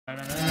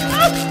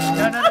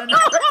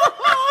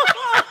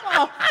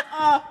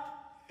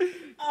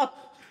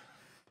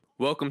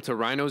Welcome to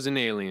Rhinos and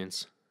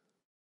Aliens.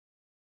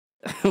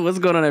 What's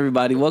going on,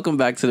 everybody? Welcome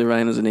back to the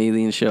Rhinos and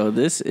Aliens show.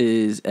 This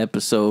is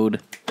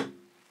episode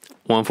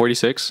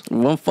 146.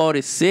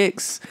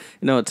 146.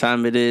 You know what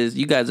time it is.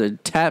 You guys are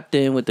tapped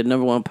in with the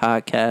number one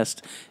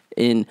podcast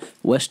in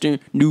Western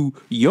New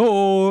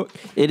York.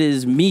 It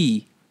is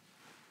me,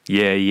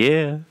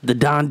 Yeah. the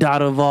Don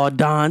Dot of all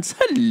Dons.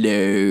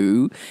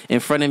 Hello. In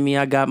front of me,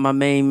 I got my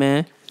main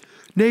man,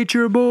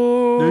 Nature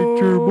Boy.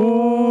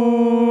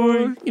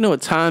 You know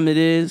what time it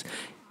is.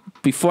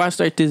 Before I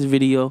start this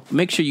video,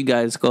 make sure you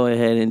guys go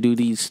ahead and do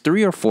these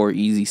 3 or 4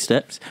 easy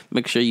steps.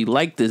 Make sure you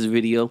like this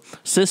video,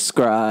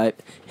 subscribe,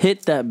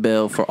 hit that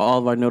bell for all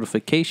of our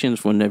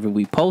notifications whenever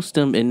we post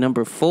them. And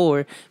number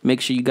 4,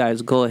 make sure you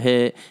guys go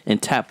ahead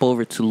and tap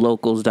over to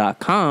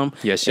locals.com.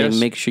 Yes. And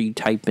make sure you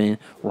type in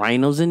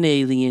Rhinos and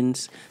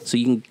Aliens so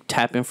you can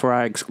tap in for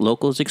our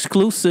locals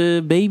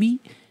exclusive, baby.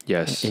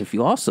 Yes. If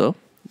you also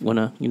want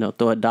to,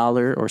 throw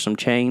 $1 or some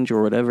change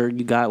or whatever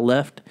you got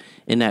left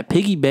in that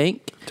piggy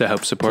bank To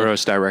help support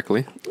us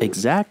directly.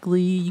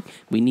 Exactly.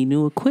 We need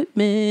new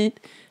equipment,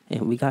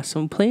 and we got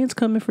some plans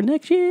coming for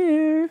next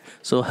year.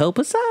 So help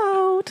us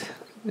out.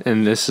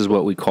 And this is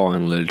what we call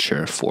in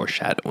literature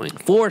foreshadowing.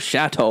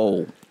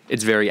 Foreshadow.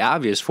 It's very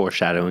obvious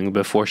foreshadowing,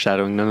 but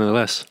foreshadowing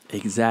nonetheless.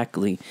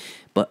 Exactly.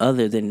 But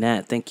other than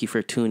that, thank you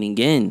for tuning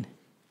in.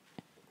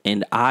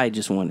 And I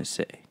just want to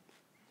say,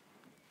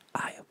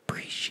 I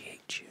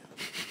appreciate you.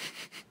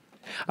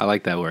 I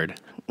like that word.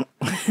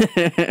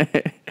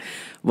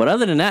 But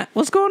other than that,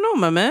 what's going on,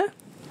 my man?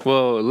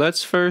 Well,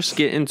 let's first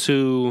get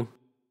into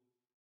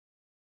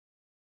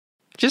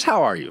just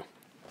how are you?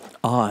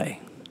 I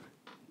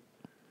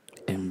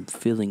am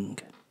feeling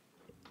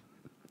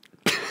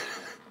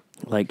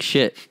like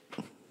shit.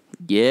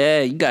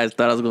 Yeah, you guys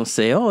thought I was going to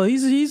say, oh,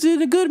 he's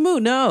in a good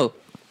mood. No.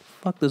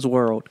 Fuck this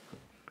world.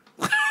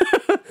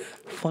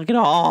 Fuck it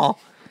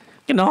all.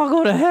 You can all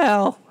go to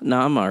hell.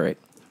 No, I'm all right.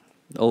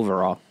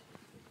 Overall,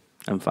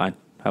 I'm fine.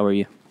 How are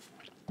you?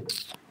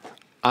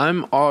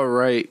 I'm all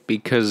right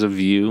because of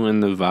you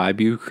and the vibe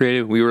you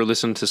created. We were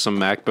listening to some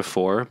Mac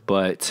before,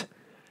 but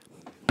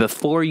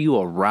before you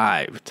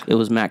arrived, It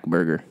was Mac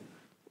Burger.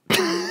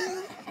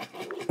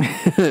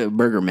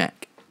 Burger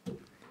Mac.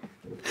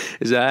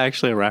 is that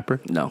actually a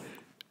rapper? No,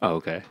 Oh,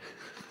 okay.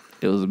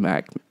 it was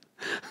Mac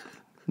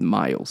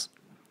Miles.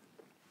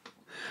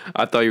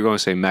 I thought you were going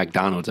to say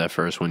McDonald's at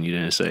first when you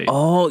didn't say.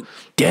 Oh,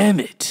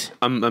 damn it.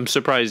 I'm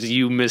surprised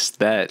you missed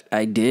that.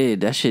 I did.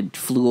 That shit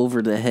flew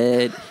over the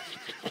head,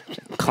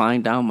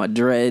 climbed down my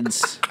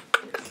dreads,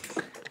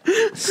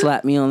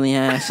 slapped me on the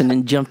ass, and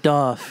then jumped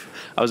off.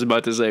 I was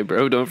about to say,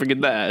 bro, don't forget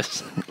the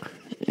ass.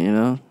 You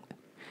know?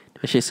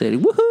 That shit said,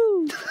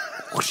 woohoo!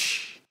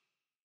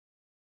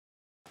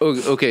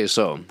 Okay,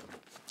 so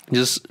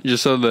just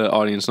so the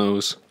audience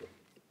knows,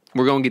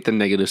 we're going to get the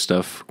negative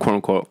stuff, quote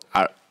unquote,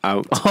 out.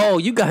 Oh,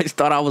 you guys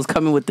thought I was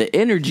coming with the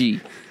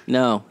energy.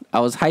 No, I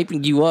was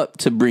hyping you up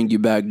to bring you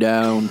back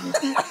down.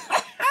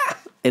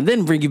 And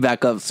then bring you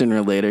back up sooner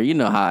or later. You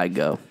know how I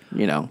go.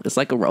 It's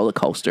like a roller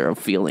coaster of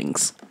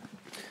feelings.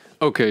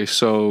 Okay,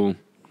 so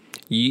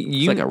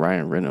It's like a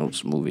Ryan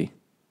Reynolds movie.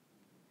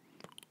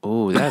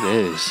 Oh, that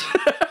is.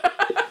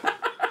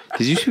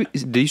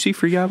 Did you see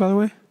Free Guy, by the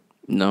way?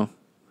 No.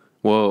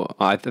 Well,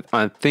 I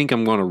think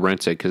I'm going to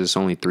rent it because it's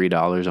only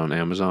 $3 on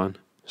Amazon.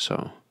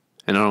 So,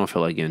 and I don't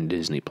feel like getting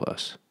Disney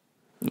Plus.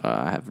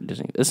 I have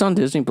Disney. It's on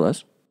Disney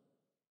Plus.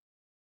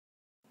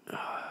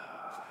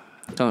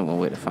 There's only one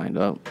way to find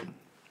out.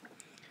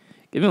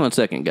 Give me 1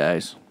 second,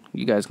 guys.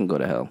 You guys can go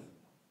to hell.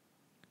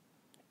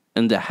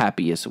 In the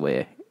happiest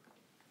way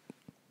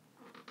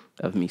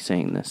of me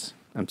saying this.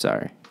 I'm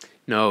sorry.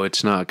 No,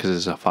 it's not because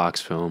it's a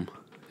Fox film,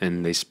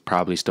 and they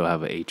probably still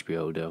have a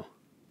HBO deal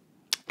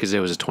because it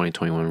was a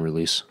 2021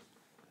 release.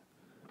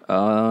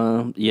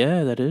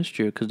 Yeah, that is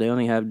true because they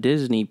only have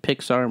Disney,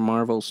 Pixar,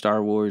 Marvel,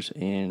 Star Wars,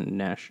 and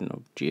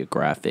National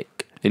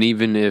Geographic. And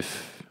even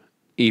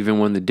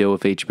when the deal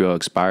with HBO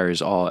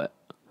expires, all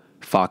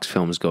Fox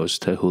Films goes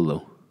to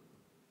Hulu.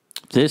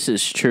 This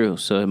is true,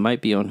 so it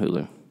might be on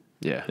Hulu.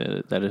 Yeah.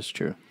 That is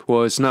true.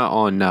 Well, it's not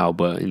on now,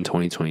 but in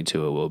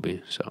 2022 it will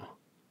be. So.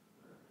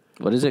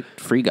 What is it?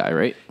 Free Guy,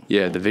 right?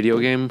 Yeah, the video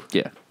game.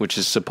 Yeah. Which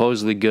is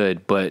supposedly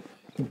good, but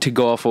to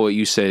go off of what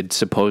you said,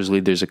 supposedly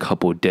there's a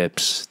couple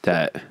dips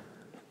that.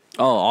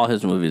 Oh, all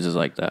his movies is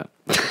like that.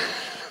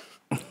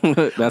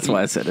 That's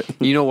why I said it.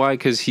 You know why?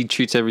 Because he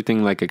treats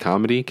everything like a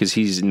comedy, because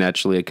he's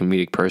naturally a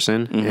comedic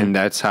person. Mm-hmm. And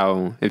that's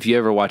how, if you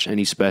ever watch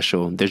any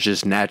special, there's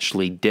just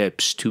naturally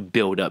dips to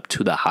build up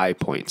to the high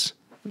points.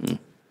 Mm.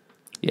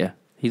 Yeah.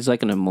 He's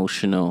like an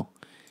emotional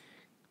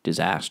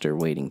disaster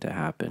waiting to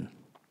happen.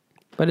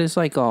 But it's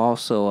like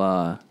also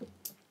a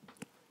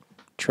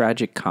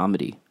tragic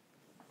comedy.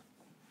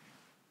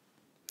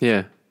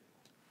 Yeah.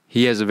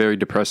 He has a very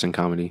depressing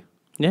comedy.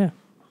 Yeah.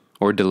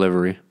 Or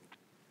delivery.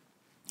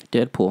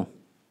 Deadpool.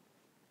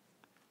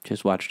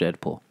 Just watch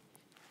Deadpool.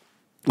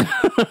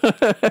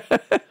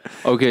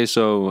 Okay,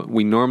 so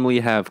we normally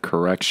have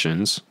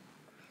corrections.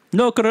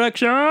 No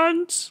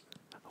corrections.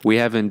 We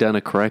haven't done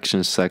a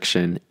corrections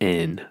section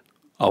in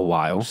a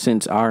while.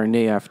 Since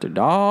RNA After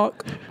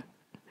Dark.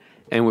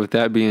 And with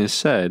that being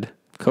said,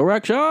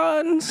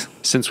 corrections.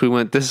 Since we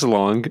went this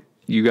long,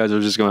 you guys are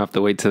just going to have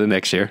to wait till the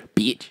next year.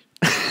 Bitch.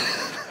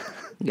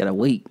 You gotta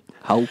wait.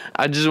 How?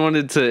 I just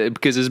wanted to,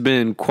 because it's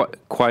been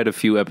quite a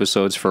few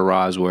episodes for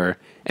RAS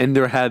and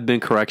there have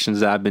been corrections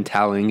that I've been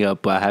tallying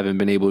up, but I haven't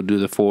been able to do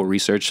the full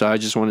research. So I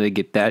just wanted to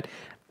get that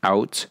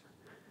out.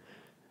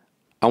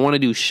 I want to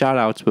do shout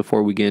outs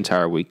before we get into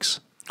our weeks.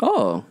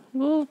 Oh,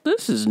 well,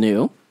 this is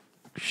new.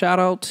 Shout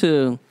out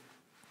to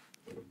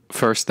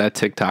first that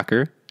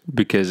TikToker,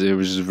 because it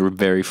was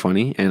very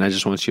funny, and I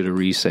just want you to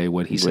re-say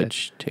what he said.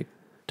 Which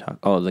TikTok?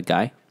 Oh, the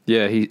guy?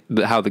 Yeah,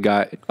 how the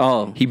guy.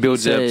 Oh, he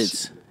builds up.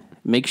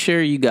 Make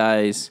sure you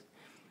guys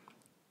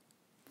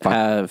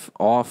have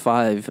all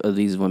 5 of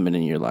these women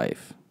in your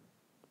life.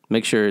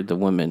 Make sure the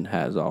woman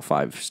has all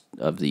 5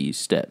 of these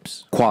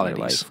steps.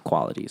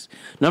 Qualities.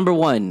 Number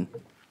 1.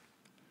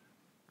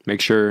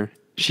 Make sure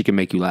she can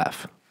make you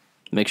laugh.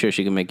 Make sure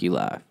she can make you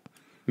laugh.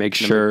 Make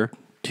sure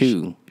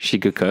 2. She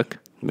could cook.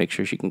 Make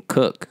sure she can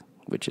cook,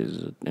 which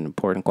is an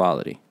important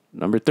quality.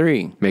 Number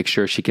 3. Make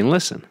sure she can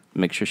listen.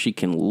 Make sure she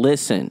can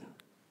listen.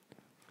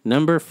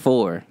 Number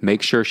 4.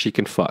 Make sure she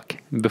can fuck.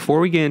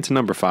 Before we get into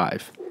number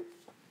 5,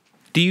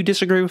 do you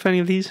disagree with any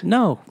of these?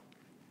 No,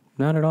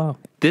 not at all.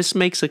 This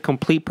makes a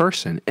complete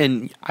person,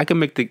 and you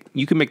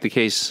can make the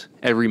case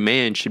every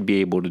man should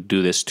be able to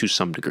do this to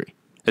some degree,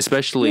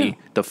 especially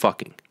the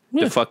fucking.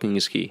 Yeah. The fucking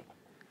is key,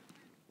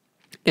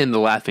 and the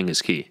laughing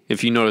is key.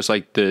 If you notice,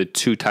 like the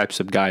 2 types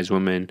of guys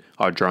women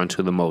are drawn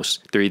to the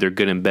most, they're either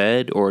good in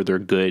bed or they're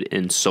good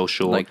in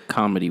social, like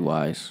comedy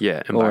wise.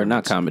 Yeah, or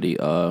not comedy.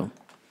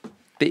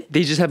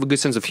 They just have a good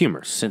sense of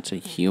humor. Sense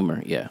of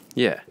humor, yeah.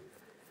 Yeah.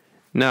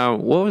 Now,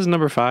 what was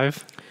number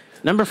 5?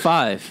 Number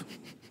 5,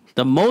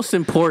 the most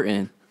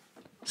important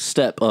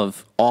step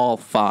of all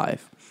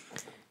 5.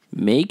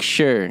 Make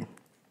sure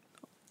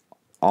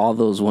all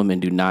those women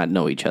do not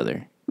know each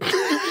other.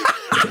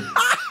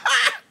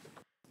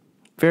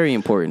 Very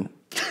important.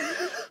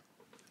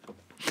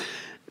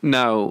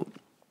 Now,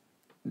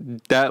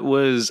 I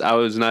was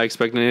not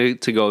expecting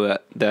it to go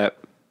that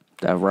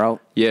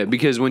route. Yeah,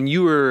 because when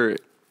you were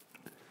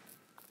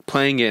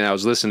playing it and I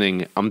was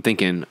listening, I'm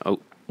thinking, oh,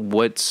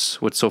 what's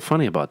so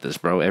funny about this,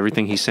 bro?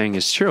 Everything he's saying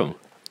is true.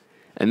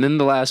 And then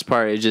the last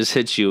part, it just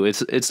hits you.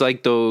 It's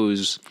like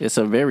those. It's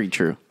a very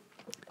true.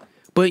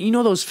 But you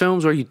know those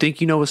films where you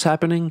think you know what's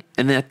happening,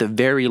 and then at the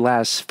very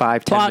last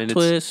 5-10 plot minutes,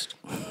 twist.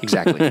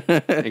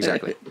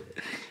 Exactly.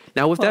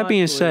 Now, with that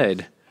being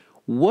said,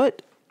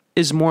 what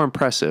is more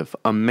impressive?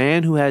 A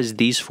man who has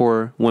these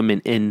 4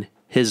 women in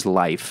his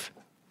life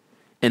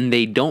and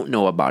they don't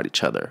know about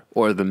each other,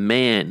 or the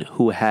man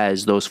who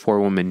has those 4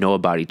 women know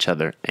about each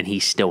other and he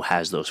still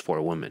has those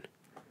 4 women?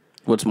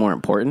 What's more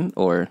important,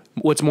 or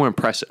what's more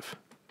impressive?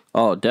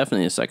 Oh,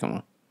 definitely the second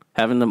one.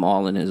 Having them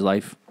all in his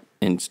life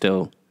and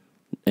still,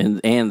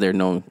 and they're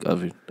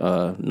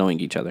knowing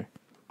each other.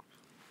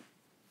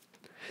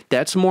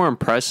 That's more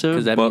impressive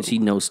because that means he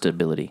knows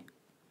stability,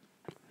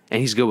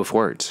 and he's good with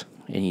words.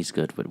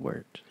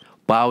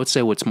 But I would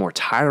say what's more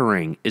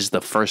tiring is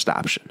the first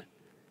option.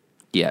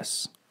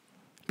 Yes.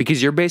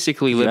 Because you're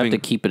basically living. You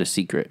have to keep it a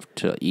secret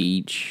to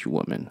each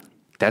woman.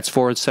 That's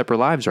 4 separate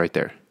lives right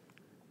there.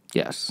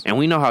 Yes. And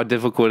we know how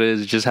difficult it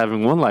is just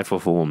having one life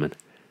with a woman.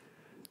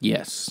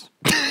 Yes.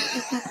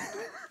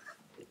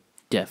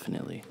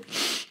 Definitely.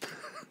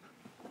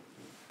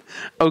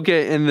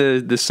 Okay, and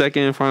the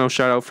second and final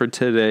shout out for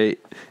today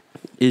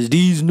is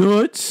these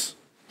nuts.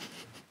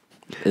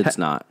 It's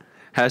not.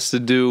 Has to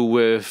do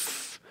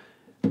with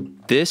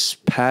this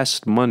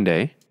past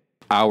Monday.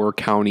 Our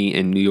county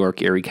in New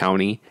York, Erie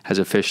County, has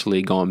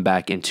officially gone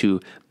back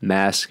into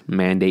mask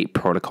mandate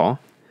protocol.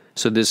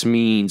 So this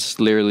means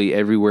literally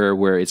everywhere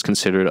where it's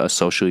considered a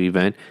social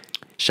event,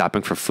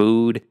 shopping for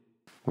food.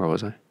 Where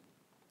was I?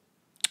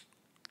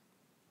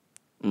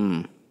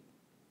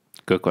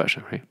 Good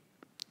question, right?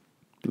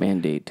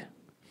 Mandate.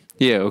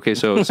 Yeah, okay,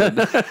 so so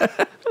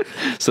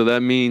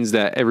that means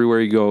that everywhere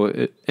you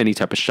go, any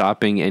type of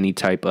shopping, any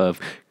type of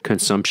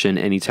consumption,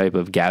 any type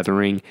of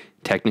gathering,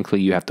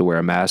 technically you have to wear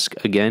a mask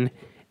again.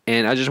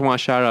 And I just want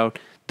to shout out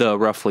the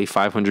roughly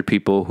 500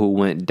 people who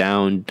went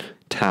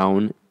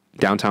downtown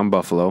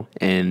Buffalo,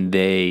 and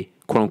they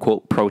quote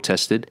unquote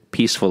protested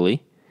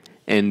peacefully,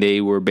 and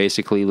they were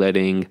basically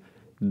letting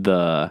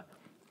the.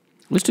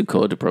 It's too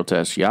cold to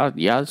protest.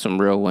 Y'all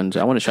some real ones.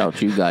 I want to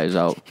shout you guys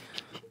out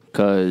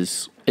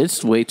because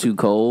it's way too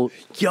cold.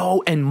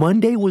 Yo, and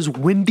Monday was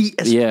windy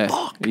as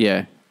fuck.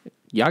 Yeah.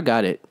 Y'all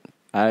got it.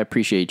 I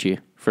appreciate you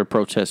for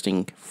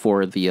protesting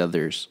for the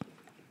others.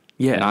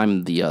 Yeah. And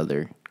I'm the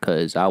other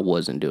because I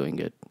wasn't doing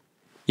it.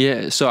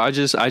 Yeah, so I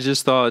just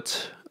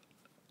thought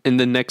in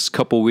the next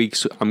couple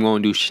weeks I'm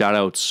going to do shout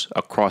outs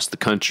across the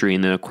country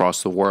and then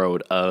across the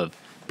world of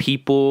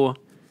people.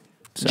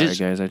 Sorry,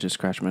 guys, I just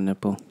scratched my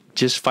nipple.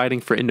 Just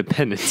fighting for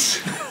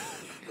independence.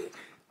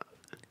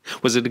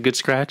 Was it a good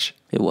scratch?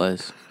 It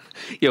was.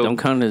 Yo, don't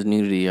count it as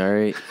nudity, all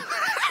right?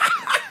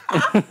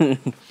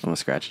 I'm gonna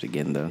scratch it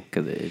again though,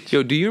 because it itches.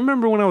 Yo, do you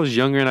remember when I was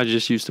younger and I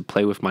just used to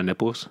play with my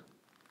nipples?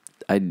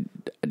 I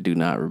do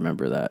not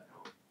remember that.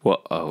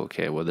 Well, oh,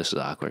 okay. Well, this is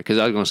awkward because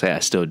I was gonna say I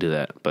still do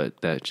that, but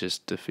that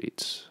just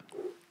defeats.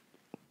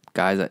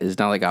 Guys, it's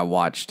not like I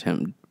watched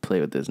him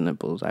play with his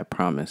nipples. I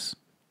promise.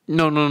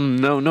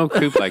 No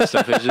creep like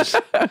stuff. It's just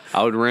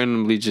I would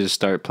randomly just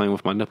start playing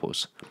with my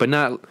nipples, but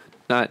not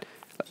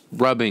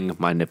rubbing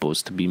my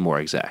nipples to be more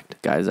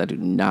exact. Guys, I do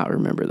not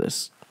remember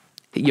this.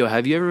 Yo,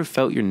 have you ever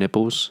felt your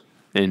nipples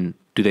and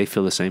do they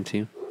feel the same to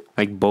you?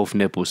 Like both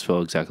nipples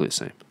feel exactly the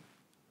same.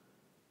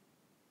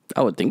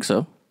 I would think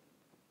so.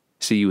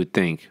 See, you would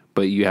think,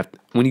 but you have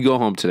when you go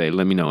home today,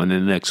 let me know, and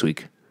then next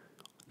week,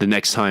 the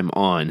next time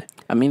on.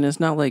 I mean, it's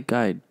not like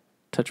I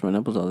touch my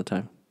nipples all the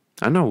time.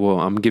 I know. Well,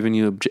 I'm giving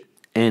you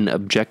an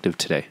objective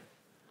today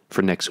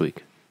for next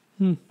week,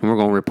 and we're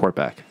going to report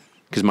back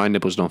because my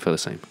nipples don't feel the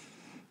same.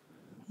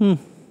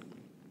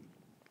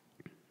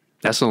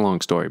 That's a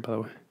long story, by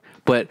the way.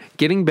 But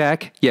getting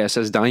back, yes,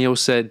 as Daniel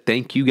said,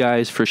 thank you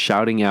guys for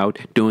shouting out,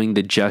 doing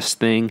the just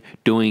thing,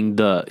 doing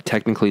the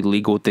technically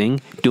legal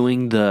thing,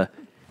 doing the,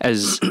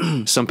 as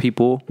some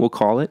people will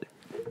call it,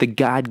 the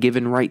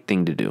God-given right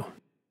thing to do.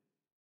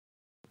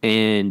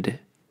 And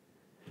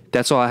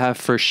that's all I have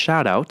for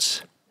shout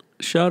outs.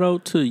 Shout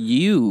out to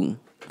you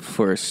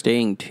for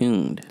staying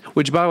tuned.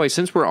 Which, by the way,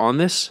 since we're on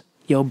this,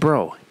 yo,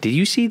 bro, did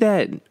you see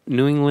that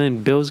New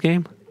England Bills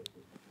game?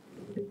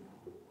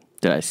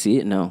 Did I see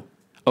it? No.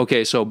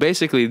 Okay, so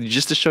basically,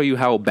 just to show you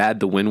how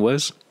bad the win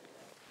was,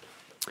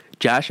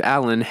 Josh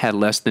Allen had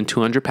less than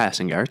 200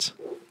 passing yards.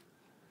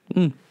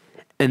 And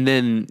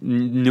then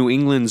New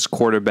England's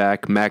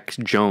quarterback, Mac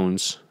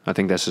Jones, I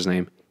think that's his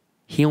name,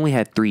 he only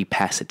had 3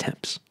 pass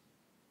attempts.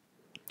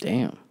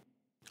 Damn.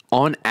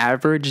 On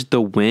average,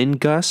 the wind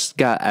gust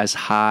got as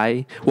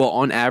high. Well,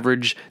 on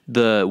average,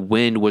 the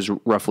wind was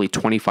roughly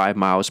 25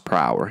 miles per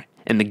hour,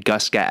 and the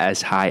gust got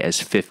as high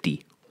as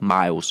 50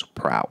 miles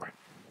per hour.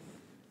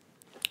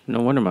 No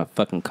wonder my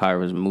fucking car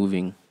was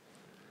moving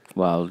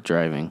while I was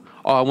driving.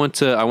 Oh, I went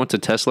to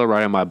Tesla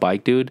riding my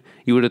bike, dude.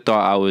 You would have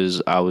thought I was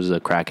a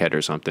crackhead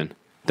or something.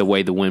 The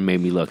way the wind made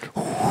me look.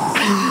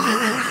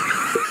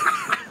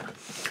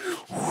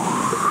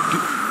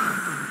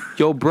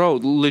 Yo, bro,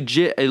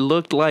 legit, it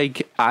looked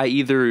like I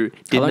either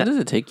did How long does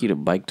it take you to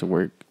bike to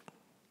work?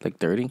 Like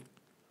 30?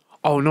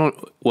 Oh, no.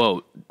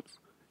 Well,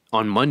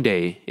 on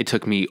Monday, it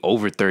took me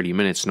over 30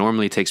 minutes.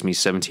 Normally, it takes me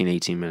 17,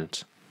 18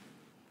 minutes.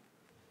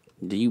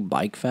 Do you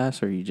bike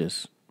fast or you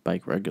just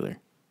bike regular?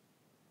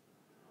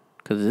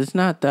 Because it's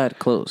not that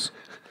close.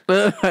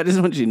 I just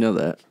want you to know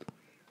that.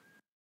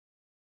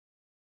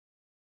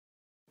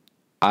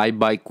 I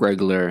bike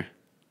regular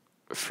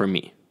for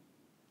me.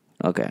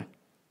 Okay.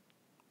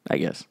 I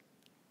guess.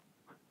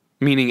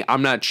 Meaning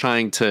I'm not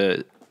trying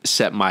to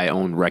set my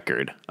own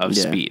record of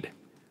speed.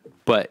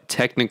 But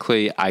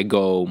technically, I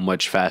go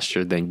much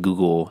faster than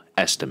Google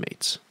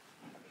estimates.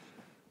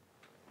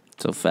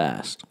 So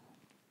fast.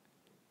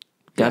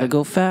 Gotta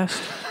go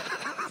fast.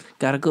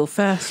 Gotta go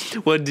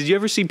fast. Well, did you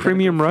ever see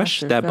Premium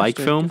Rush, that bike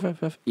film?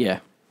 Yeah.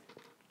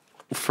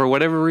 For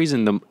whatever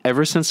reason,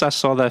 ever since I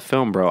saw that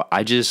film, bro,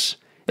 I just...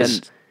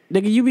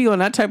 Nigga, you be on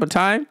that type of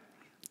time?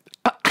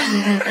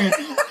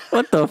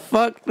 What the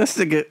fuck? This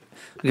nigga...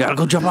 We gotta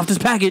go jump off this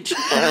package.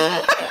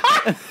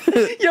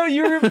 Yo,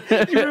 you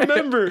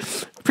remember?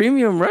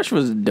 Premium Rush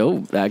was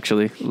dope,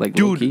 actually. Like,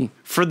 dude,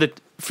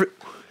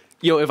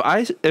 yo, if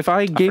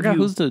I gave you...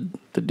 who's the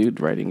dude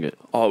writing it?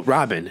 Oh,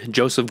 Robin.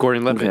 Joseph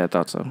Gordon-Levitt. Okay, I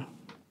thought so.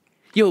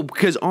 Yo,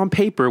 because on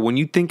paper, when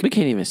you think... We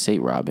can't even say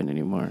Robin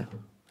anymore.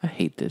 I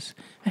hate this.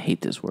 I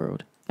hate this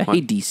world. I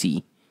hate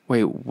DC.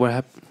 Wait, what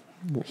happened?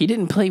 He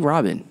didn't play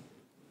Robin.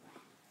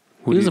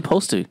 He was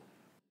supposed to.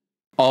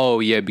 Oh,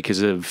 yeah,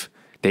 because of...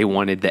 They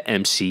wanted the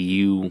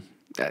MCU.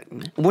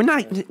 We're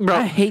not... Bro.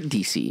 I hate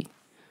DC.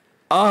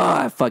 Oh,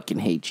 I fucking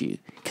hate you.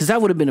 Because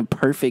that would have been a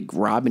perfect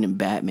Robin and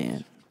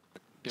Batman.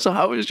 So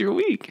how was your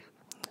week?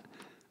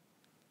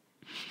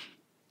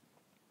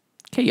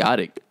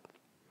 Chaotic.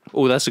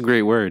 Oh, that's a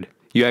great word.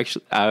 You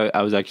actually,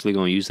 I was actually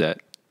going to use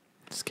that.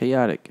 It's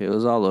chaotic. It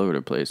was all over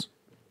the place.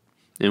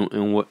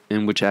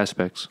 In which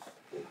aspects?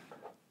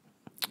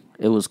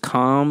 It was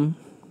calm.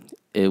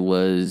 It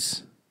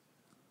was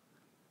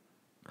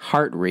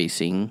heart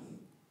racing.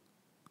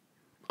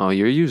 Oh,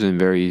 you're using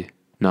very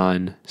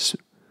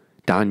non-Daniel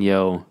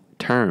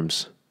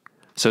terms.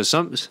 So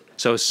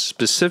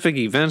specific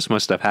events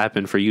must have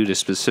happened for you to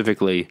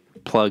specifically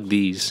plug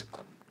these.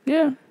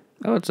 Yeah,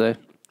 I would say.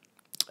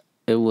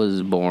 It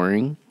was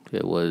boring.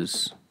 It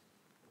was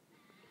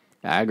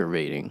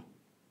aggravating.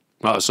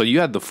 Oh, so you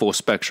had the full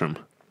spectrum.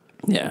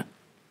 Yeah.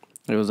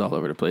 It was all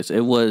over the place.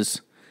 It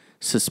was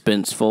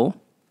suspenseful.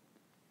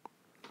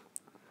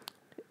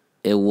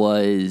 It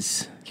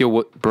was... Yo,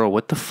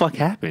 what the fuck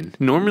happened?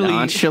 Normally,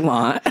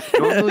 nonchalant.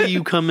 Normally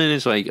you come in,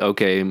 it's like,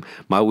 okay,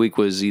 my week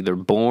was either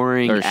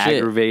boring, or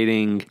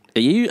aggravating. I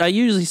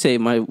usually say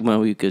my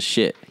week is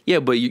shit. Yeah,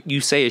 but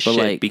you say it's shit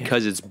like,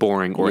 because it's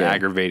boring or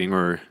aggravating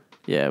or...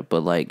 Yeah,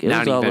 but like, it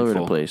was all over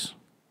the place.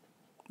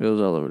 It was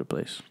all over the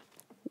place.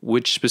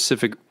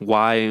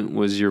 Why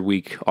was your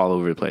week all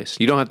over the place?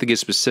 You don't have to get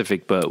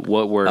specific, but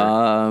what were...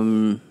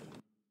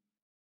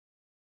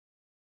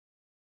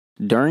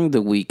 during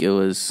the week, it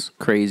was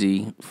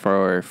crazy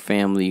for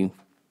family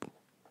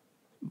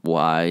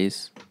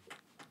wise.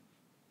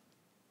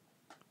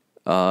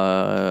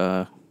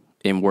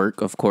 In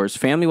work, of course.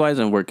 Family wise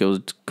and work, it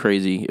was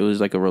crazy. It was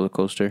like a roller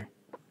coaster.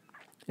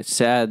 It's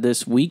sad.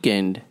 This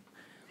weekend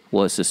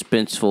was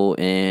suspenseful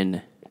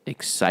and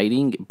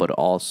exciting, but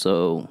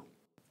also,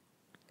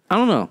 I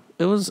don't know.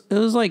 It was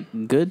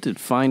like good to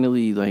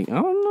finally, like,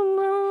 I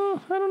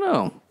don't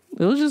know.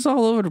 It was just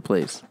all over the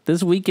place.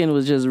 This weekend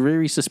was just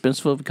very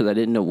suspenseful because I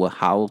didn't know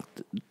how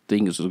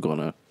things was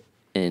gonna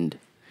end.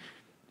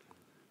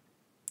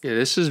 Yeah,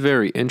 this is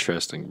very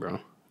interesting, bro.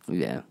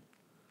 Yeah.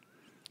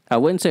 I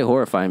wouldn't say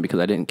horrifying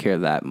because I didn't care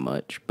that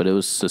much, but it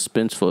was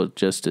suspenseful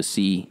just to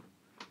see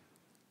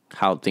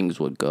how things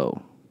would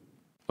go.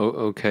 Oh,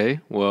 okay.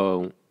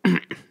 Well,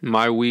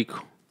 my week.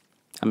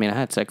 I mean, I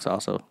had sex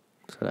also,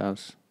 so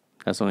that's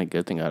the only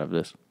good thing out of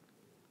this.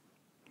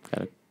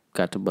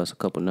 Got to bust a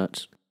couple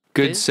nuts.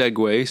 Good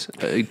segues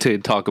to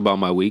talk about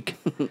my week.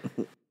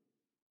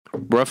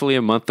 Roughly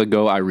a month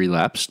ago, I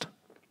relapsed.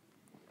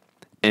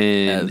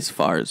 And As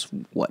far as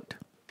what?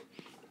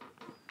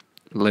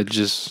 let's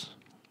just.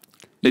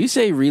 You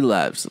say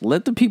relapse.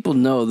 Let the people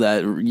know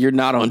that you're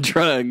not on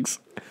drugs.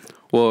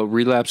 Well,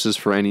 relapse is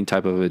for any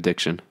type of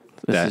addiction.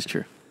 This is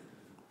true.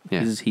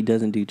 Yeah. He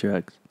doesn't do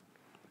drugs.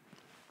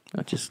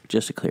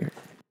 Just to clear it.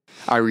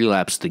 I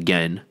relapsed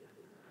again.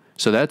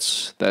 So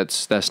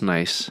that's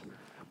nice.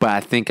 But I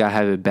think I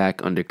have it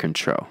back under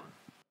control.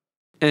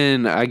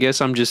 And I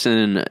guess I'm just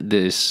in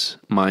this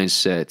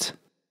mindset.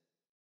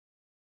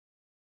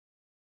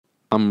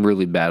 I'm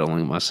really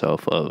battling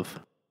myself of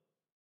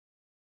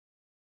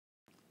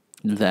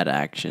that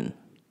action.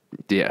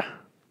 Yeah.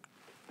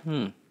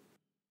 So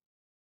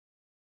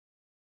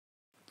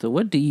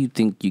what do you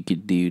think you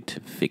could do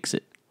to fix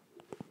it?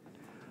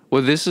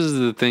 Well, this is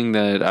the thing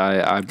that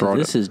I brought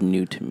This up. is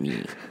new to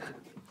me.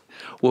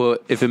 Well,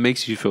 if it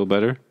makes you feel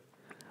better,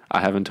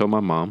 I haven't told my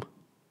mom.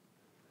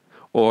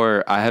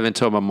 Or I haven't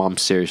told my mom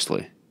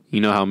seriously. You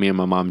know how me and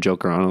my mom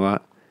joke around a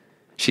lot?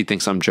 She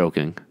thinks I'm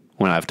joking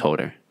when I've told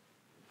her.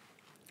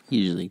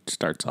 Usually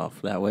starts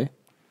off that way.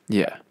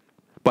 Yeah.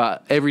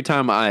 But every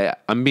time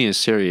I'm being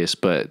serious,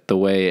 but the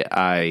way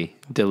I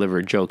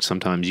deliver jokes,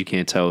 sometimes you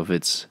can't tell if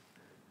it's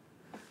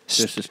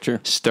This is true.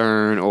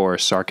 stern or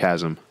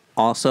sarcasm.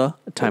 Also,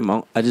 time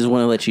out. I just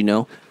want to let you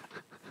know.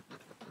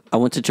 I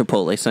went to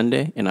Chipotle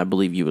Sunday, and I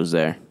believe you was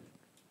there.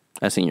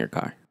 I seen your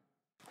car.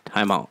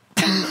 Time out.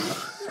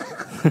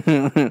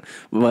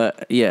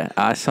 But yeah,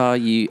 I saw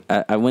you.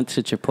 I went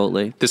to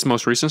Chipotle. This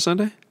most recent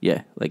Sunday?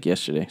 Yeah, like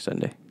yesterday,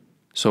 Sunday.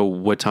 So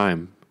what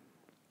time?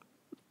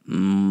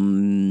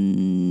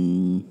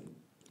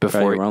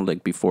 Probably around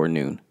like before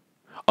noon.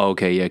 Oh,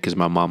 okay, yeah, because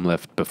my mom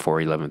left before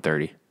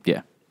 11:30.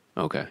 Yeah.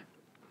 Okay.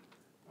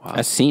 Wow.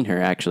 I seen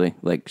her actually.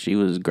 Like she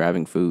was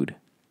grabbing food.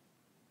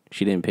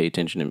 She didn't pay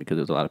attention to me because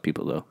there was a lot of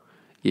people though.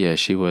 Yeah,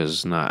 she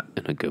was not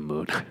in a good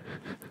mood.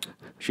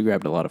 She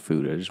grabbed a lot of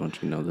food. I just want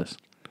you to know this.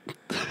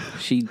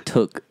 She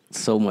took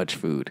so much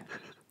food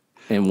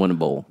in one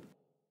bowl.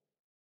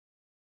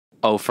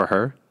 Oh, for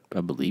her?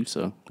 I believe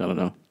so. I don't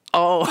know.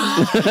 Oh.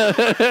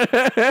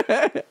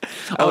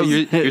 Oh,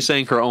 you're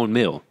saying her own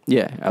meal?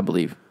 Yeah, I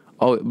believe.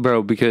 Oh,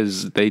 bro,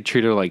 because they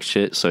treat her like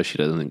shit, so she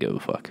doesn't give a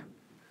fuck.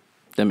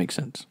 That makes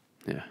sense.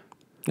 Yeah.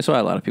 That's why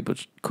a lot of people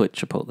quit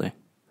Chipotle.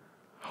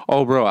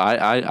 Oh, bro,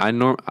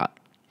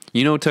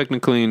 you know,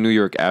 technically in New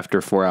York,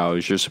 after 4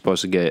 hours, you're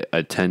supposed to get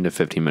a 10 to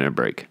 15 minute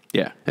break.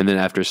 Yeah. And then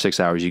after 6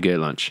 hours, you get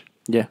lunch.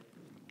 Yeah.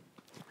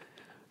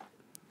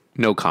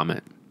 No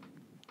comment.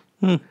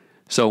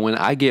 So when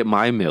I get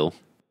my meal,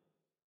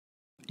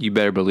 you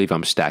better believe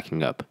I'm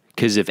stacking up.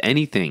 Because if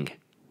anything,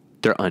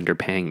 they're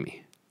underpaying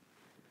me.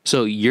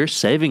 So you're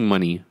saving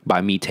money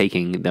by me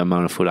taking the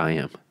amount of food I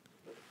am.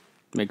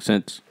 Makes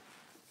sense.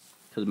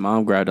 Because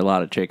mom grabbed a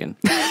lot of chicken.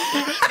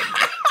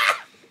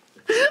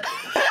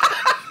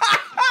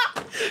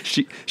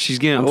 She's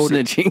getting older.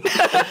 Snitching.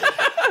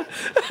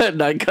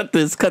 No, cut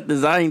this.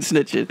 I ain't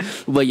snitching.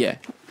 But yeah,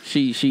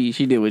 she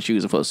did what she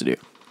was supposed to do.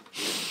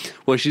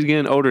 Well, she's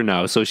getting older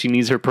now, so she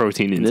needs her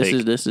protein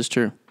intake. This is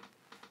true.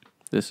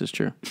 This is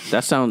true.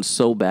 That sounds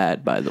so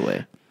bad, by the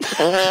way.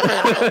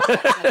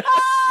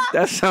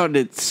 That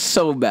sounded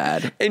so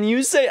bad. And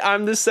you say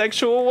I'm the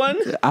sexual one?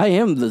 I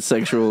am the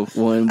sexual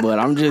one, but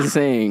I'm just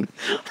saying.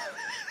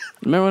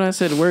 Remember when I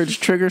said words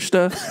trigger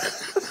stuff?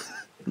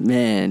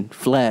 Man,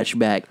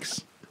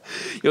 flashbacks.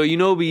 Yo, you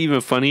know it'd be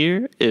even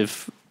funnier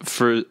if,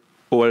 for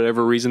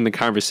whatever reason, the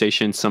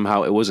conversation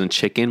somehow it wasn't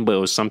chicken, but it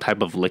was some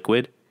type of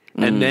liquid.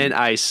 And then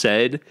I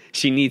said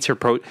she needs her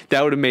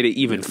that would have made it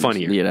even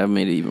funnier. Yeah, that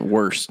made it even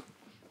worse.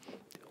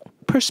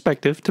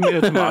 Perspective,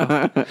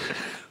 tomato.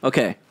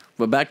 Okay,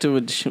 but back to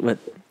what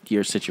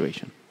your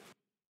situation.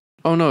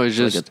 Oh no, it's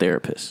just like a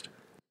therapist.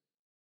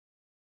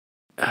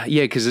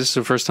 Yeah, because this is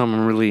the first time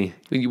I'm really,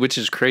 which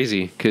is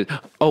crazy.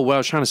 What I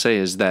was trying to say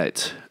is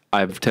that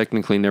I've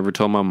technically never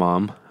told my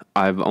mom.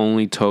 I've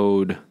only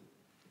told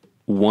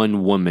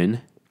one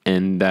woman,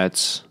 and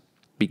that's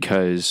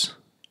because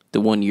the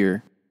one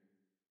you're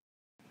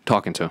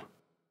talking to.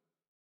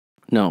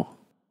 No.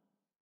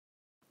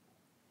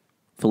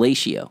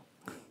 Fellatio.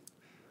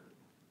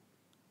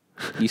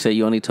 You said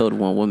you only told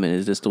one woman.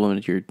 Is this the woman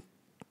that you're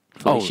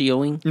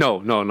fellatioing?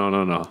 No.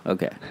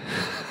 Okay.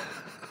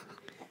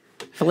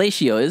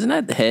 Fellatio, isn't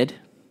that the head?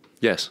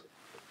 Yes.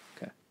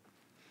 Okay.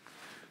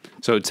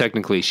 So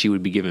technically, she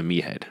would be giving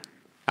me head.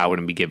 I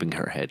wouldn't be giving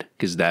her head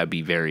because that would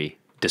be very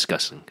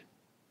disgusting.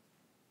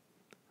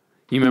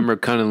 You remember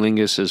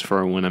cunnilingus is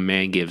for when a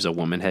man gives a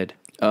woman head?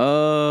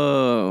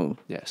 Oh.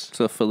 Yes.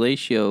 So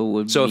fellatio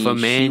would So mean if a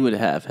man- she would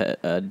have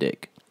a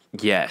dick.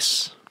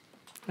 Yes.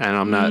 And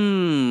I'm not...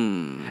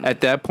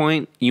 At that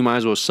point, you might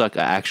as well suck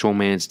an actual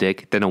man's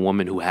dick than a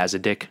woman who has a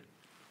dick.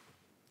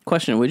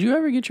 Question, would you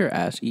ever get your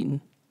ass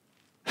eaten?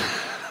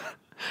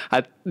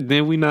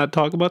 Did we not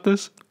talk about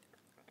this?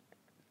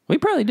 We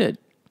probably did.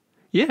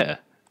 Yeah.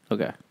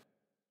 Okay.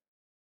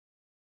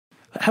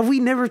 Have we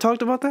never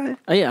talked about that?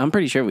 Oh, yeah, I'm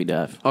pretty sure we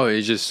have. Oh,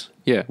 it's just...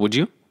 Yeah, would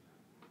you?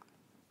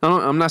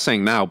 I'm not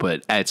saying now,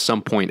 but at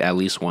some point, at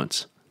least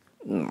once.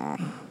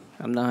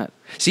 I'm not.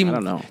 See, I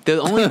don't know.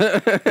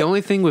 The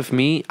only thing with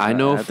me, I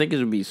know... I think it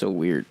would be so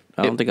weird.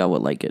 I don't think I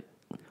would like it.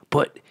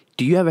 But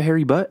do you have a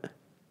hairy butt?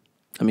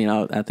 I mean,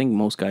 I think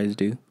most guys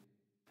do.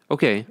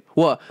 Okay.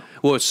 Well,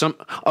 some...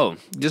 Oh,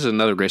 this is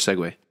another great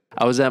segue.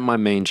 I was at my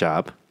main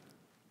job.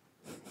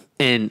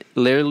 And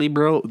literally,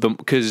 bro,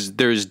 because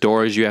there's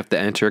doors you have to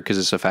enter because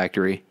it's a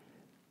factory.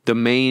 The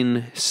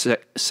main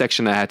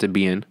section I had to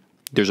be in,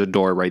 there's a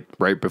door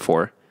right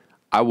before.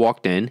 I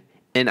walked in,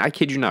 and I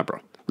kid you not, bro.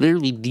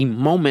 Literally, the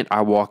moment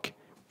I walk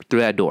through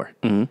that door,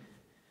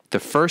 the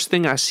first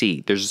thing I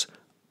see, there's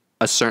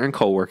a certain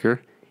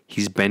coworker.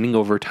 He's bending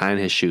over, tying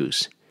his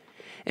shoes.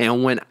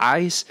 And when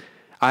I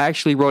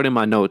actually wrote in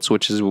my notes,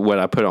 which is what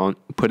I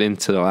put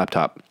into the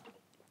laptop.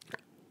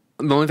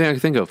 The only thing I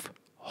could think of,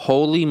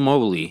 holy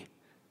moly,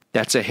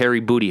 that's a hairy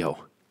booty hole.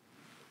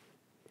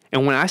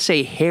 And when I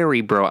say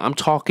hairy, bro, I'm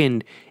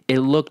talking, it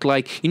looked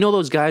like, you know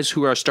those guys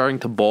who are starting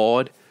to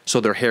bald, so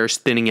their hair is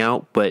thinning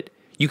out, but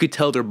you could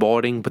tell they're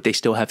balding, but they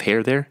still have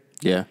hair there?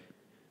 Yeah.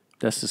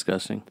 That's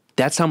disgusting.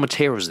 That's how much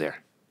hair was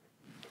there.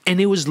 And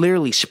it was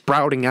literally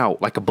sprouting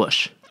out like a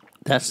bush.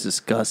 That's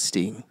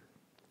disgusting.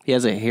 He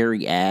has a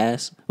hairy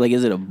ass. Like,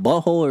 is it a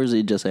butthole or is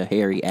it just a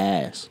hairy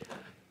ass?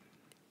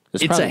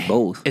 It's probably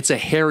both. It's a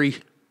hairy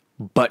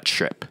butt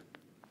strip.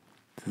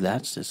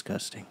 That's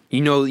disgusting.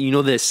 You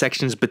know the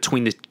sections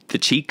between the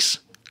cheeks?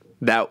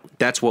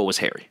 That's what was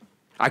hairy.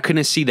 I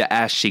couldn't see the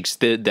ass cheeks.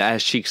 The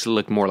ass cheeks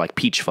looked more like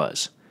peach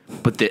fuzz.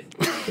 But the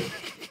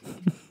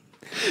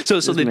so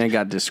This man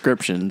got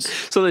descriptions.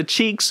 So the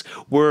cheeks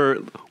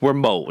were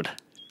mowed.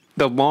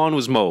 The lawn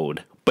was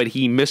mowed, but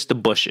he missed the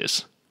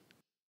bushes.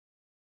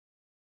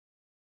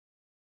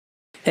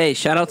 Hey,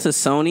 shout out to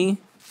Sony.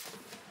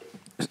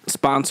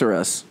 Sponsor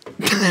us.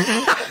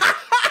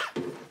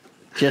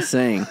 Just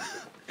saying.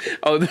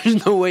 Oh,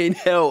 there's no way in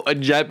hell a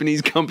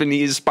Japanese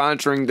company is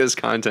sponsoring this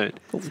content.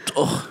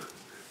 Oh.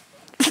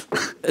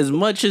 As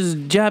much as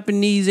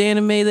Japanese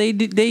anime they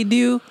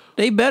do,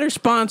 they better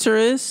sponsor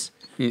us.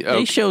 Okay.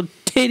 They show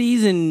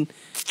titties and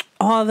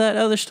all that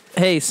other stuff.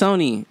 Hey,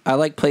 Sony, I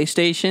like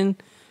PlayStation,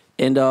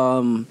 and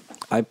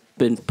I've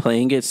been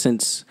playing it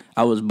since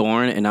I was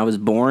born, and I was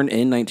born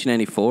in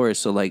 1994.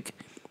 So like,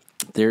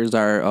 there's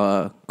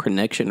our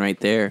connection right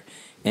there.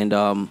 And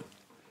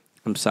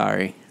I'm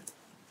sorry,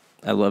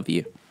 I love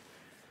you.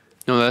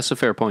 No, that's a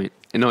fair point.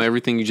 And no,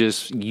 everything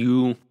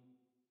you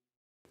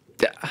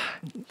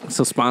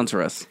So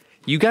sponsor us.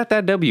 You got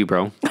that W,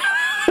 bro.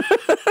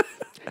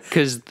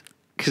 Because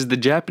the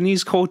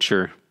Japanese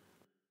culture,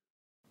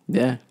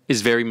 yeah,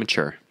 is very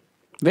mature.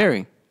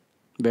 Very,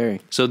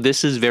 very. So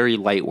this is very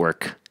light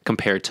work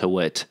compared to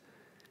what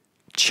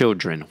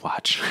children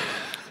watch.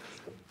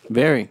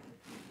 Very,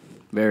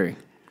 very.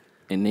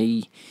 And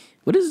I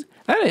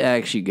gotta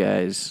ask you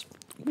guys,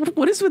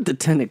 what is with the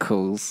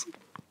tentacles?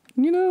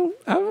 You know,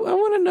 I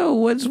want to know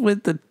what's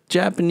with the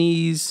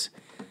Japanese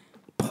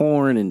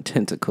porn and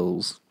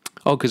tentacles.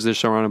 Oh, because they're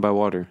surrounded by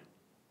water.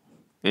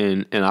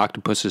 And an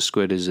octopus's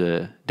squid is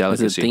a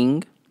delicacy. Is it a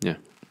thing? Yeah.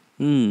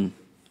 Makes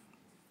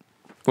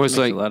Well, it's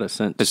like a lot of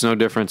sense. It's no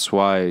difference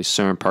why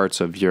certain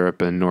parts of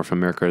Europe and North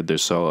America, they're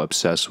so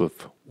obsessed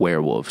with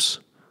werewolves.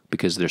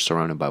 Because they're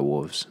surrounded by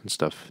wolves and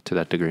stuff to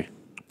that degree.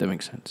 That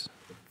makes sense.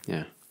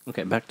 Yeah.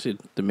 Okay, back to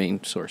the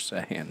main source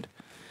at hand.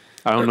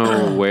 I don't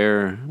know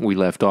where we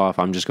left off.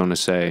 I'm just going to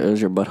say... It was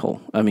your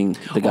butthole. I mean,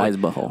 the guy's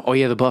butthole. Oh,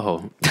 yeah, the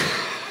butthole.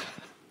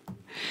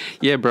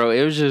 Yeah, bro,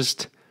 it was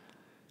just...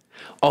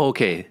 Oh,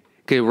 okay.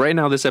 Okay, right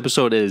now this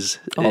episode is...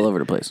 All over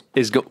the place.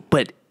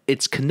 But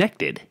it's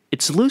connected.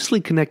 It's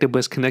loosely connected, but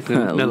it's connected.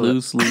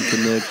 Loosely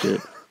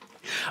connected.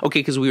 Okay,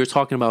 because we were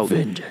talking about...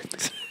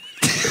 Vengeance.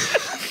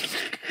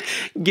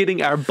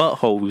 Getting our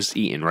buttholes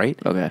eaten, right?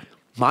 Okay.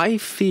 My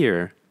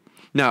fear...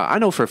 Now, I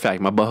know for a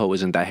fact my butthole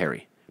isn't that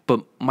hairy.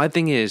 But my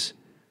thing is,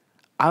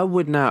 I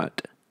would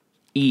not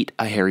eat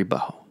a hairy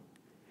butthole.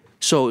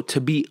 So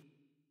to be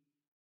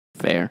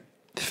fair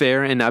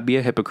and not be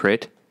a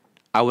hypocrite,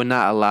 I would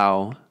not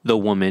allow my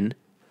woman,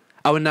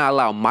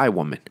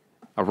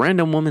 a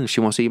random woman, if she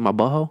wants to eat my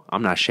butthole,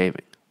 I'm not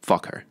shaving.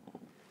 Fuck her.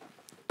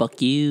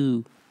 Fuck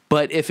you.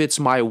 But if it's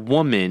my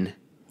woman,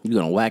 You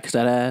gonna wax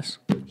that ass?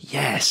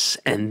 yes,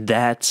 and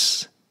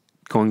that's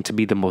going to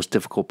be the most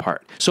difficult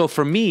part. So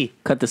for me,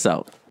 Cut this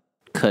out.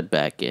 Cut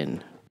back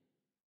in.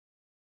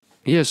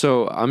 yeah,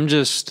 so I'm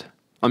just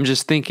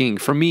thinking,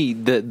 for me,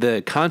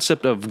 the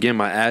concept of getting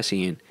my ass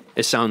eaten,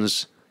 it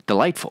sounds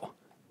delightful.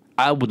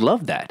 I would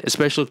love that,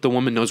 especially if the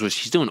woman knows what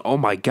she's doing. Oh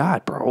my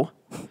God, bro.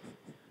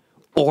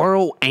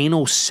 Oral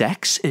anal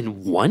sex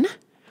in one?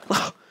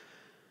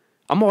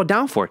 I'm all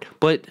down for it.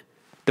 But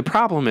the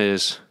problem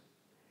is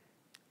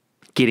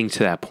getting to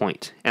that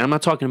point. And I'm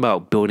not talking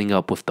about building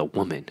up with the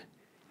woman.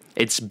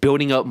 It's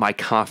building up my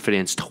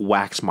confidence to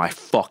wax my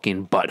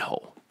fucking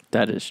butthole.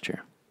 That is true.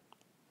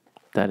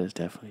 That is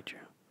definitely true.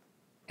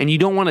 And you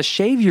don't want to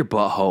shave your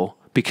butthole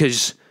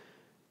because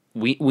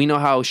we know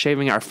how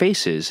shaving our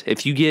face is.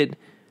 If you get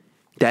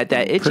that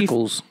itchy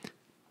Prickles.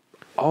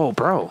 Oh,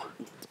 bro.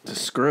 The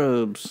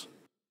scrubs.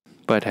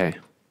 But hey,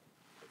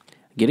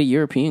 Get a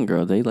European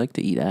girl. They like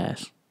to eat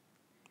ass.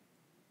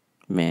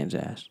 Man's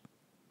ass.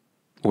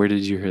 where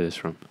did you hear this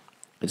from?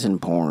 It's in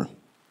porn.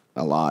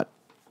 A lot.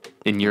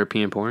 In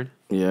European porn?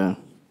 Yeah.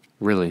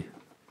 Really?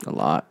 A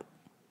lot.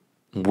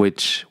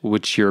 Which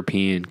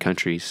European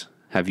countries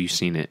have you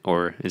seen it,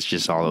 or it's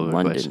just all over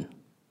the place? London.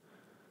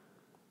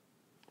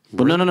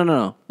 But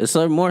no. It's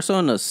more so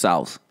in the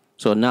south.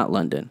 So not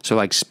London. So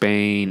like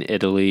Spain,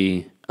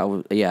 Italy,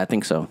 I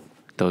think so.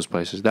 those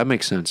places. That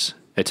makes sense.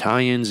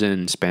 Italians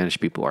and Spanish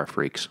people are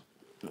freaks.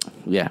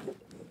 Yeah.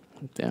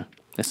 Yeah.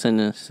 It's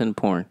in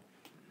porn.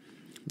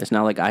 It's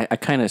not like I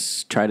kind of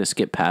try to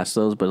skip past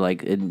those, but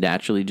like it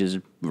naturally just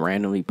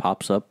randomly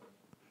pops up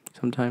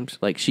sometimes.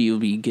 Like she will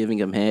be giving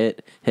him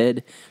head.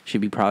 She'd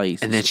be probably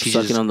And then she's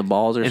sucking just, on the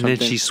balls or and something.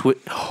 then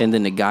she And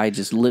then the guy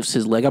just lifts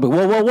his leg up. Like,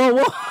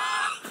 whoa.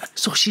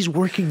 So she's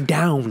working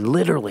down,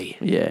 literally.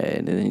 Yeah,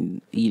 and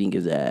then eating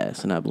his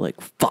ass. And I'd be like,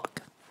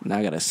 fuck. Now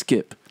I got to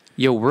skip.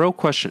 Yo, real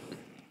question.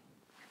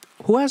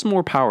 Who has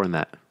more power in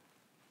that?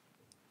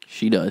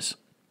 She does.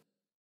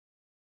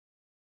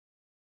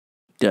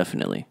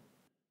 Definitely.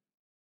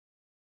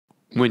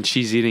 When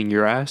she's eating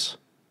your ass,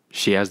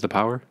 she has the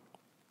power?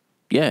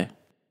 Yeah.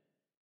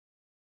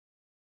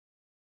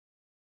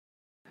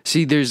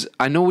 See,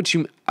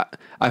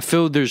 I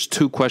feel there's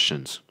two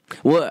questions.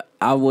 What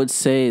I would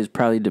say is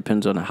probably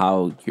depends on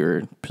how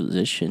you're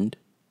positioned.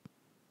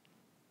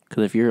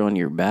 Because if you're on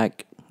your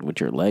back with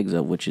your legs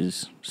up, which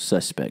is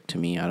suspect to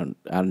me, I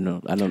don't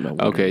know.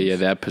 Okay, yeah,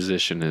 that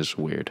position is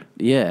weird.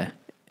 Yeah,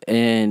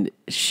 and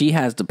she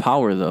has the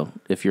power though.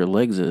 If your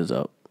legs is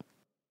up,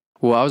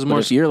 Well, I was more.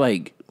 if you're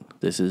like,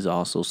 this is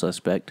also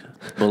suspect.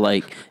 But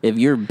like, if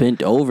you're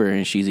bent over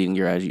and she's eating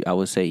your ass, I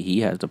would say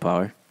he has the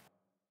power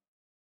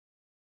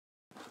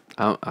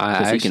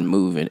because he can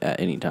move it at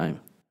any time.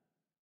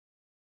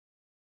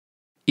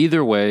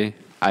 Either way,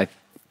 I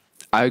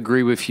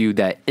agree with you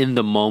that in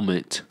the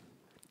moment,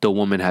 the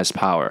woman has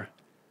power.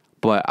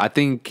 But I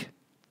think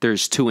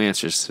there's two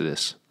answers to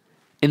this.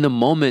 In the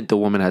moment, the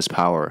woman has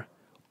power.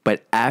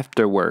 But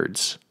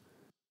afterwards,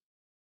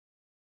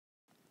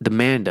 the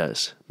man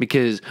does.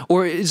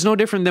 Or it's no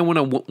different than when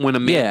a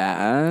man...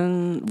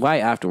 Yeah, why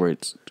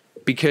afterwards?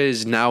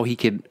 Because now he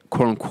can,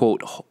 quote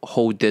unquote,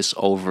 hold this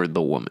over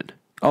the woman.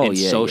 Oh, in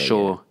yeah.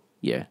 social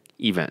Yeah.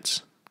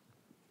 events.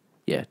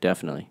 Yeah,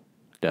 definitely.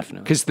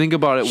 Because think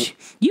about it.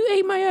 You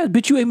ate my ass,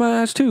 bitch. You ate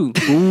my ass too.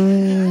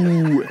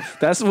 Ooh.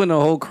 That's when the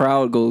whole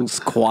crowd goes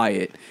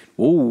quiet.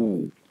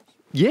 Ooh.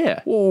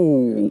 Yeah.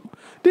 Ooh.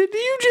 Did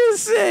you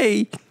just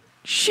say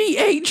she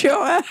ate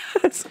your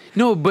ass?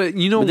 No, but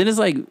you know. But then it's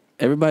like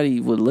everybody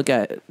would look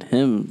at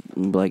him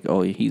and be like,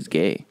 oh, he's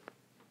gay.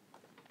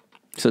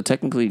 So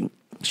technically,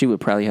 she would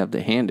probably have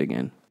the hand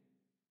again.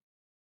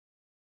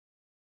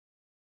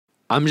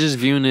 I'm just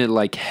viewing it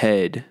like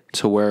head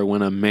to where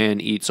when a man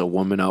eats a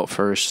woman out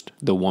first,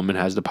 the woman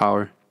has the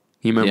power.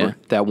 You remember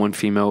that one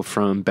female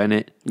from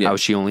Bennett? Yeah. How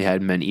she only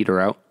had men eat her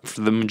out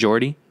for the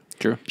majority?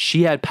 True.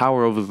 She had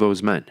power over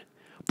those men.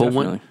 But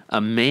Definitely. when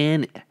a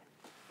man...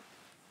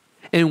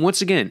 And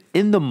once again,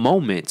 in the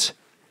moment,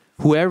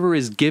 whoever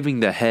is giving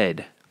the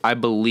head, I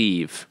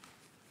believe,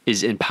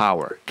 is in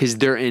power. Because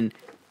they're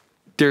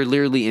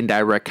literally in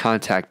direct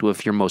contact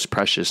with your most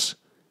precious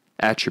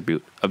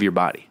attribute of your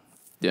body.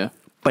 Yeah.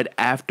 But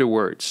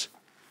afterwards,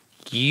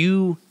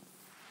 you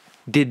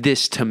did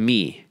this to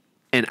me,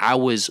 and I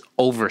was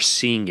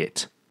overseeing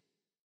it.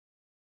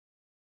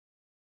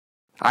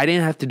 I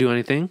didn't have to do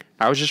anything.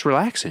 I was just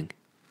relaxing.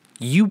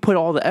 You put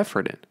all the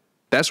effort in.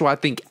 That's why I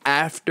think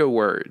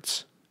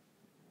afterwards,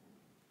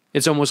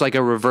 it's almost like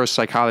a reverse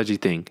psychology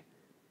thing.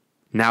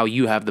 Now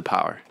you have the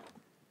power.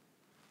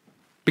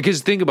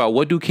 Because think about,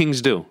 what do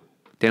kings do?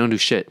 They don't do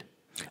shit.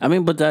 I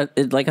mean, but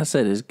like I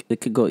said, it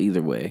could go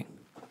either way.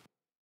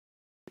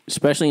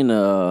 Especially in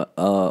a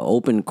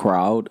open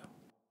crowd,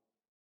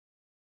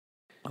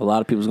 a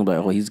lot of people's gonna be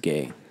like, "Oh, he's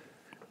gay."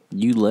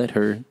 You let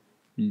her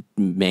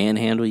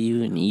manhandle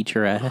you and eat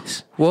your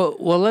ass. Well,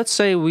 let's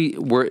say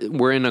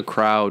we're in a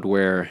crowd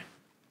where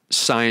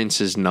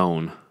science is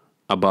known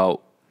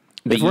about.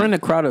 If we're in a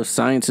crowd of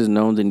science is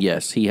known, then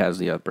yes, he has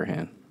the upper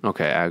hand.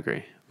 Okay, I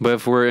agree. But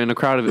if we're in a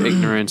crowd of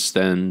ignorance,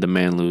 then the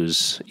man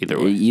lose either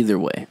way. Either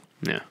way.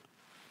 Yeah.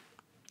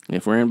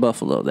 If we're in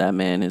Buffalo, that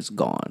man is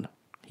gone.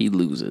 He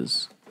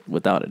loses,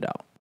 without a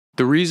doubt.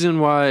 The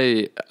reason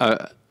why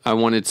I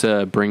wanted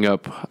to bring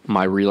up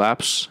my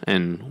relapse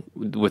and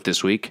with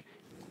this week,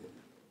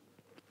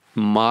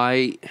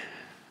 my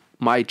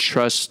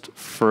trust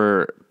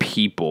for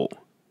people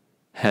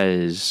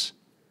has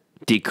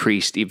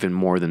decreased even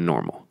more than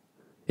normal.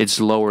 It's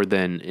lower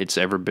than it's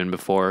ever been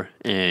before,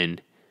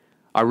 and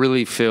I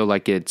really feel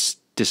like it's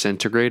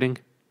disintegrating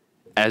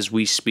as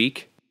we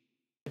speak.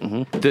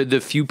 Mm-hmm.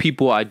 The few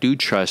people I do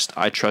trust,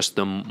 I trust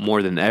them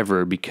more than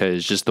ever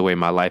because just the way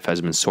my life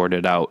has been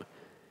sorted out.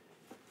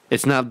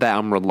 It's not that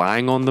I'm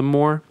relying on them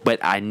more, but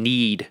I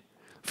need,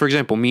 for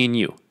example, me and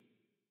you.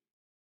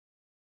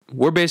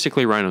 We're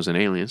basically Rhinos and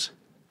Aliens.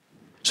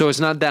 So it's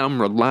not that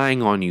I'm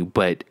relying on you,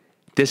 but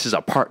this is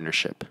a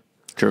partnership.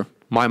 True.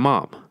 My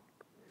mom.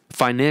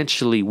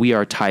 Financially, we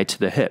are tied to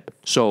the hip.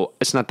 So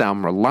it's not that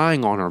I'm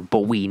relying on her,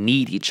 but we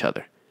need each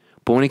other.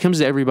 But when it comes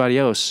to everybody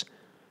else,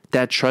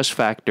 that trust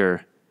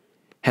factor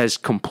has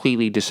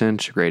completely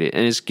disintegrated.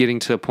 And it's getting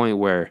to the point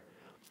where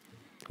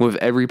with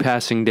every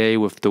passing day,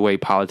 with the way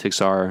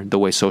politics are, the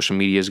way social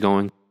media is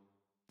going.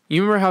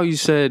 You remember how you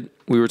said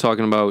we were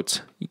talking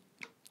about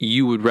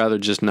you would rather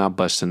just not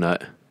bust a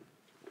nut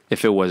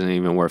if it wasn't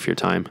even worth your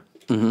time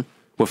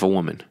with a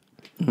woman?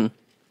 Mm-hmm.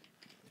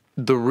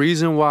 The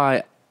reason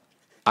why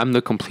I'm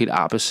the complete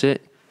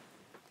opposite,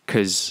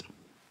 because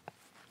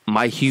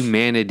my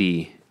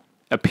humanity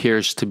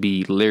appears to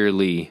be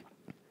literally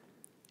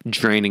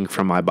draining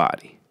from my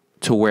body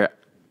to where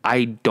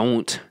I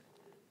don't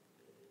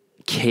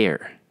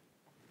care.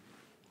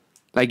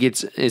 Like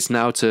it's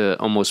now to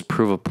almost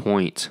prove a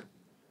point.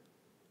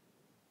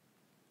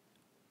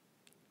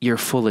 You're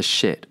full of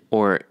shit,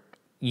 or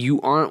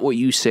you aren't what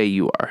you say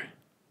you are.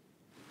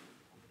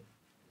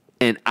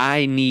 And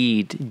I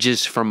need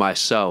just for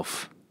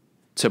myself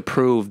to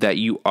prove that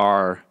you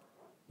are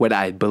what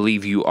I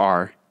believe you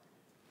are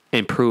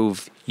and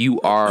prove you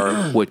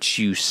are what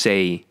you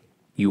say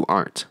you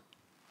aren't.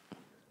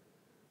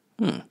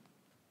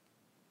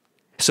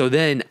 So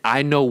then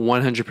I know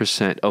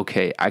 100%,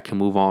 okay, I can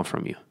move on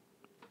from you.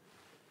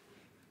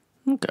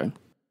 Okay.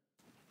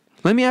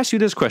 Let me ask you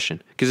this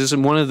question, because this is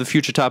one of the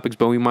future topics,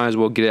 but we might as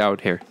well get it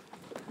out here.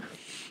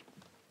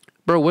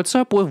 Bro, what's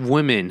up with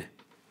women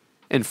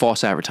and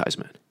false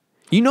advertisement?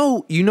 You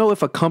know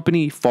if a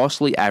company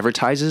falsely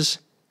advertises,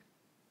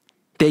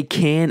 they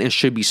can and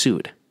should be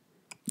sued.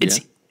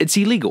 It's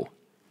illegal.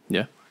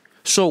 Yeah.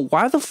 So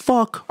why the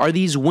fuck are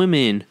these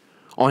women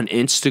on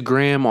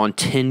Instagram, on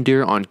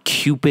Tinder, on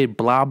Cupid,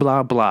 blah,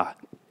 blah, blah,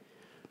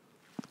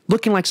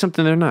 looking like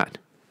something they're not?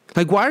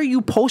 Like, why are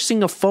you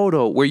posting a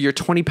photo where you're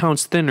 20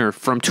 pounds thinner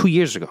from 2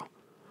 years ago?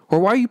 Or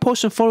why are you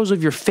posting photos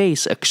of your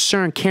face, a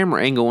certain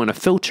camera angle and a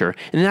filter,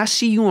 and then I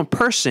see you in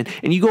person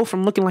and you go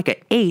from looking like an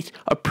 8,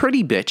 a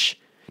pretty bitch,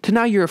 to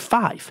now you're a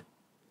 5?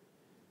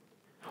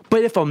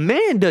 But if a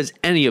man does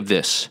any of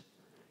this,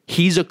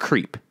 he's a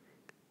creep.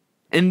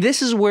 And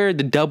this is where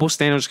the double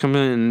standards come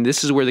in, and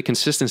this is where the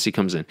consistency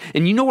comes in.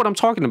 And you know what I'm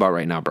talking about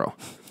right now, bro.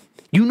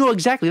 You know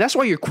exactly. That's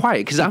why you're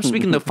quiet, because I'm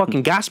speaking the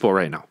fucking gospel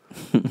right now.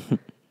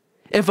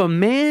 If a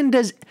man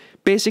does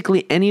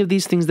basically any of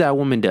these things that a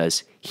woman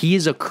does, he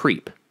is a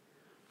creep.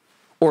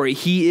 Or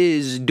he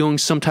is doing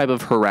some type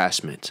of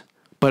harassment.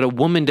 But a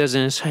woman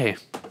doesn't say, hey,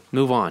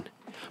 move on.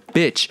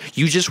 Bitch,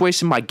 you just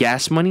wasted my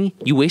gas money,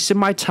 you wasted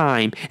my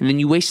time, and then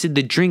you wasted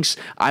the drinks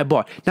I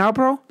bought. Now,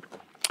 bro,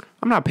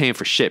 I'm not paying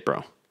for shit,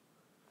 bro.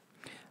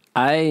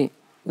 I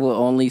will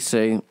only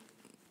say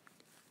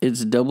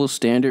it's double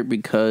standard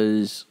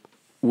because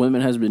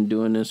women has been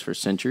doing this for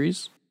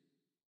centuries.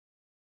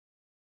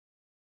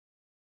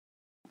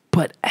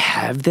 But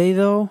have they,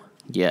 though?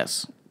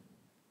 Yes,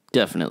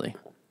 definitely.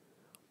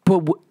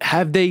 But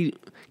have they?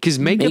 Because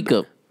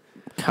makeup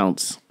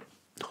counts.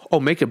 Oh,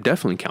 makeup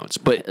definitely counts.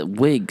 But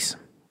wigs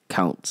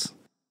counts.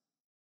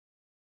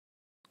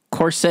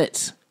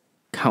 Corsets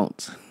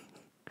counts.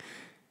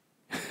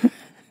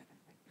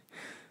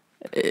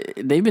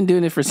 They've been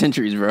doing it for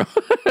centuries, bro.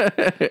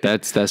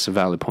 That's a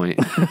valid point.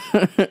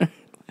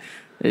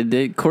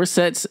 The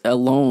corsets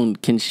alone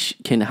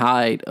can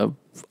hide a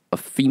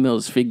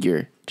female's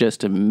figure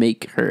just to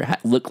make her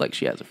look like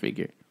she has a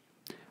figure.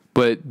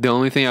 But the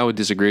only thing I would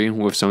disagree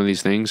with some of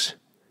these things,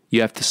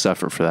 you have to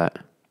suffer for that.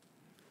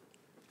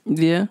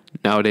 Yeah.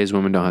 Nowadays,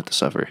 women don't have to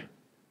suffer.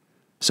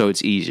 So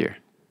it's easier.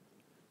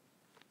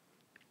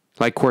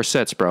 Like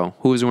corsets, bro.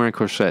 Who is wearing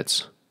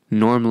corsets?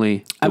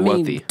 Normally, the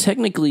wealthy.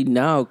 Technically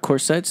now,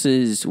 corsets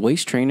is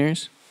waist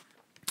trainers.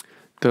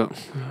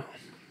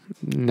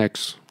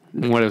 Next.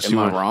 What else Am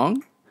I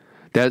wrong?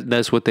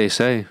 That's what they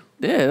say.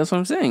 Yeah, that's what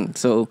I'm saying.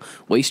 So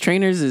waist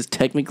trainers is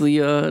technically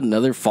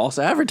another false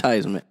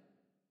advertisement.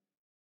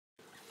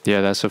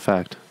 Yeah, that's a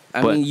fact.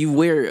 I mean, you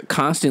wear it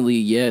constantly.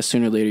 Yeah,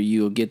 sooner or later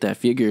you'll get that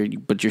figure,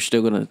 but you're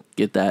still gonna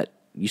get that.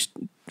 You're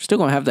still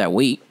gonna have that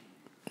weight.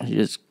 You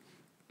just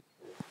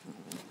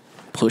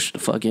push the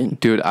fuck in,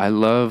 dude. I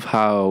love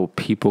how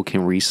people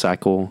can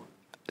recycle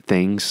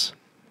things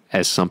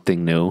as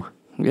something new.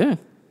 Yeah.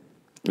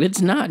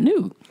 It's not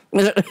new.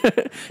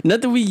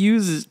 Nothing we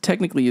use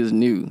technically is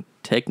new.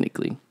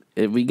 Technically.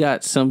 We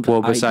got some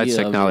besides idea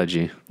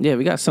technology. Yeah,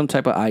 we got some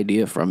type of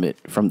idea from it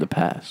from the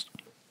past.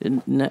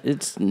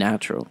 It's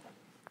natural.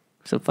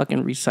 It's a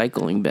fucking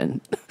recycling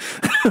bin.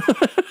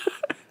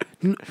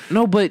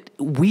 No, but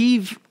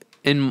we've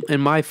in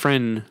my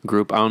friend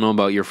group, I don't know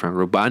about your friend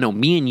group, but I know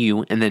me and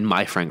you and then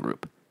my friend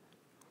group.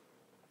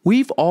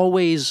 We've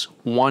always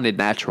wanted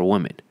natural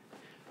women.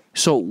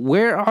 So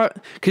where are,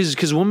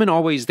 because women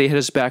always, they hit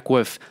us back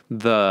with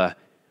the,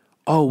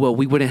 oh, well,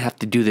 we wouldn't have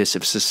to do this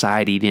if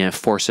society didn't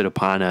force it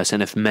upon us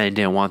and if men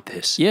didn't want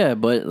this. Yeah,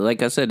 but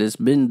like I said, it's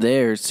been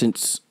there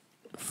since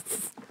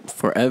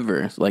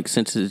forever. Like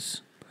since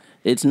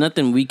it's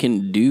nothing we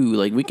can do.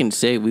 Like we can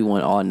say we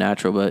want all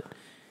natural, but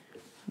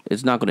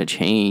it's not going to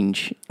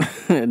change.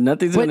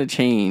 Nothing's going to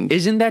change.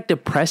 Isn't that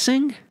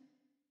depressing?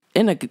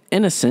 In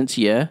a sense,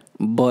 yeah,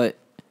 but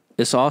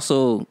it's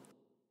also,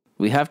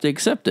 we have to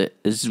accept it.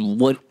 It's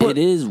what it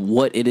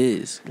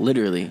is,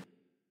 literally.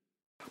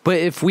 But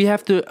if we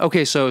have to,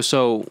 okay,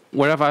 so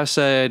what if I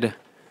said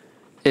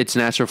it's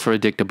natural for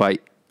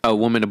a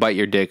woman to bite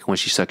your dick when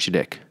she sucks your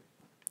dick?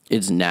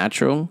 It's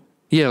natural?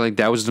 Yeah, like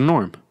that was the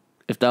norm.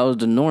 If that was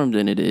the norm,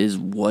 then it is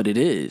what it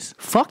is.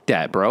 Fuck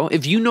that, bro.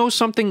 If you know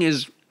something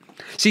is,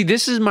 see,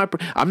 this is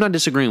I'm not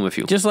disagreeing with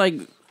you. Just like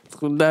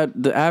that,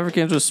 the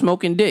Africans were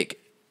smoking dick.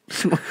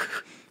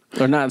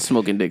 Or not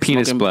smoking dick,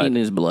 penis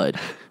blood.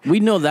 We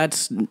know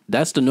that's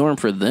the norm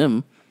for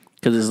them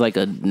because it's like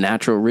a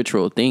natural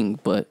ritual thing.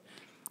 But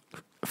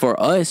for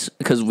us,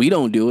 because we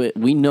don't do it,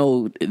 we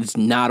know it's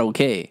not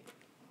okay.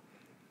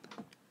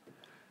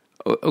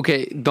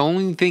 Okay, the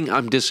only thing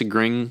I'm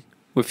disagreeing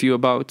with you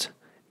about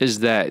is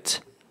that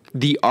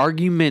the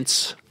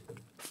arguments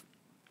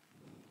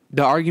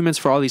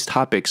for all these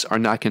topics are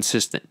not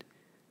consistent.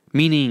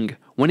 Meaning,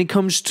 when it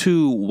comes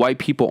to white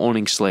people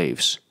owning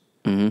slaves,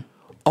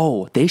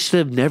 oh, they should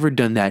have never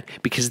done that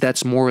because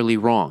that's morally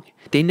wrong.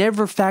 They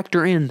never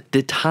factor in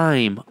the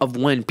time of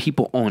when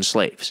people own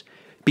slaves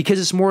because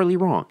it's morally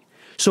wrong.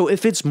 So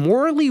if it's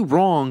morally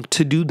wrong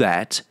to do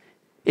that,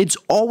 it's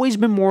always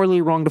been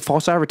morally wrong to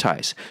false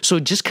advertise. So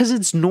just because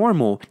it's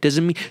normal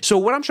doesn't mean... So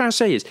what I'm trying to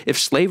say is, if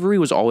slavery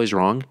was always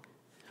wrong,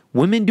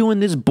 women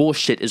doing this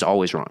bullshit is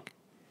always wrong.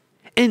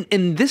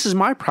 And this is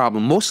my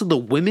problem. Most of the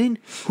women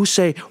who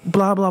say,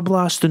 blah, blah,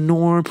 blah, it's the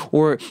norm,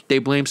 or they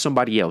blame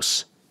somebody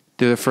else,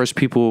 they're the first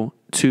people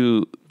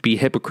to be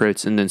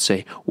hypocrites and then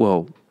say,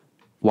 well,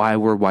 why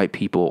were white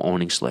people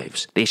owning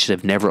slaves? They should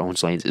have never owned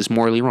slaves. It's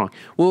morally wrong.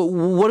 Well,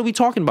 what are we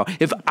talking about?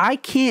 If I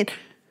can't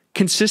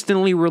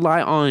consistently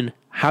rely on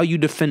how you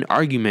defend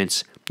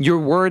arguments, your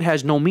word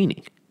has no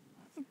meaning.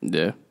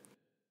 Yeah.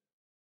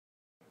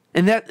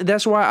 And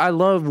that's why I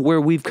love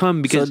where we've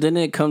come, because... So then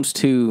it comes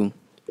to,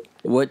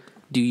 what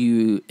do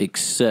you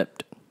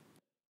accept?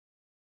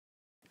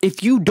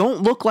 If you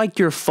don't look like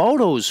your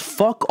photos,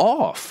 fuck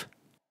off.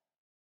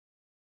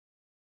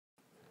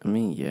 I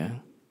mean, yeah.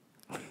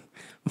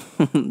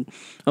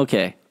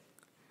 Okay.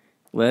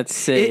 Let's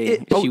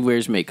say she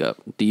wears makeup.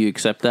 Do you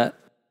accept that?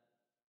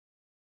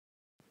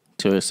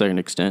 To a certain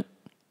extent?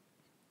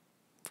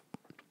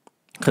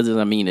 Because,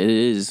 I mean, it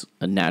is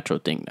a natural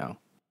thing now.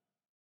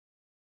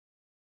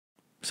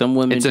 Some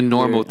women... It's a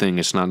normal thing.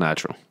 It's not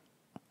natural.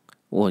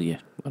 Well, yeah,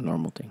 a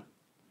normal thing.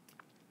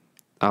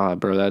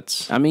 Bro,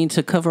 that's... I mean,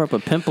 to cover up a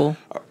pimple.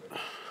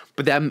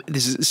 But that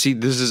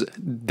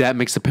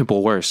makes the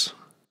pimple worse.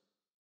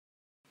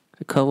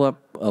 To cover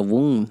up a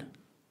wound.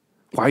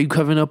 Why are you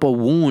covering up a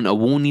wound? A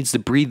wound needs to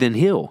breathe and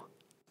heal.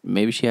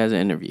 Maybe she has an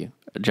interview,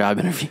 a job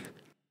interview.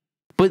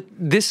 But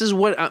this is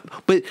what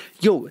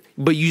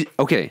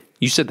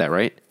you said that,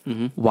 right?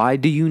 Mm-hmm. Why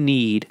do you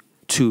need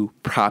to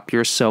prop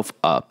yourself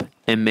up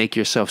and make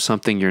yourself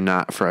something you're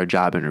not for a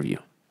job interview?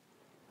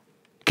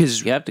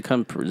 Because you have to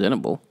come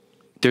presentable.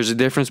 There's a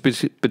difference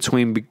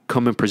between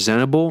becoming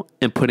presentable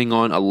and putting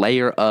on a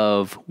layer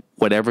of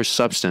whatever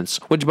substance.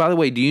 Which, by the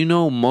way, do you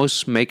know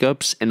most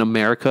makeups in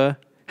America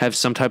have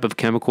some type of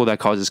chemical that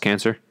causes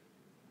cancer?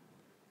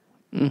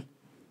 I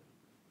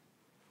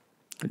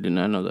did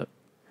not know that.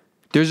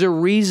 There's a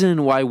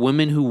reason why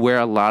women who wear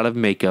a lot of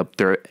makeup,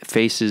 their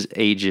faces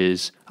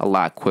ages a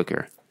lot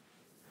quicker.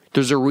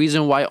 There's a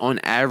reason why, on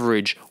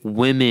average,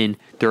 women,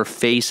 their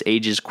face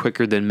ages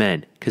quicker than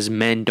men. Because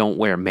men don't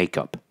wear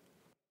makeup.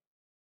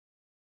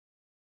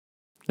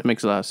 That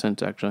makes a lot of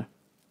sense, actually.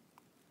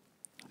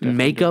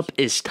 Makeup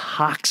is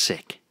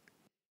toxic.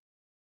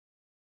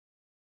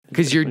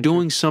 Because you're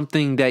doing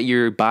something that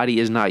your body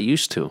is not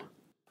used to.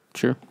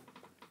 Sure.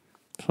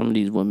 Some of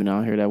these women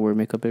out here that wear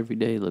makeup every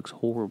day looks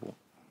horrible.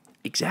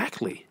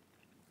 Exactly.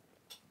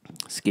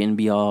 Skin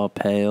be all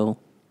pale,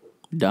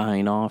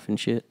 dying off and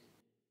shit.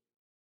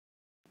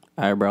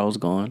 Eyebrows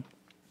gone.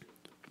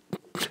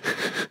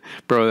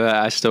 Bro,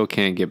 I still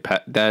can't get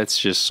past. That's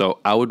just so...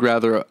 I would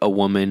rather a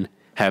woman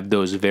have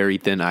those very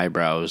thin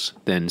eyebrows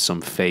than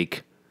some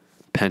fake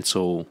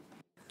pencil.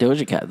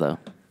 Doja Cat, though.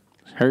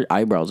 Her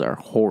eyebrows are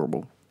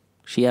horrible.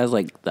 She has,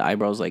 like, the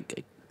eyebrows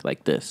like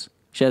this.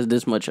 She has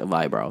this much of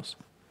eyebrows.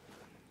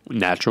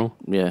 Natural?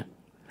 Yeah.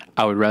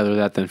 I would rather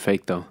that than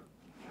fake, though.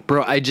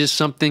 Bro,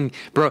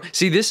 bro,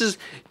 see, this is,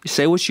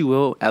 say what you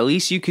will, at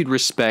least you could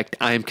respect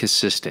I am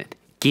consistent.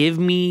 Give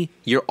me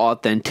your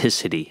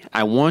authenticity.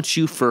 I want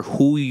you for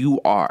who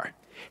you are.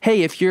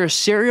 Hey, if you're a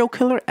serial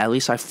killer, at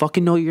least I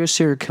fucking know you're a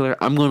serial killer.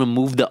 I'm going to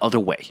move the other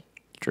way.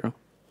 True.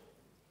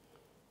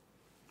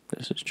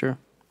 This is true.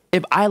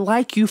 If I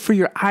like you for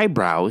your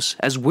eyebrows,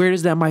 as weird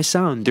as that might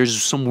sound,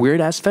 there's some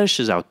weird-ass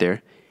fetishes out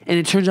there, and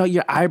it turns out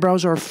your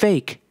eyebrows are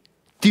fake,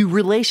 the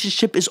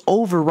relationship is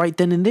over right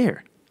then and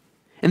there.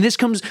 And this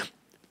comes,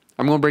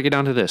 I'm going to break it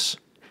down to this.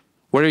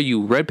 What are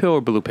you, red pill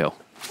or blue pill?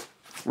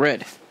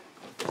 Red.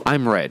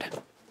 I'm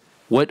red.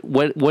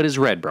 What is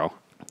red, bro?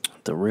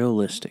 The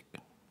realistic.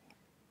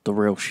 The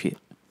real shit.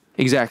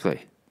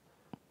 Exactly.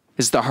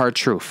 It's the hard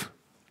truth.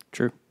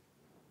 True.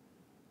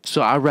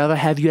 So I'd rather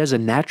have you as a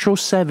natural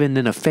 7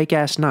 than a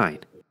fake-ass 9.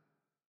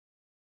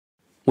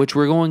 Which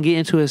we're going to get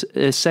into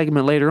a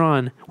segment later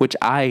on, which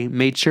I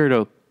made sure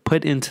to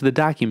put into the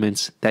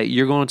documents that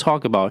you're going to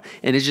talk about,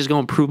 and it's just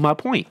going to prove my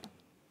point.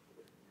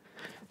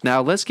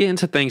 Now, let's get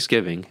into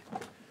Thanksgiving.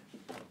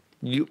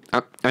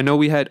 I know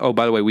we had, oh,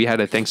 by the way, we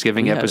had a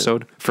Thanksgiving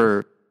episode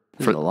for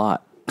a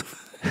lot.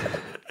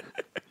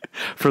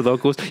 For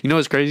locals. You know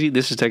what's crazy?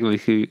 This is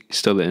technically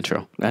still the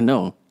intro. I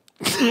know.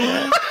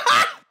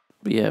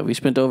 Yeah, we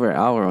spent over an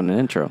hour on the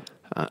intro.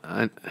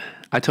 I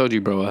told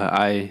you, bro,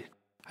 I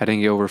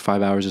didn't get over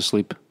 5 hours of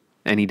sleep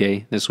any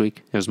day this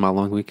week. It was my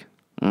long week.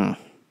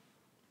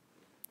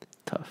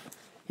 Tough.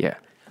 Yeah.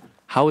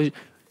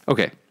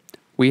 Okay.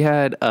 We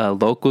had a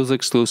locals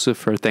exclusive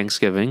for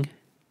Thanksgiving.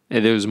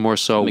 And it was more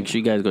so. Make sure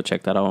you guys go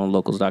check that out on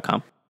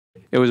locals.com.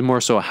 It was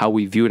more so how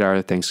we viewed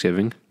our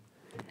Thanksgiving.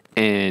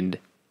 And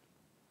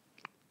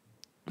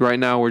right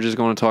now we're just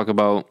going to talk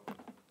about,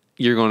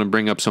 you're going to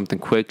bring up something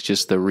quick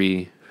just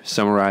to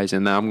summarize,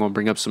 and now I'm going to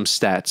bring up some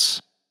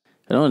stats.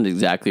 I don't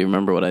exactly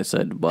remember what I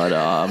said, but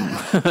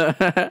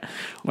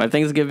my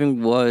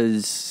Thanksgiving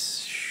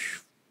was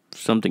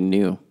something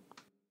new.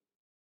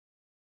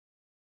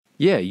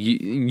 Yeah,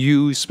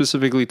 you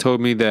specifically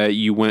told me that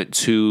you went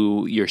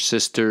to your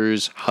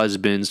sister's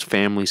husband's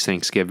family's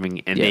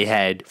Thanksgiving, and they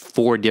had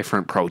 4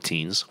 different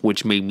proteins,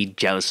 which made me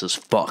jealous as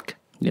fuck.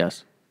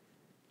 Yes.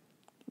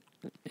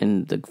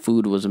 And the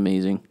food was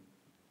amazing.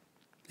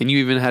 And you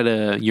even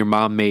had your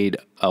mom made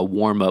a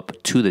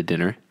warm-up to the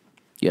dinner.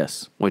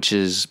 Yes. Which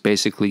is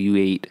basically you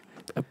ate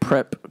a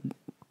prep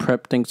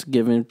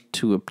Thanksgiving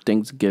to a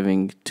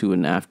Thanksgiving to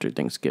an after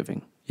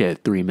Thanksgiving. Yeah,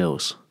 3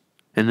 meals.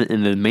 And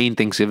the main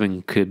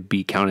Thanksgiving could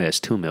be counted as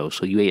 2 meals.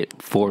 So you ate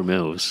 4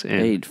 meals.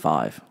 And I ate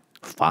 5.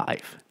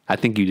 5. I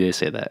think you did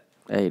say that.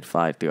 I ate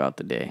 5 throughout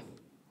the day.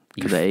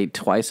 Because I ate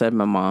twice at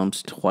my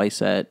mom's,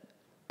 twice at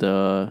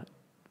the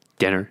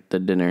dinner,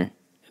 and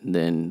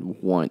then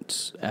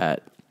once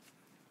at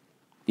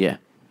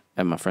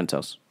my friend's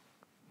house.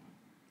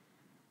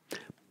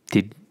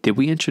 Did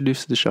we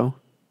introduce the show?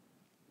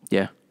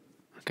 Yeah.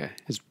 Okay.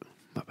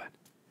 My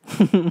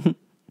bad.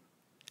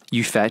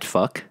 You fat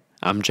fuck.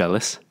 I'm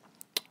jealous.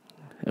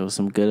 It was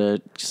some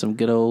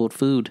good old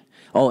food.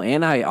 Oh,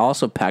 and I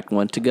also packed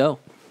one to go.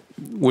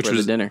 Which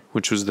was the dinner.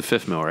 Which was the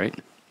 5th meal, right?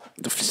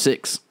 The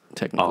 6th,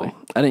 technically.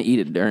 Oh. I didn't eat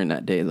it during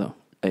that day though.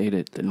 I ate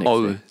it the next day.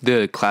 Oh,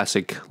 the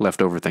classic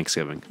leftover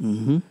Thanksgiving.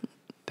 Mm-hmm.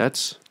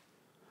 That's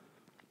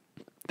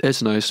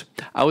nice.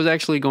 I was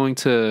actually going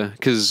to,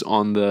 because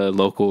on the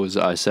locals,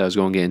 I said I was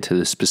going to get into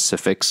the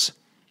specifics.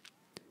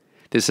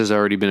 This has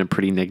already been a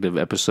pretty negative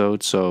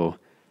episode, so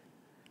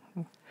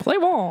play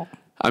ball.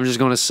 I'm just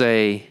going to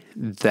say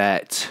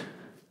that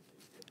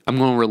I'm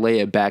going to relay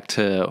it back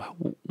to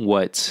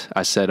what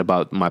I said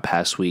about my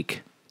past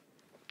week.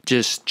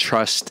 Just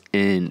trust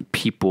in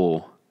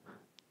people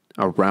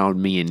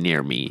around me and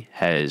near me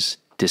has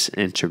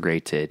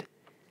disintegrated,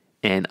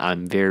 and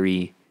I'm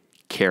very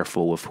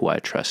careful with who I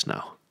trust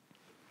now.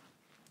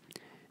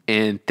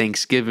 And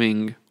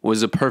Thanksgiving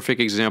was a perfect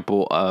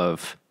example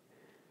of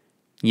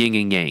yin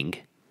and yang,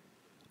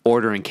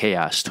 order and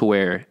chaos, to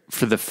where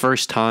for the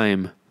first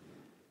time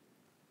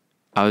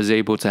I was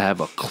able to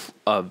have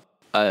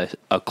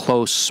a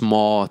close,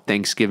 small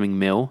Thanksgiving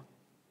meal.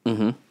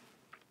 Mm-hmm.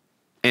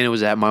 And it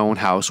was at my own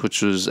house,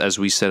 which was, as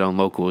we said on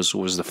Locals,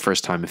 was the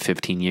first time in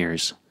 15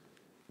 years.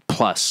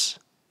 Plus,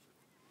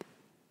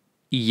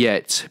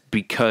 yet,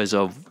 because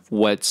of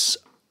what's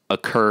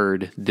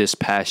occurred this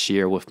past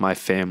year with my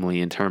family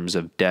in terms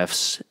of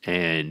deaths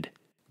and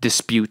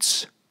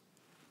disputes,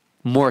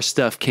 more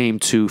stuff came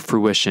to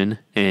fruition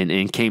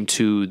and came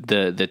to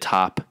the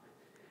top.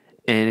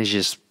 And it's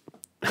just...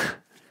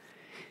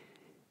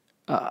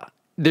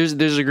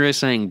 there's a great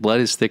saying,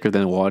 blood is thicker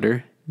than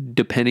water.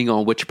 Depending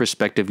on which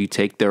perspective you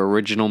take, the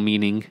original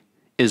meaning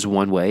is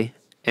one way,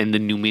 and the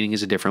new meaning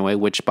is a different way,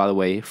 which, by the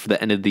way, for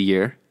the end of the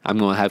year, I'm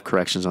going to have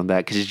corrections on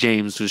that, because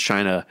James was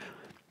trying to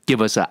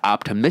give us an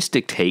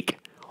optimistic take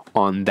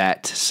on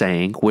that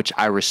saying, which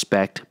I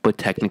respect, but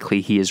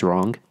technically he is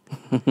wrong.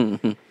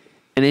 And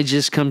it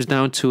just comes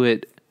down to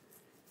it.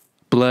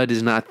 Blood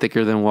is not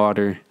thicker than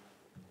water.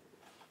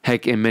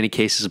 Heck, in many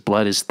cases,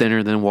 blood is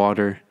thinner than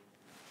water.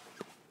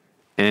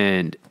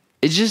 And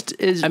it just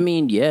is. I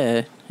mean,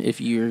 yeah,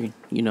 if you're,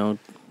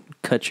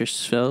 cut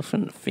yourself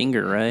in the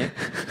finger, right?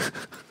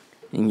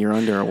 And you're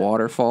under a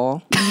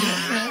waterfall,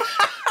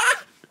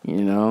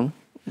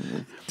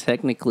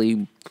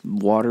 technically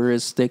water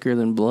is thicker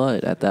than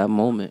blood at that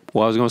moment.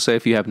 Well, I was going to say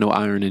if you have no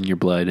iron in your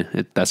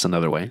blood, that's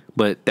another way.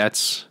 But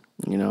that's,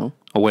 a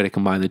way to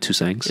combine the two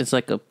things. It's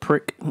like a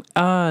prick.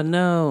 Ah,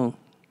 no.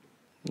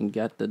 You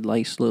got the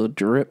nice little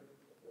drip,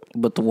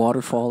 but the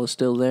waterfall is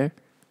still there,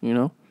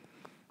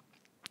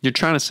 You're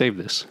trying to save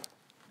this.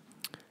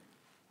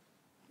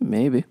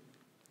 Maybe.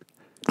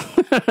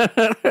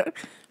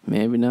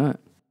 Maybe not.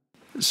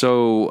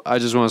 So I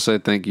just want to say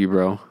thank you,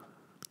 bro.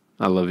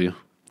 I love you.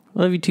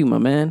 Love you too, my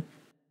man.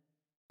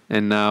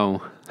 And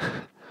now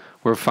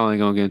we're finally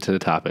going to get into the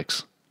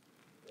topics.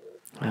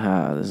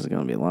 This is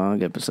going to be a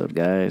long episode,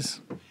 guys.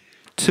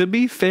 To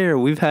be fair,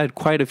 we've had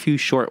quite a few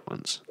short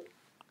ones.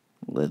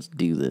 Let's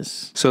do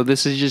this. So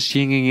this is just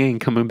yin and yang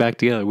coming back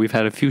together. We've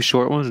had a few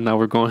short ones, and now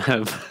we're going to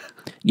have...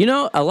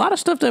 A lot of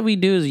stuff that we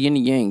do is yin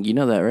and yang. You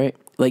know that, right?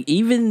 Like,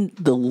 even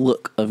the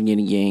look of yin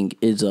and yang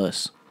is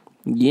us.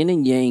 Yin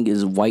and yang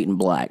is white and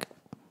black.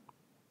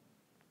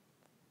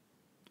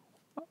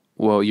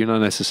 Well, you're not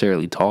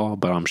necessarily tall,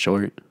 but I'm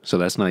short, so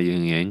that's not yin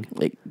and yang.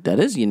 Like, that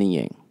is yin and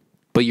yang.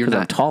 But you're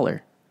not I'm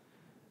taller.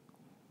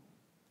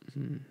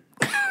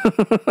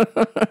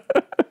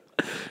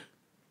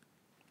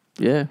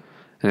 Yeah.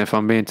 And if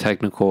I'm being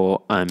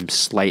technical, I'm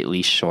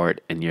slightly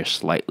short and you're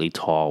slightly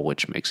tall,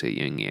 which makes it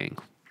yin yang.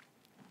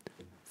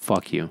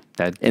 Fuck you.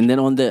 And then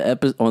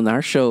on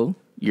our show,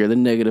 you're the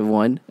negative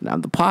one, and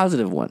I'm the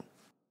positive one.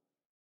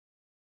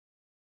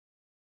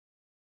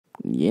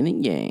 Yin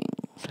and yang.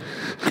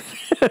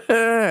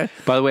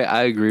 By the way,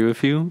 I agree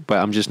with you, but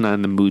I'm just not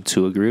in the mood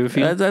to agree with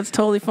you. That's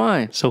totally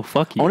fine. So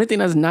fuck you. Only thing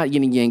that's not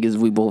yin and yang is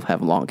we both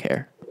have long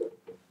hair.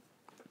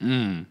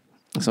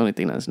 That's the only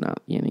thing that's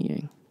not yin and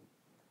yang.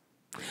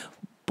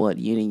 But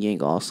yin and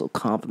yang also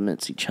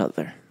complements each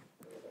other.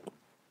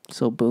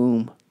 So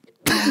boom.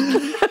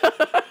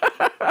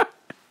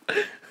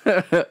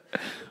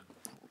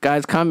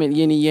 Guys, comment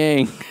yin and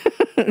yang.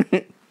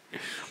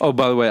 Oh,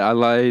 by the way, I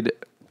lied.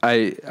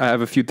 I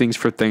have a few things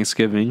for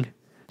Thanksgiving.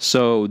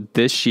 So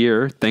this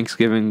year,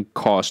 Thanksgiving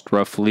cost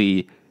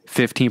roughly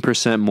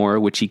 15% more,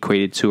 which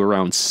equated to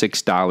around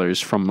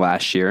 $6 from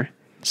last year.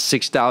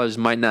 $6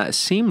 might not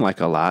seem like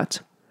a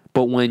lot,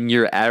 but when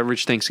your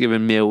average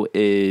Thanksgiving meal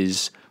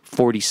is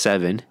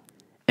 $47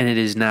 and it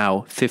is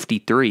now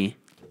 $53,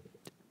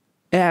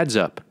 it adds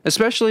up.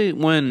 Especially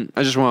when,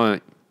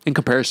 in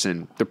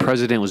comparison, the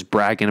president was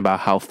bragging about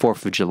how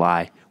 4th of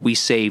July, we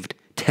saved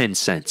 10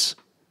 cents.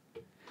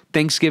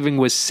 Thanksgiving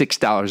was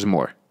 $6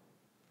 more.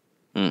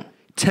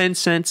 10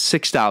 cents,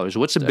 $6.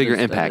 What's a bigger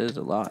impact? That is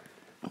a lot.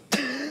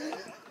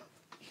 If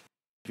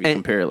you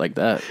compare it like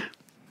that.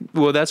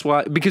 Well, that's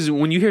why, because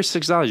when you hear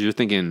 $6, you're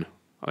thinking,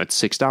 oh,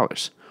 it's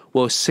 $6.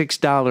 Well,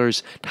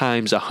 $6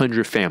 times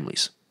 100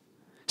 families.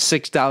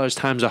 $6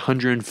 times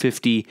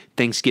 150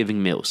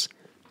 Thanksgiving meals.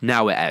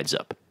 Now it adds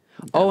up.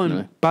 Definitely. Oh,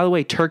 and by the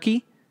way,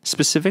 turkey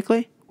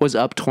specifically was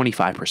up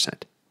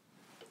 25%.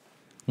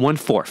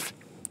 1/4.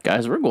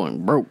 Guys, we're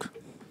going broke.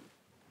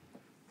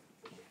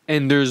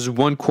 And there's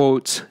one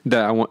quote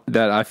that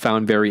I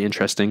found very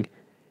interesting.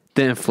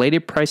 The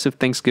inflated price of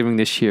Thanksgiving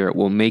this year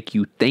will make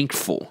you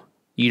thankful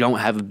you don't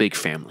have a big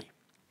family.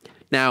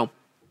 Now,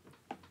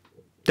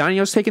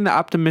 Donyhal's taking the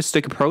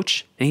optimistic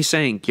approach, and he's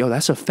saying, yo,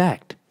 that's a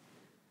fact.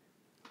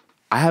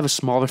 I have a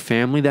smaller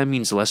family. That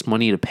means less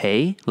money to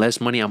pay, less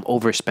money I'm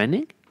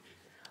overspending.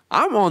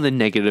 I'm on the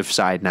negative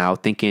side now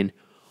thinking,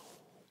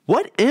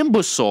 what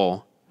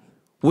imbecile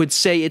would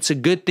say it's a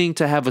good thing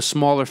to have a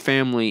smaller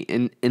family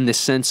in the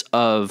sense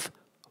of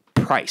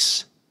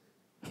price?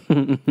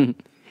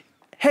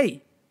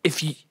 Hey,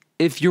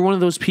 if you're one of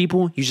those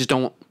people, you just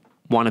don't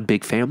want a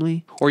big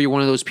family, or you're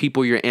one of those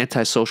people, you're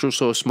antisocial,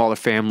 so a smaller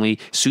family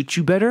suits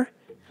you better,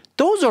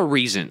 those are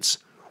reasons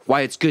why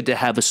it's good to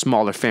have a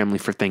smaller family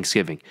for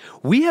Thanksgiving.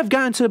 We have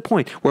gotten to the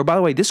point where, by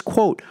the way, this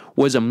quote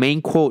was a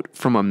main quote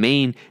from a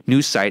main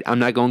news site. I'm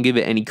not going to give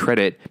it any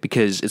credit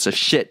because it's a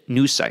shit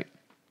news site.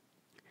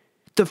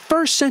 The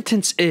first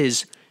sentence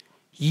is,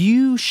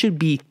 you should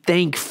be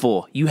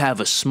thankful you have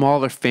a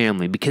smaller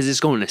family because it's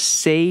going to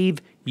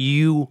save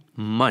you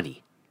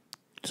money.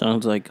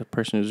 Sounds like a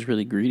person who's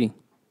really greedy.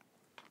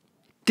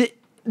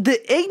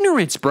 The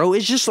ignorance, bro,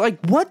 is just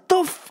like, what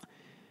the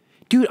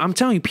Dude, I'm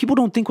telling you, people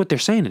don't think what they're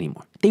saying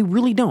anymore. They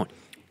really don't.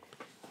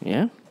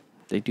 Yeah,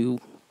 they do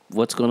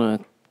what's going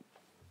to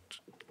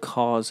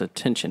cause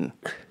attention.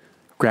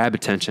 Grab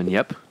attention,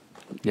 yep.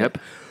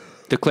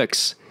 The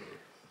clicks.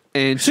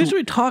 And since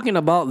we're talking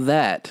about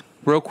that,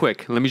 real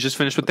quick, let me just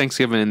finish with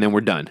Thanksgiving and then we're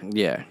done.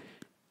 Yeah.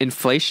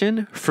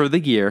 Inflation for the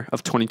year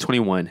of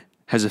 2021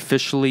 has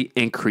officially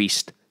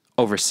increased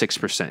over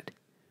 6%.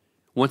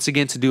 Once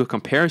again, to do a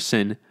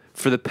comparison,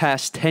 for the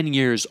past 10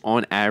 years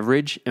on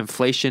average,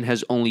 inflation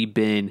has only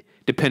been,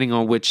 depending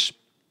on which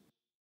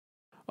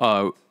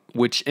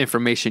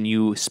information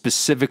you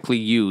specifically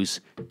use,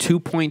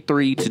 2.3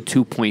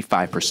 to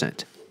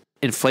 2.5%.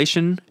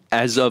 Inflation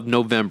as of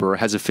November,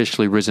 has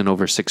officially risen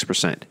over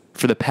 6%.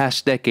 For the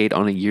past decade,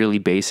 on a yearly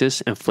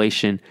basis,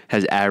 inflation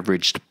has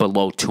averaged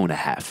below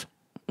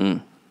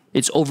 2.5%.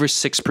 It's over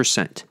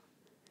 6%.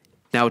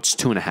 Now it's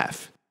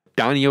 2.5%.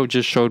 Donyhal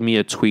just showed me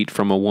a tweet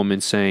from a woman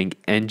saying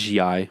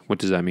NGI. What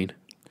does that mean?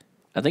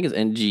 I think it's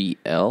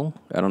NGL.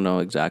 I don't know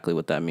exactly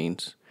what that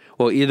means.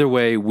 Well, either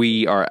way,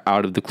 we are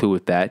out of the clue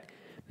with that.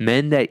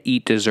 Men that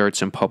eat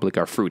desserts in public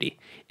are fruity.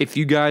 If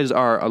you guys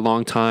are a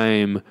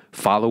longtime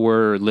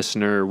follower,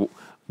 listener,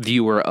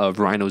 viewer of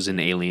Rhinos and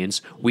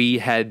Aliens, we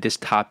had this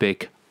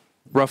topic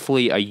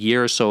roughly a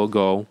year or so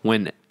ago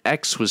when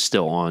X was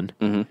still on.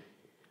 Mm-hmm.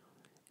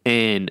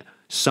 And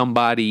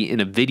somebody in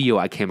a video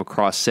I came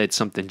across said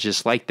something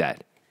just like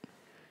that.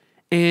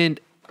 And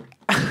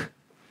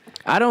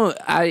I don't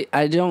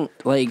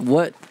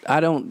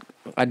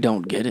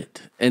get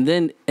it. And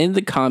then in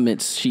the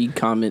comments, she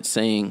comments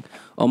saying,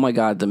 "Oh my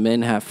God, the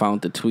men have found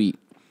the tweet.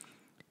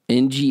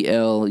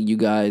 NGL, you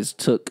guys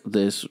took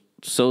this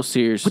so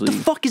seriously." What the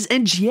fuck is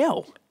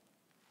NGL?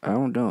 I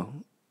don't know.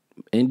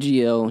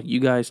 NGL,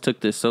 you guys took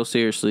this so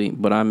seriously,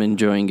 but I'm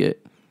enjoying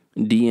it.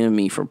 DM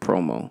me for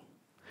promo.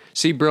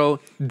 See, bro,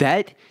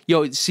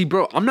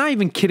 I'm not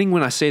even kidding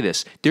when I say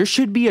this. There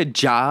should be a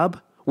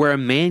job where a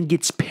man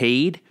gets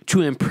paid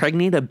to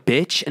impregnate a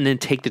bitch and then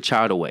take the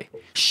child away.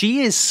 She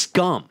is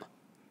scum.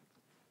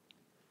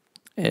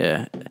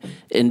 Yeah,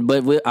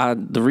 but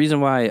the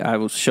reason why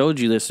I showed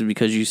you this is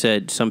because you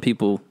said some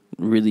people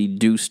really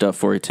do stuff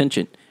for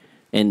attention,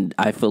 and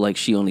I feel like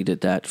she only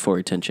did that for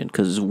attention.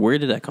 Because where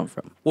did that come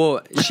from? Well,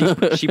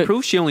 she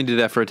proved she only did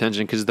that for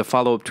attention because the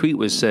follow-up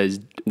tweet says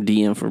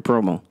DM for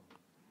promo.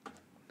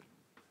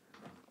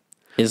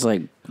 It's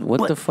like,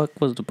 what the fuck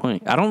was the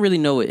point? I don't really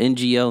know what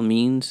NGL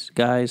means,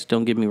 guys.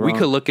 Don't get me wrong. We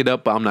could look it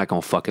up, but I'm not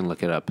going to fucking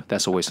look it up.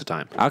 That's a waste of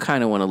time. I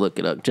kind of want to look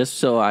it up just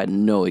so I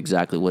know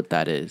exactly what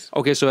that is.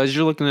 Okay, so as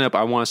you're looking it up,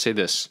 I want to say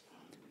this.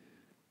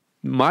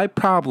 My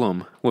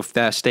problem with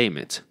that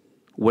statement,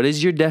 what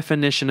is your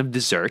definition of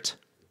dessert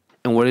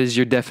and what is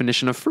your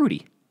definition of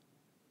fruity?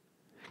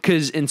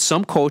 Because in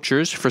some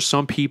cultures, for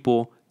some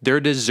people, their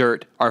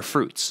dessert are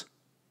fruits.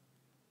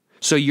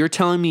 So you're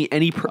telling me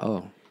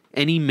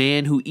any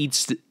man who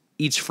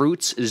eats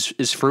fruits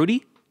is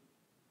fruity?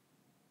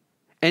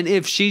 And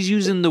if she's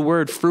using the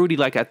word fruity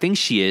like I think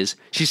she is,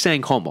 she's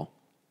saying homo.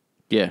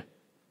 Yeah.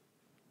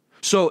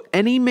 So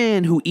any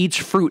man who eats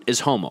fruit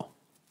is homo.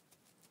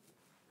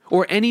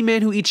 Or any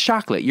man who eats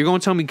chocolate. You're going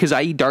to tell me because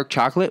I eat dark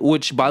chocolate,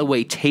 which, by the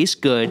way, tastes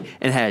good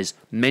and has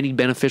many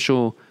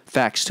beneficial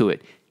facts to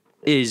it,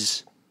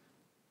 is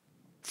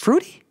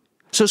fruity?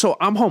 So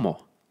I'm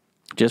homo.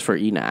 Just for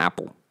eating an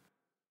apple.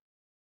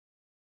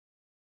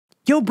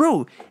 Yo,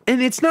 bro, and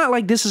it's not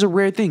like this is a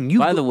rare thing.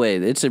 By the way,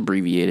 it's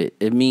abbreviated.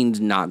 It means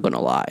not gonna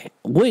lie,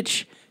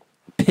 which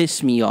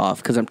pissed me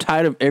off because I'm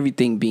tired of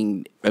everything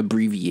being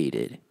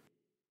abbreviated.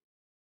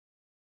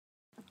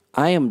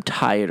 I am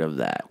tired of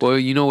that. Well,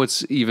 you know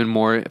what's even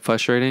more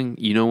frustrating?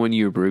 You know when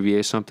you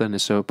abbreviate something,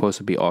 it's supposed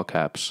to be all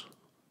caps.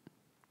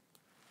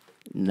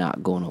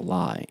 Not gonna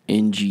lie.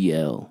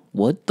 NGL.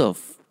 What the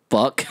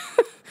fuck?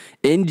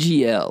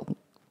 NGL.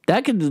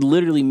 That could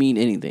literally mean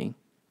anything.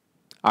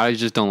 I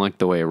just don't like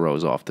the way it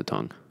rolls off the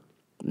tongue.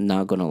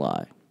 Not gonna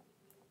lie.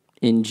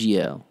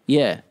 NGL.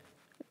 Yeah.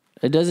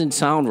 It doesn't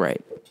sound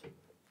right.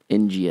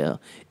 NGL.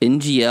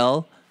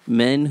 NGL,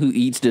 men who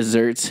eats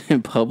desserts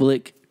in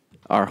public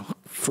are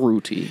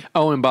fruity.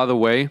 Oh, and by the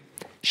way,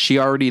 she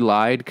already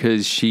lied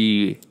because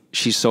she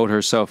sold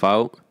herself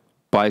out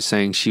by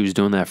saying she was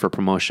doing that for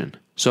promotion.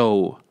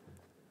 So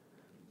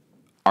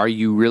are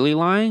you really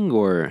lying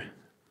or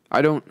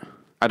I don't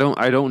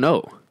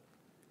know.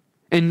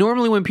 And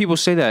normally when people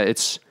say that,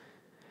 it's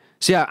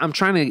I'm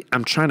trying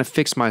to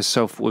fix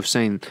myself with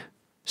saying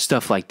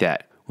stuff like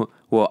that.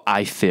 Well,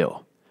 I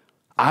feel.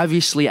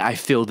 Obviously, I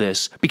feel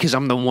this because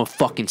I'm the one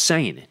fucking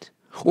saying it.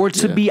 Or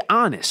to be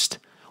honest.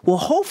 Well,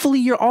 hopefully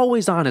you're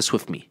always honest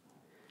with me.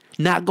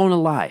 Not gonna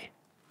lie.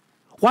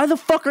 Why the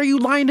fuck are you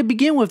lying to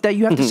begin with that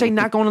you have to say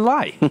not gonna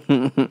lie?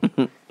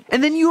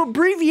 And then you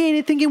abbreviate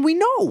it thinking we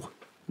know.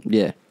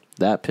 Yeah,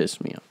 that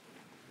pissed me off.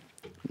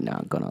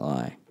 Not gonna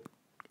lie.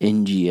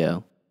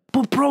 NGL.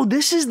 But bro,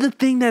 this is the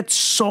thing that's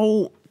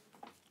so...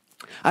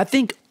 I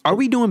think, are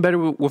we doing better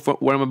with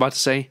what I'm about to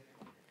say?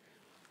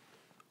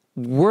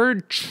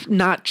 We're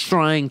not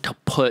trying to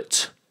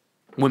put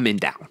women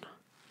down.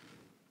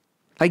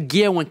 Like,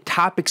 yeah, when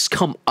topics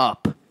come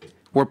up,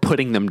 we're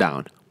putting them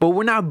down. But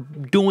we're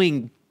not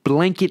doing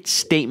blanket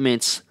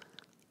statements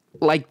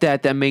like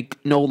that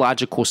make no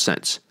logical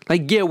sense.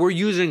 Like, yeah, we're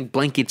using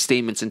blanket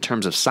statements in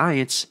terms of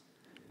science.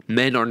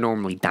 Men are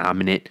normally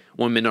dominant.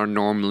 Women are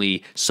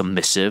normally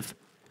submissive.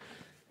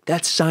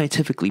 That's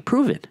scientifically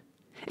proven.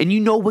 And you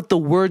know what the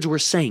words we're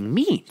saying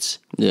means.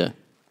 Yeah.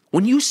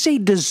 When you say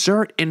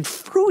dessert and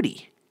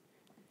fruity,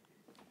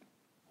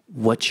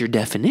 what's your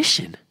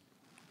definition?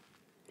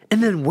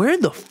 And then where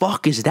the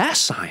fuck is that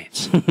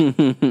science?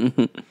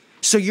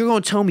 So you're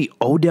going to tell me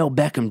Odell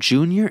Beckham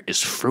Jr.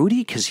 is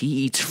fruity because he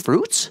eats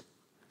fruits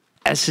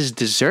as his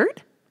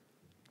dessert?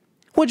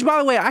 Which, by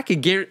the way, I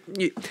could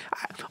guarantee,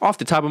 off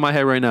the top of my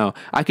head right now,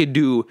 I could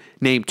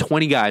name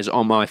 20 guys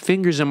on my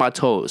fingers and my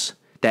toes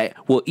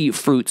that will eat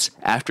fruits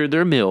after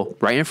their meal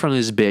right in front of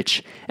this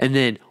bitch, and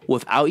then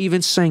without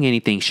even saying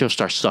anything, she'll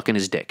start sucking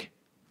his dick.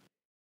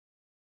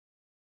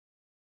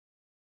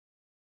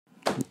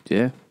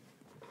 Yeah.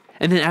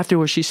 And then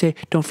afterwards, she say,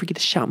 "Don't forget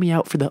to shout me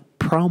out for the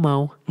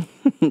promo."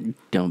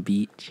 Dumb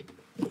beach.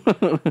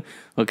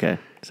 Okay.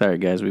 Sorry,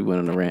 guys. We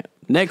went on a rant.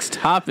 Next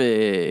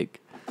topic.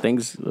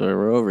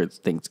 We're over. It's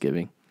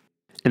Thanksgiving.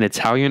 An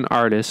Italian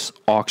artist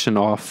auctioned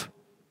off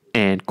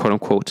an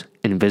quote-unquote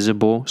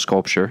invisible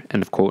sculpture,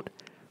 end of quote,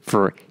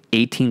 for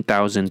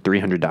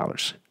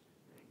 $18,300.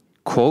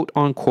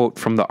 Quote-unquote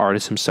from the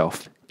artist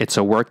himself. It's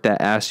a work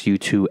that asks you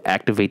to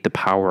activate the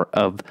power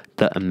of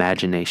the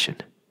imagination.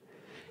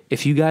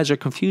 If you guys are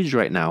confused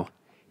right now,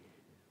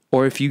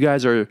 or if you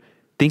guys are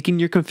thinking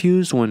you're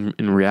confused when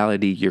in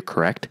reality you're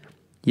correct,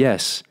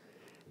 yes,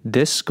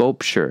 this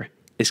sculpture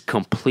is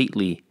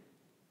completely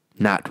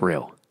not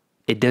real.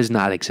 It does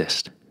not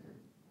exist.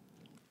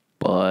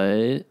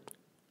 But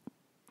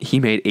he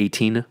made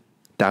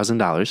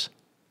 $18,000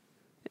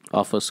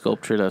 off a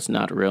sculpture that's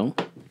not real.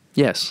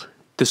 Yes.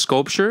 The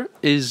sculpture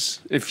is,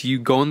 if you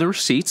go in the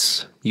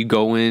receipts, you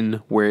go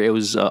in where it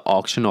was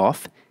auctioned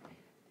off,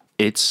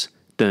 it's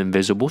the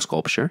invisible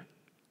sculpture.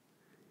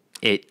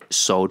 It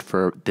sold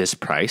for this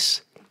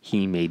price.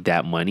 He made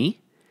that money.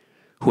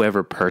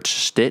 Whoever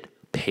purchased it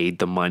paid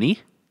the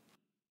money.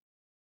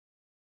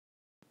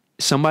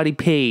 Somebody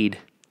paid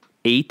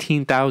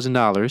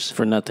 $18,000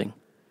 For nothing.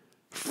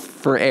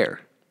 for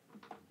air.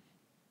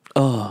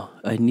 Oh,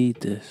 I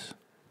need this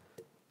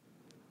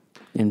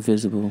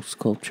invisible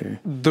sculpture.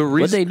 The What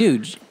reason they do?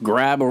 Just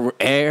grab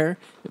air,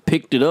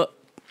 picked it up.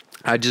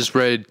 I just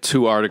read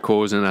 2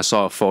 articles and I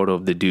saw a photo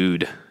of the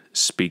dude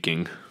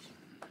speaking.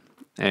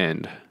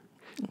 And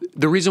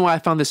the reason why I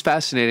found this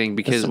fascinating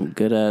That's because some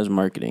good ass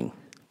marketing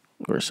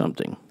or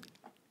something.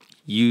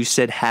 you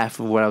said half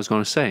of what I was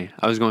going to say.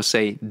 I was going to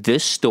say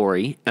this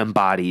story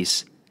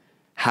embodies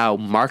how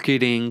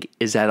marketing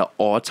is at an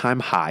all-time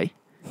high.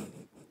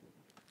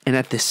 And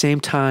at the same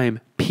time,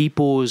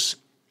 people's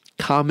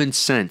common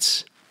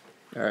sense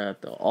Are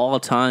at the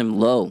all-time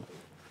low.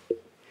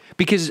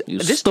 because You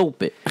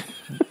stupid.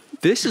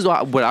 this is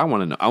what I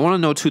want to know. I want to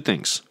know 2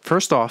 things.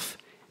 First off,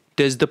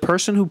 does the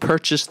person who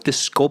purchased this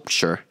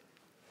sculpture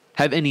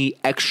have any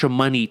extra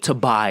money to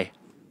buy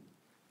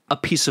a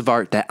piece of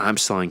art that I'm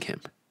selling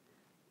him?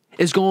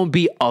 It's going to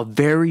be a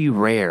very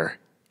rare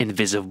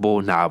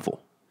invisible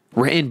novel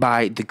written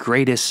by the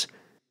greatest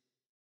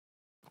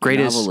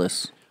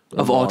Novelist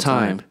of all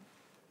time.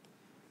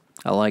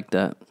 I like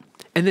that.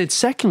 And then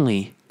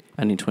secondly,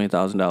 I need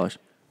 $20,000.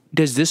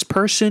 does this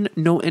person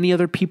know any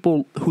other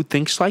people who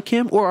thinks like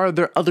him, or are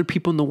there other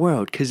people in the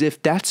world? Because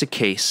if that's the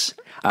case,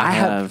 I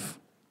have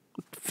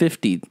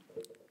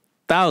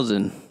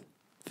 50,000,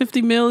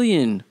 50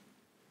 million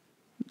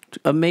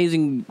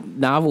amazing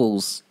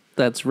novels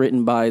that's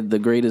written by the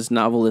greatest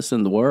novelist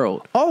in the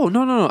world. Oh,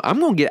 no. I'm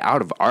going to get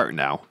out of art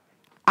now.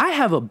 I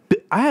have a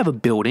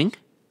building.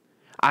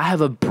 I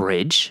have a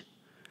bridge.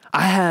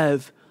 I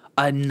have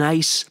a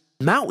nice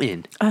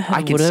mountain.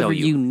 I can whatever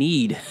you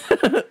need.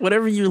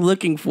 Whatever you're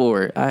looking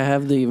for. I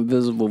have the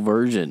invisible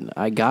version.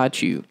 I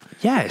got you.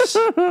 Yes.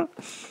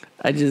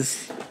 I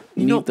just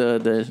need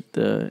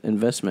the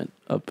investment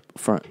up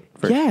front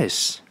first.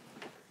 Yes.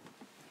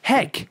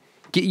 Heck,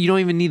 you don't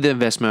even need the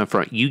investment up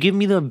front. You give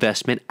me the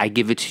investment, I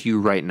give it to you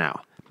right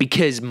now.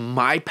 Because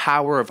my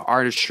power of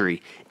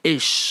artistry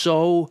is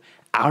so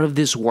out of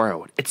this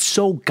world. It's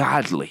so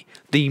godly.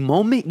 The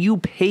moment you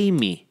pay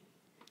me,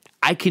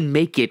 I can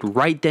make it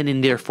right then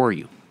and there for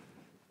you.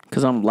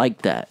 Because I'm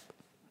like that.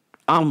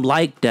 I'm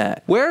like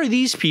that. Where are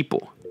these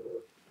people?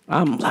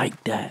 I'm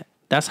like that.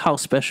 That's how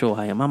special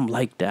I am. I'm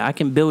like that. I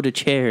can build a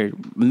chair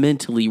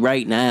mentally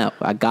right now.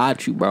 I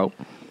got you, bro.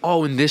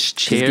 Oh, in this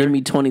chair? Just give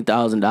me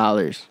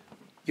 $20,000.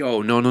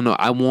 Yo, no.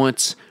 I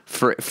want,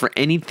 for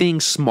anything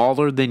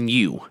smaller than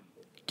you,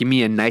 give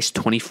me a nice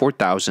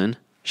 $24,000.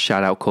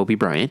 Shout out Kobe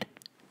Bryant.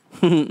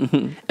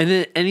 And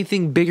then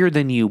anything bigger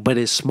than you, but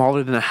is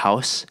smaller than a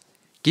house,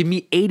 give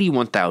me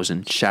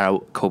 $81,000. Shout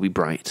out Kobe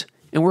Bryant.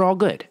 And we're all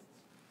good.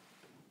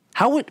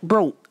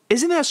 Bro,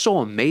 isn't that so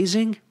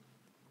amazing?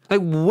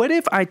 Like, what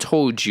if I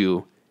told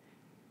you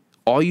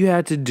all you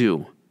had to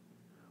do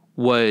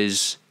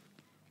was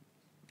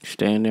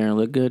Stand there and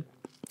look good.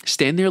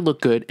 Stand there,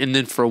 look good, and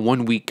then for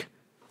 1 week,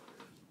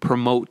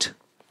 promote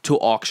to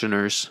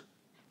auctioneers,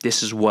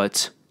 this is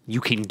what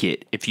you can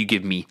get if you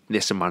give me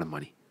this amount of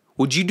money.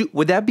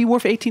 Would that be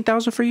worth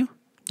 $18,000 for you?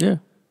 Yeah.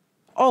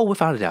 Oh,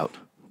 without a doubt.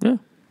 Yeah.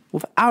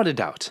 Without a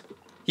doubt.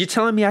 You're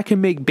telling me I can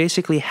make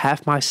basically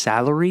half my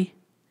salary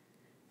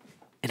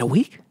in a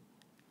week?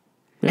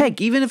 Yeah.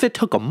 Heck, even if it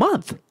took a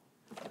month.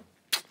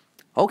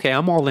 Okay,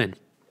 I'm all in.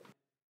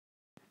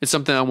 It's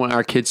something I want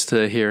our kids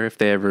to hear if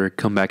they ever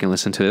come back and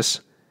listen to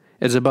this.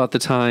 It's about the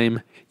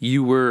time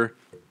you were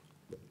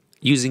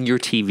using your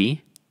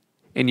TV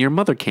and your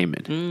mother came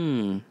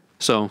in.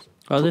 So.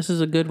 Oh, this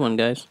is a good one,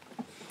 guys.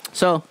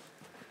 So,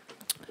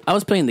 I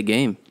was playing the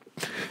game.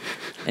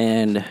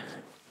 And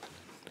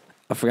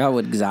I forgot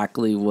what it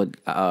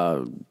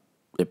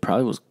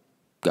probably was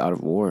God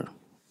of War.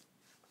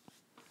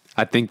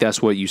 I think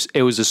that's what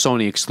it was a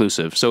Sony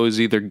exclusive. So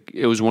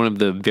it was one of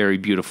the very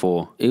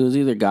beautiful. It was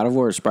either God of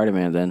War or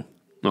Spider-Man then.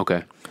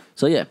 Okay.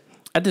 So yeah,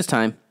 at this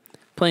time,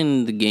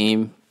 playing the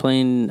game,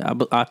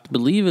 I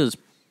believe it was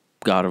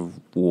God of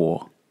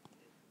War.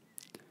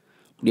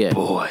 Yeah.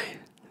 Boy.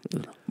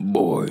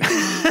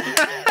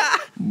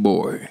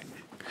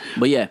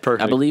 But yeah,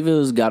 Perfect. I believe it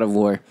was God of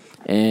War.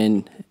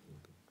 And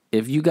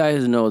if you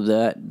guys know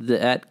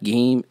that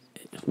game,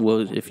 well,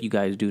 if you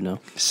guys do know,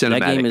 Cinematic.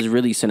 that game is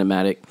really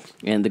cinematic,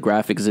 and the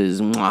graphics is,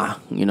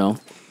 you know.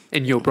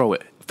 And bro,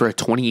 for a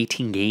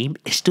 2018 game,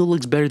 it still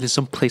looks better than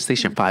some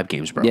PlayStation 5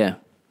 games, bro.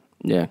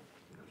 Yeah.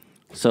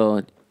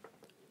 So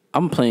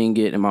I'm playing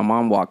it, and my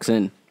mom walks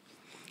in,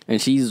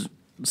 and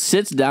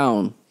sits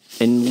down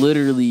and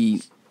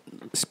literally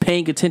is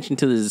paying attention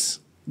to this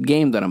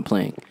game that I'm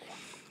playing.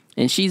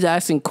 And she's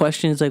asking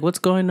questions like, what's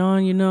going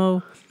on, you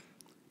know?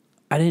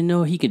 I didn't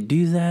know he could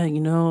do that,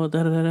 you know,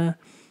 da-da-da-da.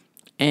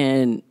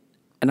 And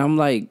I'm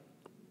like,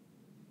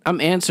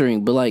 I'm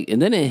answering, but like,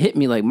 and then it hit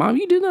me like, Mom,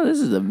 you do know this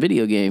is a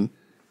video game.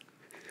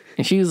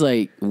 And she was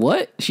like,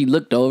 what? She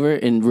looked over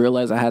and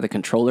realized I had the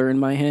controller in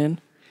my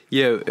hand.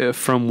 Yeah,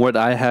 from what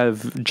I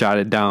have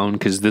jotted down,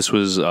 because this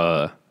was,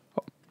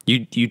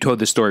 you told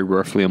this story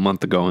roughly a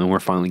month ago, and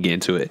we're finally getting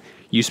to it.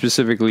 You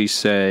specifically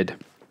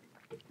said,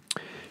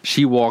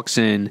 she walks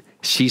in,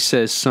 she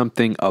says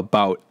something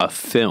about a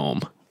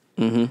film,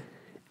 and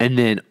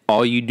then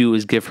all you do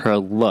is give her a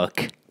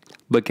look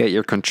at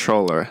your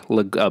controller,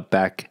 look up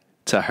back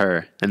to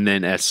her, and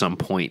then at some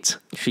point,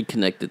 she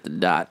connected the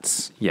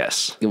dots.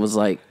 Yes. It was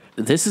like,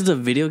 this is a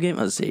video game?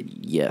 I said,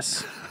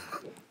 yes.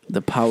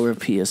 The power of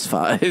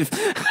PS5.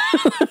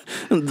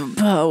 The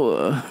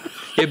power.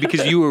 Yeah,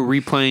 because you were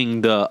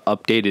replaying the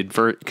updated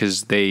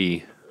because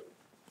they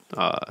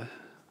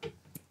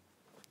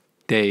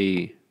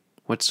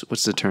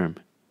what's the term?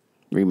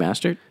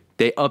 Remastered?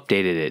 They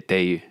updated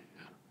it.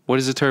 What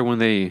is the term when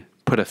they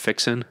put a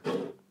fix in?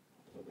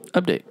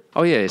 Update.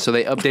 Oh yeah, so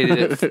they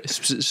updated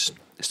it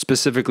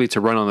specifically to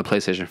run on the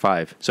PlayStation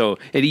 5. So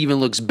it even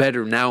looks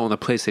better now on the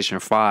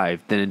PlayStation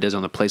 5 than it does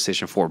on the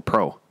PlayStation 4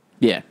 Pro.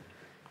 Yeah,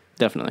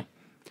 definitely.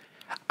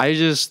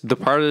 The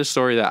part of the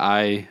story that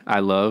I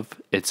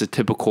love, it's a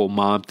typical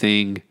mom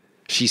thing.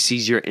 She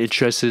sees you're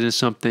interested in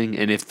something,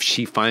 and if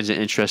she finds it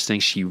interesting,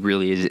 she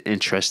really is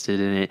interested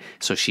in it.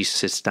 So she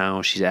sits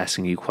down, she's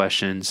asking you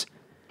questions,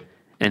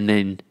 and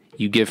then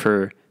you give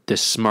her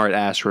this smart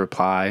ass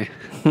reply,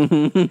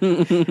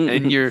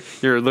 and you're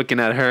looking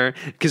at her,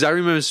 because I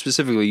remember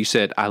specifically you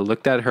said, I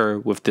looked at her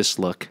with this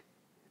look,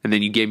 and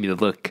then you gave me the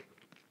look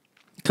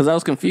because I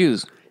was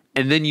confused,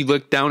 and then you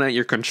looked down at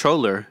your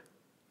controller,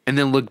 and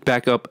then looked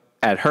back up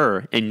at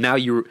her, and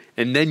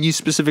then you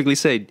specifically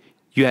said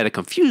you had a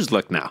confused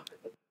look now.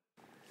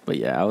 But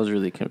yeah, I was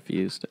really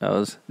confused.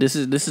 This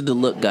is the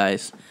look,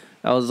 guys.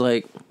 I was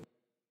like,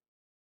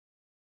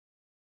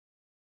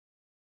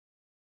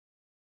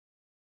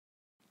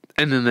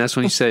 and then that's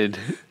when you said,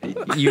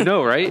 you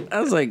know, right? I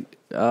was like,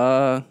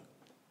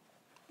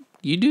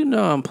 you do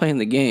know I'm playing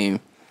the game.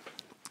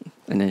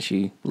 And then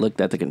she looked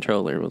at the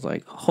controller and was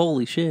like,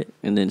 holy shit.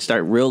 And then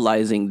start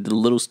realizing the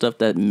little stuff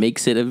that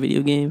makes it a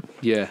video game.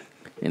 Yeah.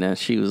 And then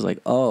she was like,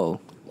 oh.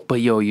 But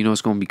yo, you know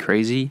what's going to be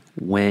crazy?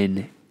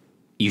 When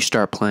you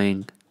start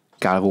playing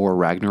God of War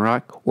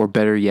Ragnarok, or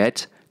better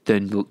yet,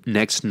 the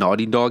next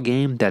Naughty Dog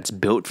game that's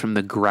built from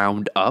the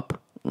ground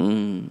up.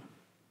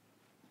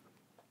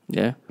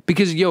 Yeah.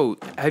 Because yo,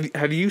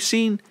 have you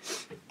seen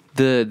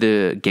the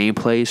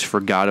gameplays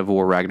for God of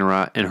War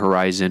Ragnarok and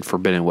Horizon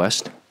Forbidden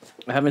West?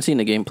 I haven't seen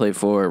the gameplay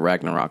for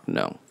Ragnarok,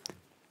 no.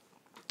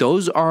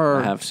 Those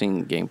are... I have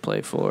seen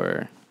gameplay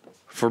for...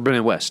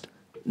 Forbidden West.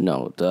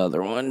 No, the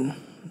other one.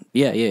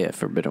 Yeah,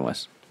 Forbidden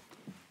West.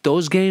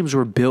 Those games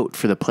were built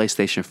for the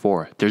PlayStation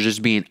 4. They're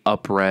just being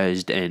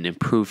up-resed and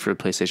improved for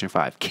the PlayStation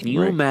 5. Can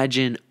you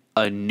imagine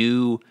a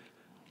new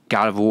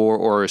God of War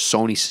or a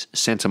Sony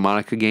Santa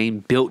Monica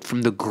game built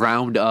from the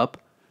ground up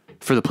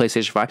for the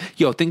PlayStation 5?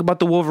 Yo, think about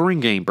the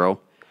Wolverine game, bro.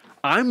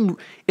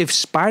 If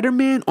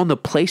Spider-Man on the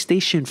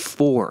PlayStation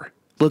 4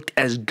 looked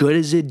as good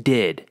as it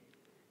did,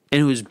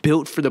 and it was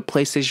built for the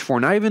PlayStation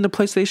 4, not even the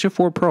PlayStation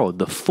 4 Pro,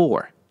 the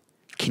 4,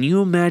 can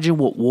you imagine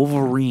what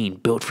Wolverine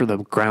built for the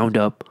ground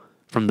up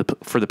for the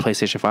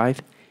PlayStation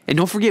 5? And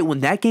don't forget, when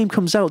that game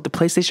comes out, the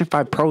PlayStation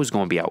 5 Pro is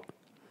going to be out.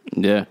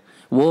 Yeah.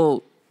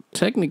 Well,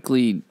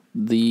 technically,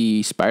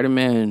 the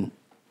Spider-Man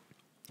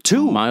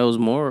 2. Miles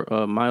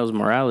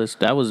Morales,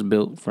 that was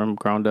built from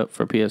ground up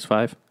for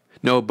PS5.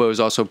 No, but it was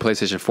also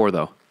PlayStation 4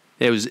 though.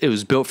 It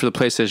was built for the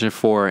PlayStation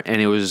 4,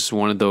 and it was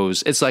one of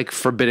those. It's like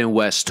Forbidden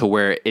West, to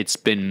where it's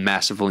been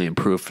massively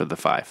improved for the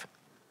 5.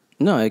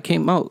 No, it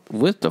came out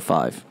with the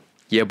 5.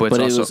 Yeah, but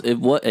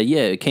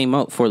it came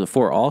out for the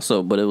 4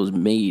 also, but it was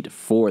made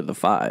for the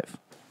 5.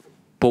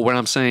 But what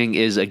I'm saying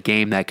is a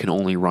game that can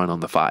only run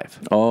on the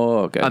 5. Oh,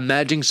 okay.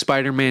 Imagine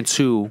Spider-Man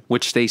 2,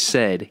 which they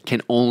said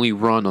can only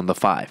run on the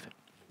 5.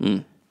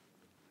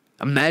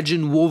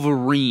 Imagine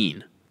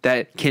Wolverine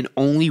that can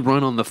only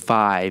run on the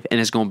 5 and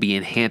is going to be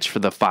enhanced for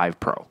the 5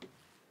 Pro.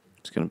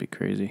 It's going to be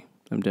crazy.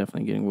 I'm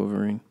definitely getting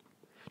Wolverine.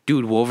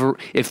 Dude,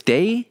 if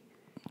they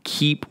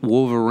keep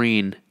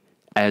Wolverine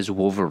as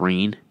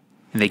Wolverine,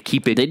 and they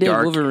keep it They did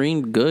dark,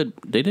 Wolverine good.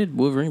 They did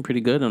Wolverine pretty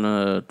good on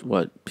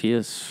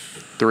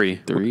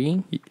PS3.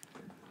 3.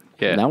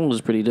 Yeah. That one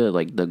was pretty good.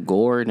 Like the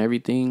gore and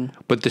everything.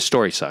 But the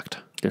story sucked.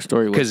 The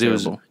story was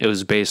terrible. It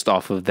was based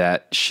off of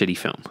that shitty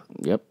film.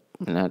 Yep.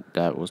 And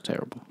that was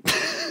terrible.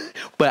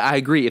 But I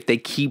agree, if they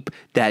keep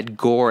that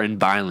gore and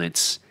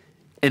violence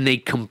and they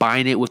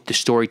combine it with the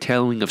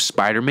storytelling of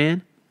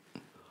Spider-Man,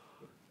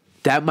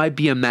 that might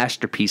be a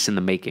masterpiece in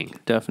the making.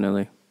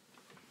 Definitely.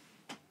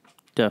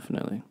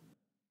 Definitely.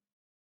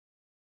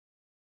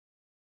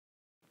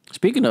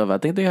 Speaking of, I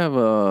think they have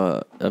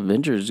a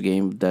Avengers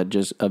game that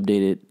just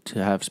updated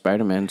to have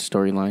Spider-Man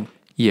storyline.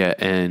 Yeah,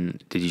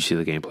 and did you see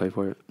the gameplay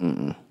for it?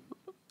 Mm-mm.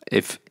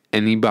 If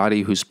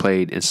anybody who's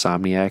played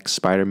Insomniac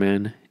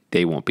Spider-Man,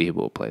 they won't be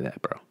able to play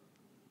that, bro.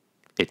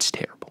 It's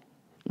terrible.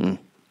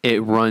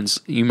 It runs...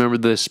 You remember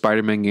the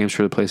Spider-Man games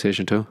for the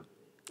PlayStation 2?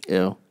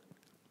 Ew.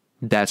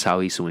 That's how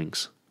he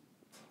swings.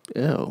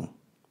 Ew.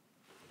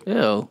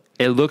 Ew.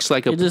 It looks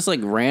like It's just like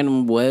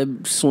random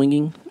web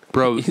swinging.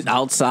 Bro, He's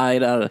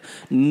outside out of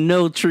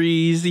no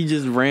trees. He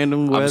just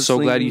random web I'm so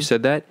swinging. glad you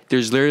said that.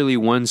 There's literally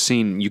one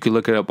scene. You could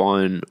look it up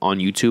on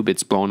YouTube.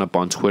 It's blown up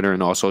on Twitter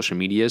and all social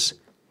medias.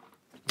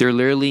 They're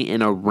literally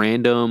in a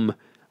random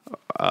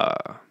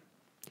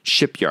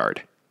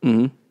shipyard.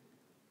 Mm-hmm.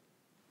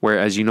 Where,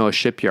 as you know, a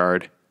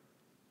shipyard,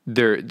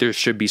 there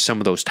should be some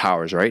of those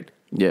towers, right?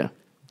 Yeah.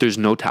 There's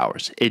no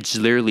towers. It's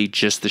literally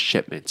just the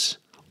shipments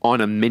on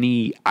a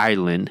mini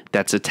island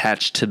that's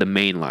attached to the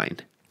main line.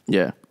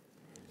 Yeah.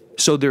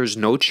 So there's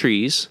no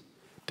trees,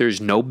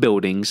 there's no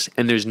buildings,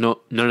 and there's none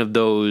of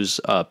those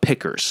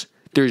pickers.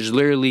 There's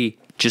literally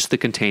just the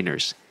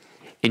containers,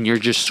 and you're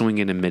just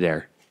swinging in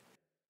midair.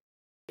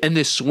 And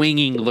the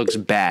swinging looks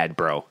bad,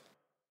 bro.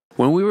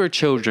 When we were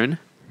children,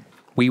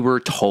 we were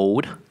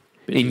told...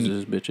 Bitches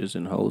is bitches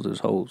and hoes is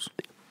hoes.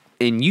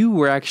 And you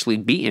were actually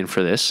beaten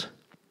for this.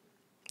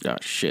 Oh,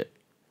 shit.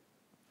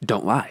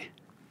 Don't lie.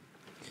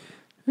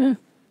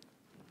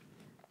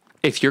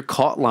 If you're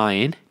caught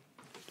lying,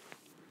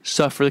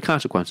 suffer the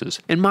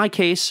consequences. In my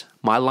case,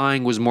 my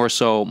lying was more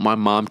so my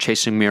mom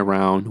chasing me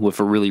around with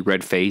a really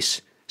red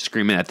face,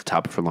 screaming at the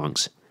top of her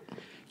lungs.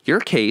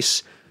 Your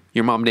case,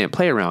 your mom didn't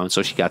play around,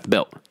 so she got the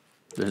belt.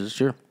 This is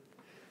true.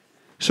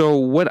 So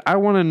what I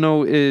want to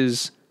know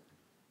is,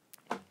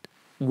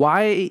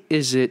 why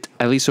is it,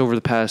 at least over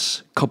the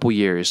past couple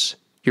years,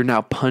 you're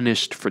now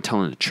punished for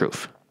telling the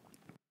truth?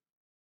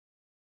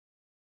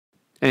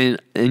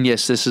 And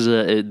yes, this is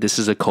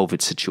a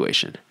COVID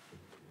situation.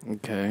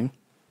 Okay.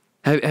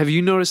 Have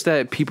you noticed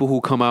that people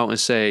who come out and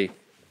say,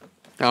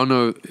 I don't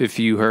know if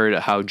you heard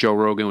how Joe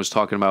Rogan was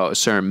talking about a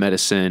certain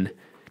medicine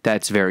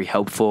that's very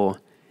helpful,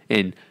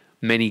 and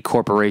many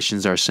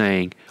corporations are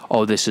saying,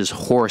 oh, this is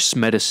horse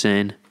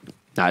medicine.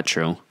 Not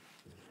true.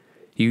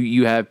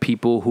 You have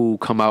people who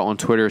come out on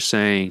Twitter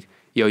saying,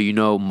 yo, you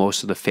know,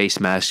 most of the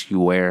face masks you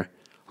wear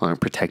aren't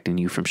protecting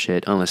you from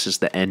shit unless it's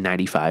the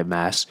N95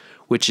 mask,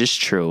 which is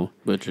true.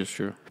 Which is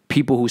true.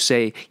 People who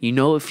say, you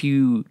know, if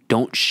you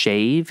don't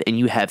shave and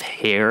you have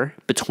hair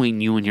between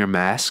you and your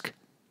mask,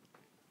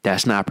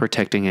 that's not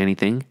protecting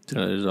anything.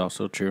 That is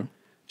also true.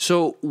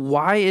 So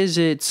why is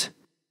it,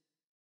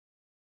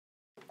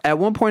 at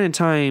one point in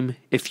time,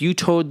 if you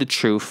told the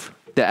truth,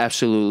 the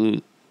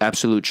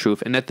absolute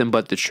truth, and nothing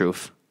but the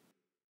truth,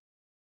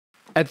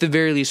 at the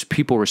very least,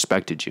 people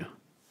respected you.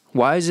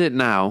 Why is it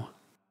now,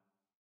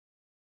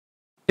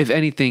 if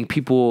anything,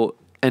 people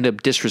end up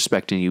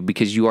disrespecting you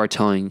because you are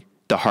telling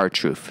the hard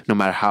truth, no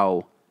matter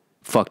how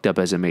fucked up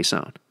as it may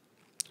sound?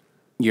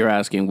 You're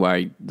asking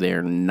why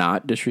they're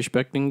not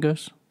disrespecting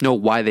us? No,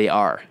 why they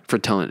are for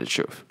telling the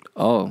truth.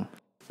 Oh.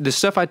 The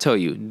stuff I tell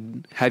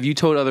you, have you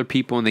told other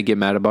people and they get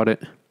mad about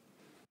it?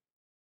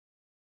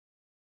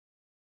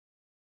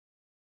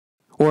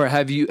 Or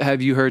have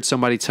you heard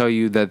somebody tell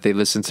you that they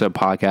listened to a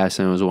podcast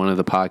and it was one of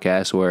the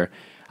podcasts where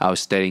I was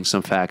stating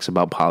some facts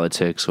about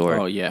politics, or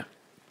oh yeah,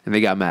 and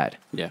they got mad?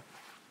 Yeah.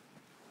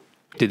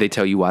 Did they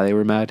tell you why they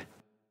were mad?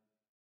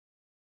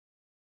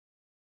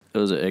 It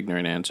was an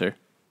ignorant answer.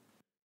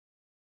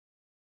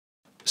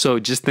 So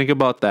just think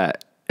about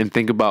that and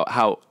think about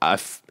how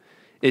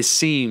it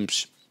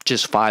seems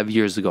just 5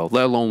 years ago,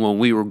 let alone when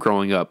we were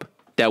growing up,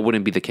 that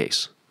wouldn't be the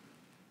case.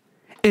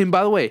 And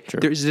by the way,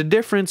 there's a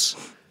difference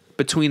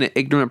between an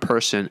ignorant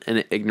person and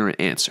an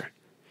ignorant answer.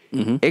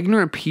 Mm-hmm.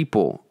 Ignorant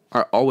people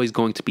are always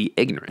going to be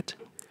ignorant.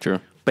 True.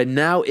 But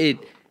now it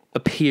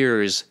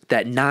appears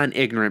that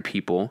non-ignorant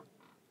people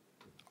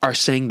are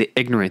saying the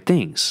ignorant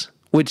things,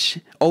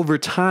 which over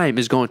time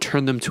is going to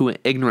turn them to an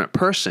ignorant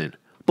person.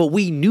 But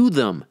we knew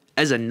them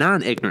as a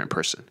non-ignorant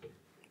person.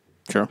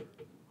 True.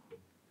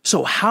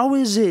 So how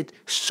is it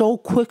so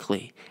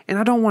quickly? And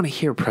I don't want to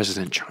hear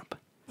President Trump.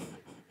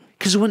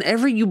 Because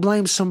whenever you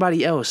blame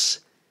somebody else,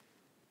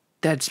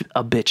 that's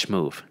a bitch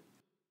move.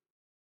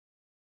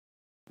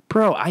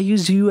 Bro, I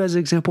use you as an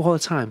example all the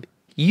time.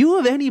 You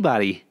of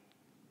anybody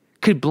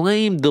could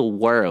blame the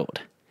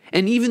world.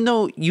 And even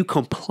though you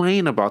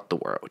complain about the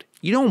world,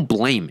 you don't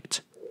blame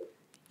it.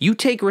 You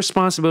take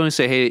responsibility and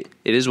say, hey,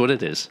 it is what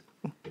it is.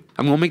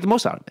 I'm going to make the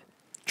most out of it.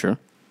 True.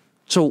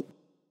 So,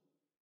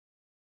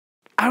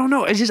 I don't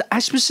know. I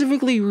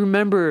specifically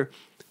remember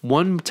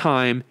one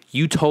time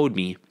you told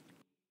me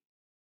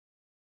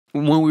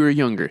when we were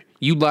younger,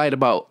 you lied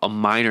about a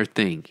minor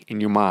thing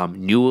and your mom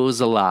knew it was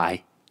a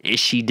lie and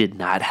she did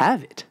not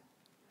have it.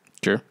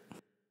 Sure.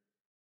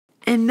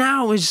 And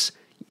now is,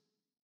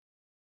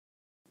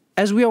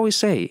 as we always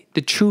say,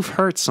 the truth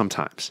hurts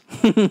sometimes.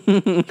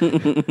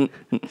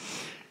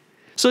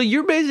 So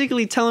you're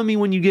basically telling me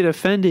when you get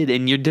offended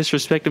and you're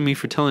disrespecting me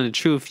for telling the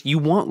truth, you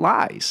want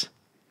lies.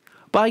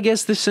 But I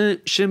guess this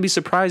shouldn't be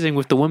surprising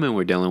with the women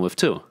we're dealing with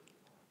too.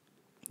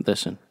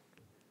 Listen,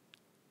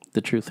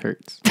 the truth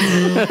hurts.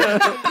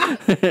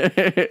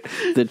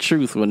 The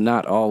truth will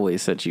not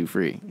always set you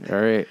free. All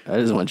right? I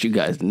just want you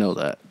guys to know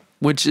that.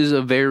 Which is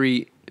a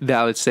very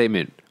valid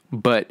statement.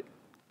 But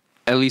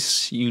at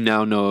least you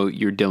now know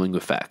you're dealing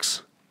with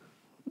facts.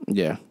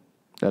 Yeah,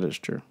 that is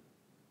true.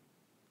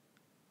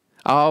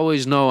 I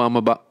always know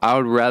I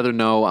would rather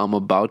know I'm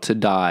about to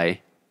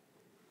die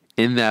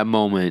in that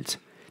moment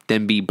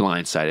than be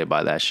blindsided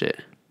by that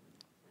shit.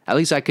 At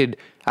least I could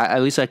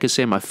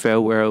say my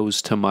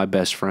farewells to my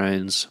best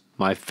friends,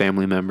 my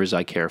family members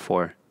I care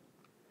for.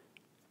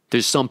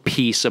 There's some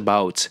peace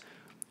about.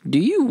 Do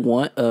you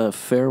want a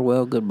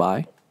farewell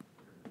goodbye?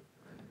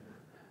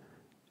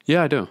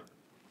 Yeah, I do.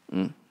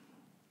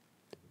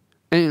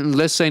 And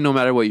let's say no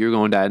matter what, you're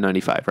going to die at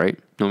 95, right?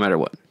 No matter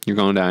what, you're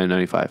going to die at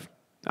 95.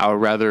 I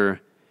would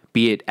rather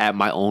be it at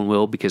my own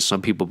will because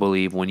some people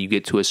believe when you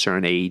get to a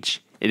certain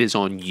age, it is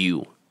on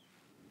you.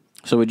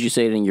 So would you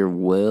say it in your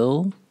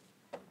will?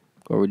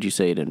 Or would you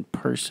say it in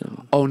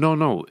person? Oh,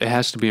 no. It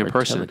has to be in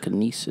person.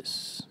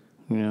 Telekinesis.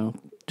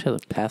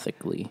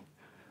 Telepathically.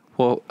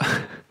 Well,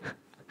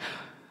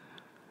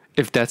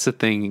 if that's a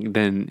thing,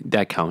 then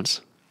that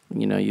counts.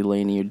 You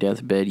lay in your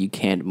deathbed, you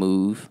can't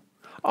move.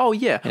 Oh,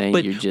 yeah. And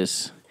but you're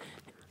just,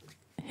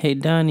 hey,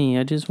 Donnie,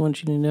 I just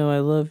want you to know I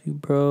love you,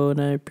 bro, and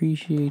I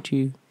appreciate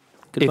you.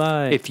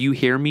 Goodbye. If you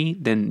hear me,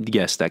 then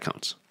yes, that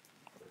counts.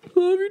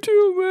 Love you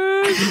too,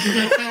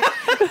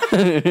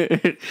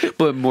 man.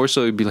 But more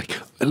so, it'd be like,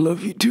 I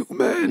love you too,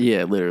 man.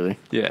 Yeah, literally.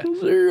 Yeah. See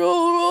you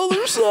on the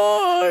other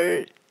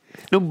side.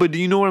 No, but do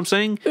you know what I'm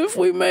saying? If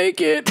we make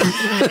it.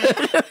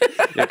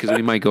 Yeah, because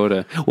we might go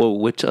to, well,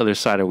 which other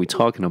side are we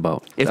talking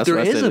about? If That's there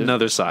what I is said.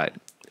 another side.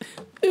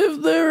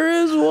 If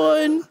there is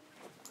one,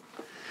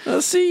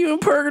 I'll see you in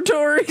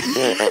purgatory.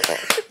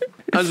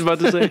 I was about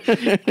to say,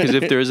 because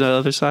if there is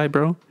another side,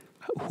 bro,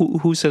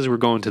 who says we're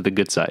going to the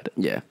good side?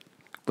 Yeah.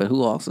 But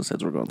who also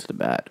says we're going to the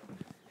bad?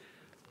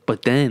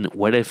 But then,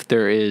 what if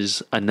there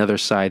is another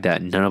side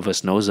that none of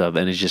us knows of,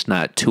 and it's just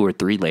not 2 or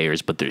 3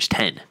 layers, but there's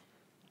 10?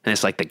 And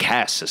it's like the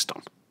caste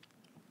system.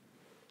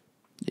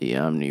 The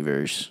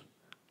Omniverse.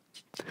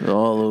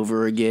 All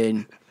over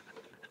again.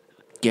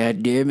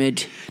 God damn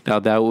it. Now,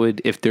 that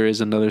would, if there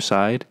is another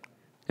side,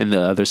 and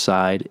the other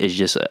side is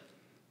just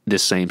the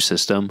same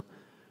system,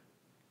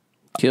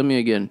 Kill me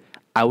again.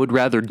 I would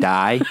rather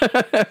die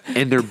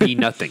and there be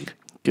nothing.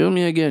 Kill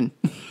me again.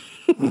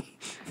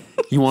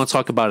 You want to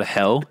talk about a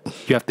hell?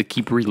 You have to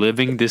keep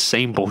reliving this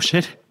same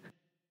bullshit?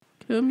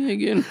 Kill me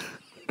again.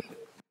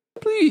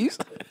 Please.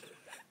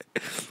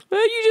 Hey,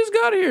 you just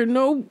got here.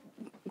 No,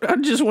 I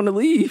just want to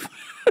leave.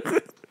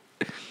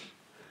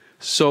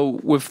 So,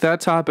 with that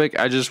topic,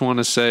 I just want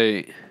to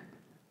say,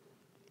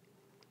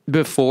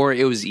 before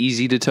it was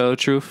easy to tell the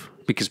truth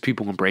because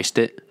people embraced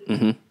it.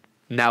 Mm-hmm.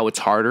 Now it's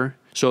harder.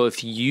 So,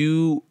 if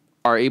you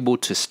are able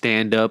to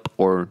stand up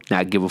or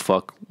not give a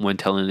fuck when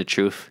telling the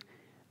truth,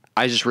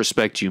 I just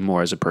respect you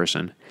more as a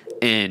person.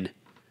 And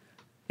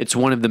it's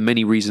one of the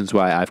many reasons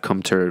why I've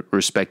come to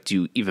respect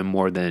you even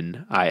more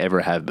than I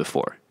ever have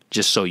before.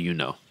 Just so you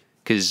know.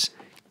 Because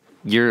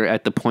you're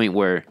at the point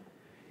where,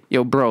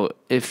 yo, bro,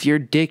 if your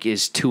dick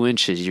is 2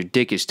 inches, your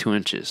dick is 2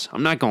 inches.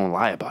 I'm not going to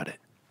lie about it.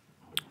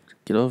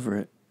 Get over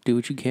it. Do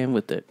what you can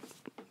with it.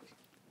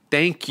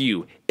 Thank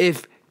you.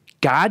 If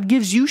God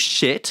gives you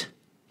shit,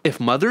 if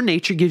Mother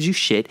Nature gives you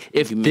shit,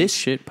 if You make this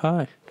shit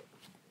pie.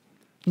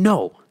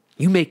 No,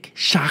 you make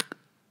Chocolate.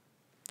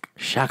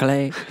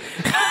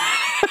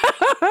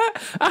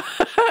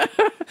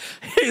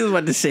 He was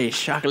about to say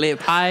chocolate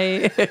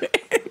pie.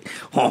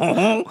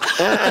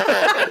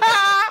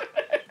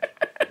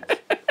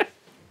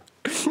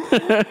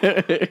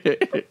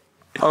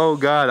 Oh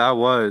God, I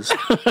was.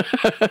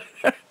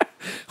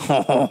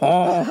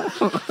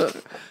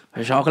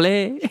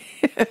 Chocolate.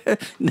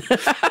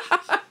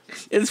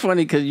 It's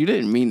funny because you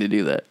didn't mean to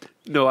do that.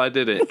 No, I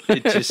didn't.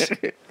 It just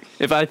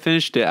if I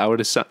finished it, I would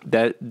have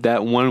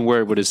that one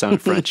word would have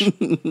sounded French.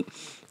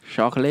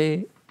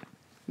 Chocolate.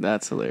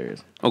 That's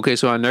hilarious. Okay,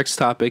 so our next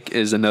topic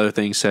is another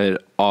thing said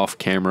off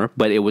camera,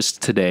 but it was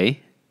today.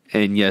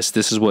 And yes,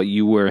 this is what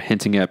you were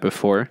hinting at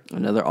before.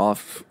 Another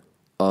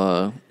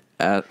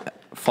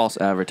false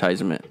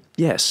advertisement.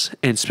 Yes,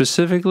 and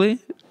specifically,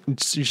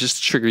 just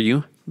to trigger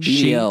you,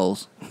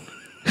 BBLs.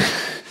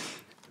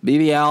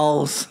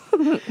 BBLs.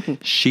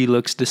 She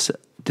looks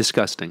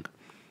disgusting.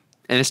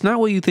 And it's not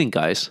what you think,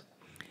 guys.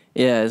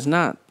 Yeah, it's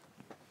not.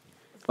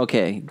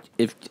 Okay,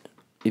 if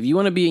you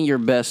want to be in your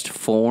best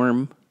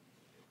form,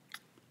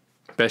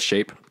 Best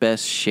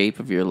shape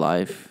of your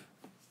life,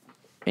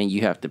 and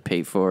you have to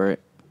pay for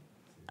it,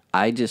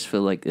 I just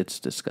feel like it's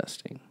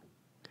disgusting.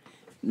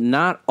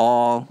 Not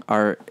all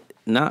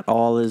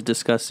is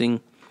disgusting,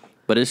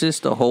 but it's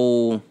just the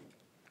whole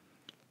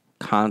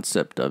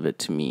concept of it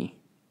to me.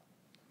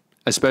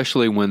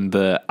 Especially when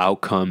the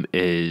outcome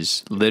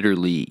is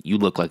literally you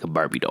look like a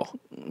Barbie doll.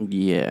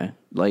 Yeah,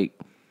 like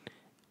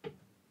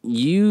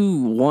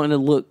you want to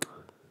look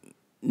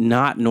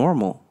not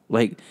normal.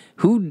 Like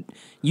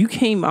you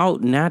came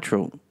out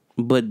natural,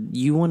 but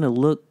you want to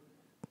look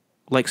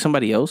like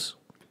somebody else.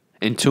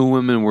 And two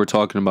women were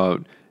talking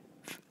about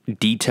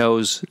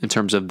details in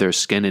terms of their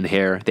skin and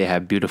hair. They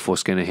have beautiful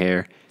skin and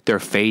hair. Their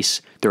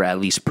face, they're at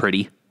least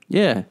pretty.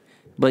 Yeah,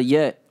 but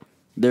yet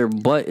their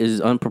butt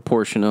is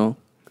unproportional.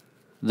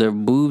 Their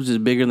boobs is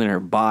bigger than her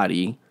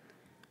body,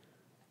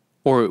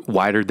 or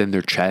wider than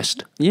their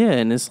chest. Yeah,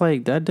 and it's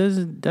like that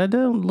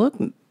don't look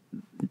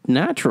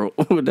natural.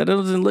 That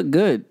doesn't look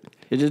good.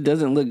 It just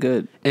doesn't look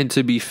good. And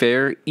to be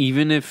fair,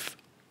 even if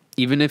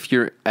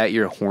you're at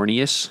your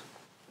horniest,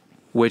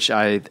 which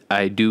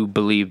I do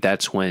believe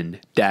that's when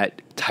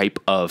that type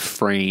of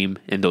frame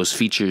and those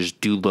features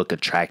do look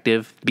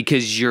attractive,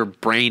 because your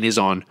brain is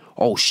on,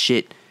 oh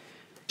shit,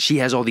 she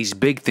has all these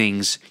big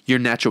things, your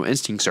natural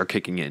instincts are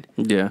kicking in.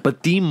 Yeah.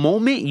 But the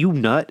moment you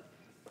nut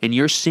and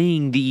you're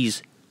seeing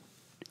these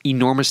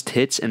enormous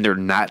tits and they're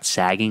not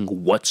sagging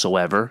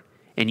whatsoever,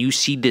 and you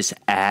see this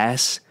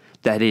ass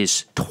that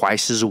is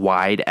twice as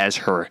wide as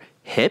her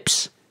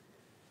hips,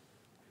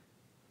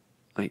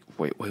 like,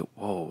 wait,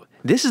 whoa.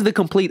 This is the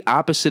complete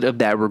opposite of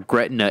that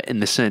regret nut in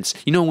the sense,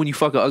 you know, when you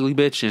fuck an ugly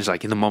bitch and it's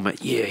like in the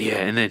moment, yeah,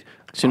 and then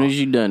as soon as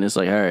you're done, it's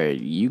like, all right,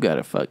 you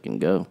gotta fucking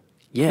go.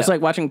 Yeah. It's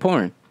like watching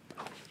porn.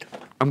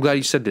 I'm glad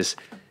you said this,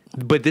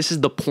 but this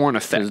is the porn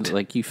effect. It's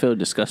like you feel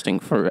disgusting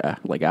for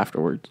like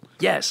afterwards.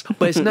 Yes,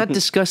 but it's not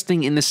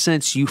disgusting in the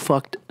sense you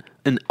fucked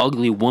an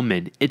ugly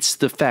woman. It's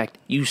the fact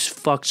you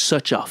fucked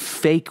such a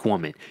fake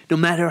woman. No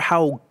matter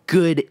how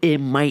good it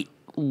might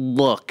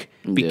look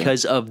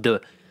because of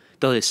the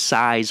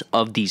size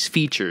of these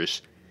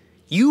features,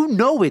 you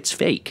know it's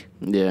fake.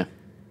 Yeah.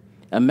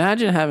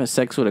 Imagine having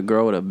sex with a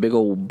girl with a big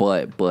old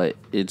butt, but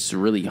it's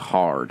really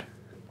hard.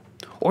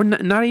 Or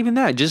not even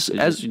that. Just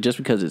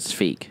because it's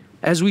fake.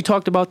 As we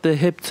talked about the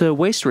hip to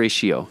waist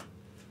ratio.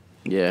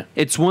 Yeah.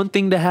 It's one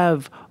thing to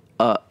have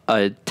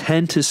a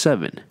 10 to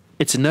 7.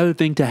 It's another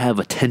thing to have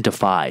a 10 to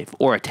 5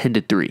 or a 10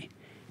 to 3.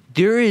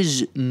 There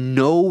is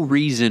no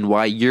reason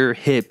why your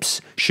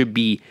hips should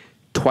be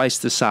twice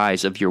the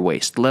size of your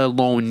waist, let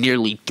alone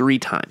nearly 3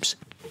 times.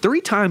 3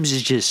 times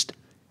is just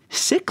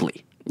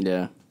sickly.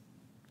 Yeah.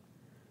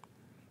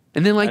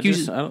 And then like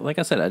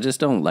I said, I just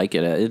don't like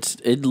it.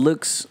 It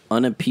looks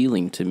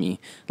unappealing to me.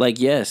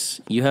 Like,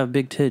 yes, you have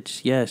big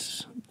tits.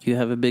 Yes, you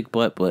have a big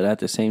butt, but at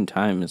the same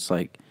time, it's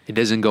like it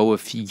doesn't go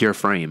with your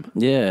frame.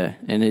 Yeah,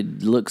 and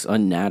it looks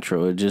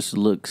unnatural. It just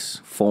looks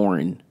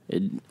foreign.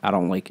 I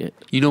don't like it.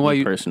 You know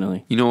why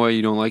personally? You know why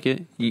you don't like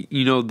it?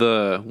 You know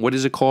what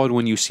is it called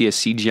when you see a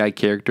CGI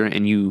character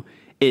and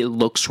it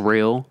looks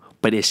real,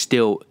 but it's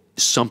still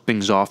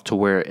something's off to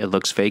where it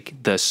looks fake?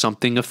 The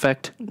something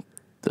effect?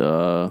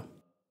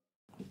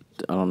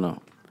 I don't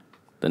know.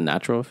 The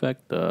natural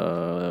effect?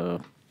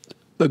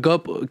 Look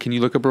up. Can you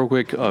look up real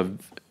quick?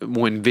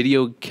 When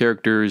video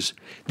characters,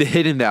 the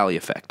Hidden Valley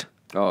effect.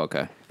 Oh,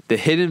 okay. The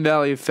Hidden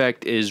Valley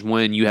effect is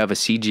when you have a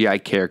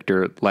CGI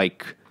character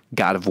like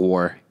God of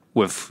War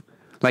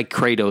like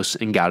Kratos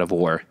in God of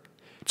War,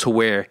 to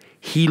where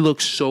he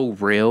looks so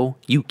real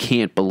you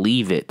can't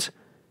believe it,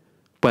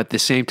 but at the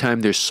same time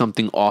there's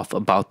something off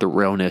about the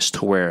realness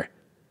to where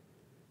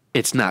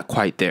it's not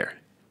quite there.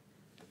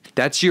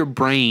 That's your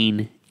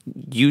brain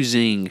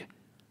using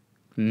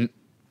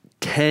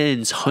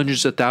tens,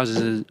 hundreds of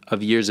thousands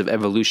of years of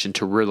evolution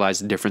to realize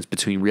the difference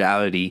between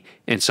reality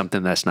and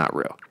something that's not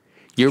real.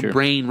 Your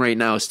brain right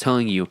now is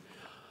telling you,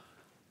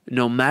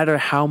 no matter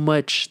how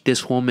much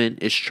this woman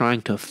is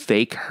trying to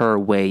fake her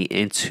way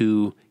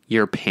into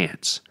your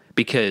pants,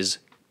 because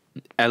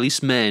at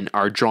least men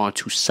are drawn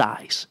to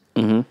size.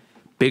 Mm-hmm.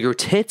 Bigger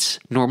tits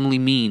normally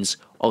means,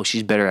 oh,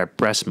 she's better at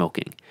breast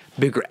milking.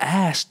 Bigger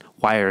ass,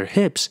 wider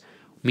hips,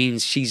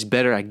 means she's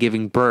better at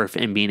giving birth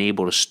and being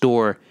able to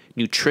store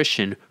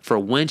nutrition for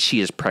when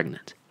she is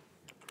pregnant.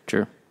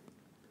 Sure.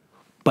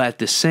 But at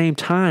the same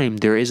time,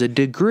 there is a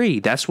degree.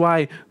 That's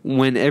why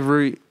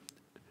whenever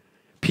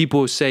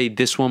people say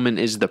this woman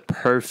is the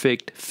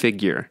perfect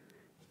figure,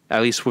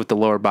 at least with the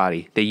lower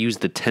body, they use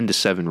the 10 to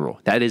 7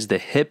 rule. That is the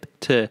hip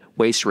to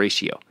waist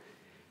ratio.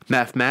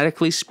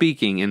 Mathematically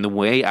speaking, in the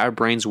way our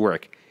brains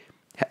work,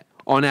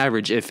 on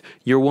average, if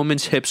your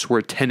woman's hips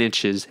were 10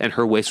 inches and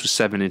her waist was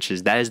 7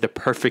 inches, that is the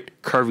perfect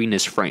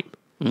curviness frame.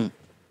 Mm.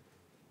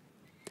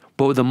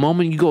 But the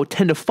moment you go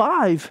 10 to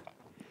 5,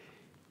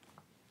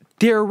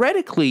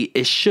 theoretically,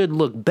 it should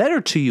look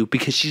better to you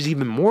because she's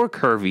even more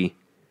curvy.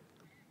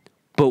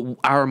 But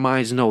our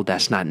minds know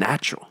that's not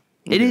natural.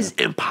 It is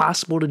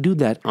impossible to do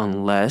that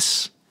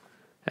unless,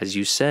 as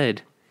you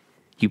said,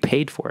 you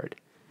paid for it.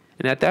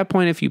 And at that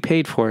point, if you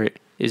paid for it,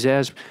 is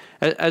as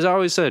I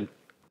always said,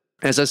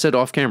 as I said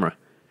off camera,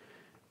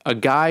 a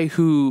guy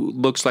who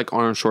looks like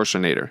Arnold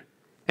Schwarzenegger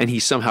and he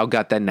somehow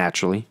got that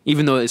naturally,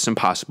 even though it's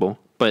impossible,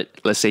 but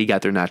let's say he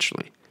got there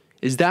naturally.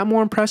 Is that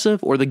more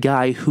impressive, or the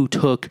guy who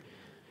took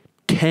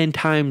 10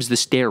 times the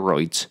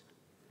steroids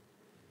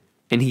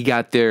and he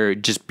got there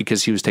just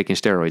because he was taking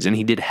steroids and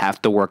he did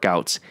half the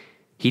workouts,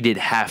 he did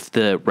half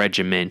the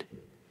regimen,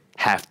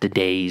 half the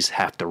days,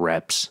 half the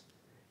reps?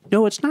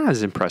 No, it's not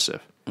as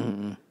impressive.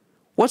 Mm-mm.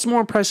 What's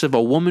more impressive,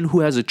 a woman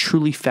who has a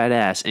truly fat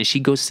ass and she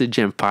goes to the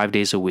gym 5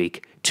 days a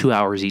week, 2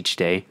 hours each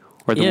day?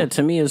 Or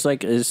to me,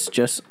 it's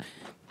just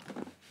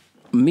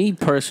me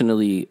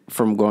personally.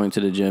 From going to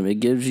the gym, it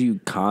gives you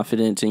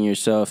confidence in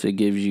yourself. It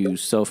gives you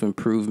self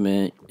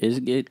improvement.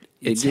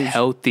 It's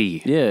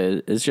healthy.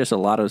 Yeah, it's just a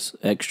lot of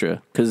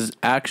extra, because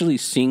actually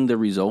seeing the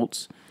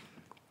results,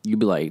 you'd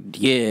be like,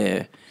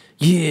 yeah,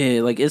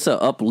 like it's an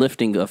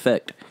uplifting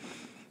effect.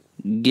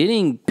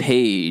 Getting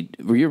paid,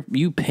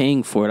 you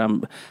paying for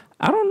it.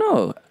 I don't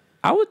know.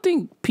 I would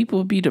think people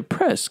would be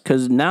depressed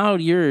because now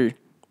you're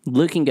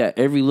looking at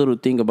every little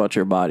thing about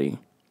your body.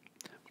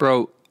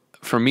 Bro,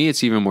 for me,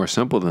 it's even more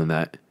simple than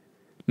that.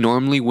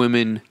 Normally,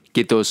 women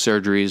get those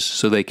surgeries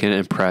so they can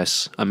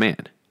impress a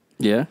man.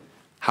 Yeah.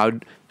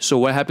 So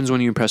what happens when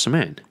you impress a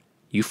man?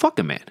 You fuck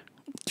a man.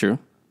 True.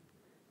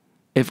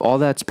 If all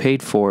that's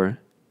paid for,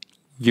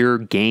 your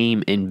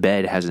game in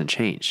bed hasn't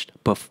changed.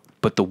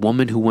 But the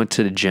woman who went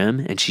to the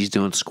gym and she's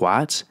doing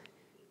squats,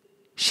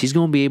 she's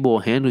going to be able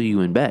to handle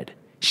you in bed.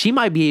 She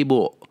might be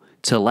able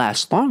to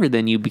last longer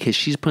than you because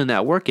she's putting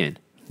that work in.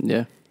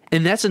 Yeah.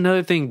 And that's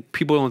another thing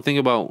people don't think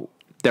about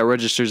that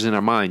registers in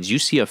our minds. You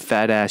see a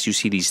fat ass, you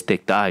see these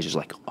thick thighs,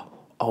 you're like,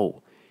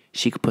 oh,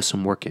 she could put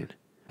some work in.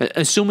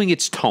 Assuming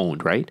it's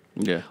toned, right?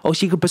 Yeah. Oh,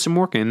 she could put some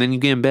work in, and then you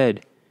get in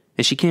bed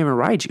and she can't even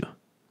ride you.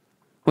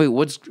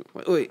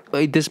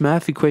 Wait, this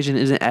math equation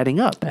isn't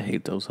adding up. I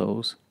hate those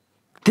hoes.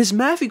 This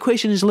math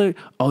equation is literally,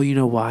 oh, you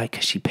know why?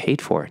 Because she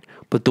paid for it.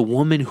 But the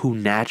woman who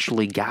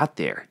naturally got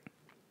there,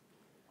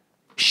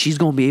 she's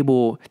going to be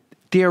able,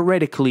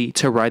 theoretically,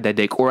 to ride that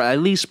dick, or at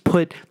least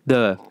put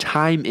the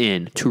time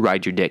in to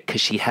ride your dick, because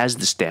she has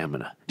the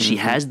stamina. She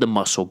has the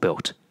muscle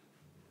built.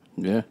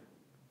 Yeah.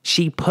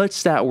 She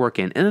puts that work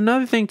in. And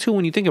another thing, too,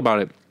 when you think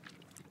about it,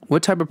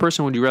 what type of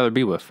person would you rather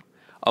be with?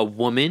 A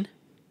woman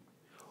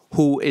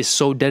who is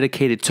so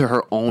dedicated to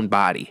her own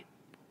body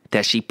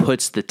that she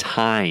puts the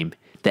time,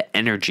 the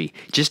energy,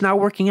 just not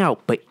working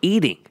out, but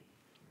eating,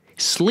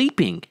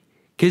 sleeping.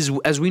 Because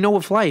as we know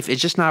with life,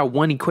 it's just not a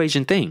one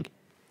equation thing,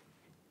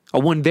 a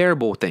one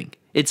variable thing.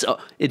 It's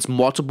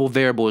multiple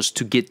variables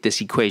to get this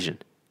equation.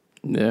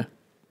 Yeah.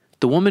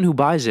 The woman who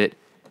buys it,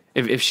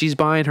 if she's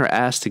buying her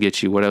ass to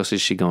get you, what else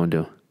is she going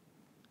to do?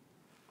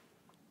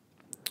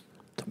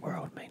 The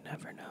world may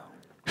never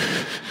know.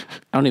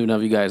 I don't even know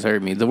if you guys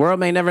heard me. The world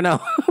may never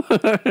know.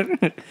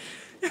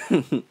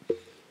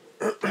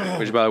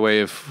 Which, by the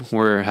way, if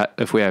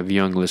we have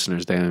young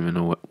listeners, they don't even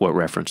know what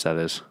reference that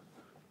is.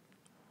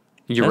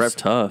 That's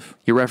tough.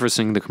 You're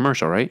referencing the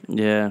commercial, right?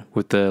 Yeah.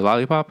 With the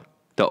lollipop?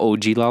 The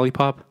OG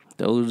lollipop?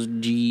 The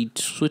OG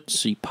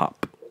Tootsie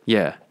Pop.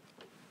 Yeah.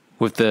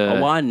 With the...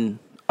 A 1.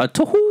 A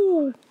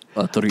 2.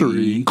 A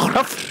 3.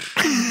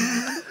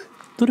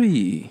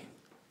 3.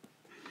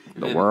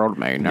 The world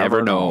may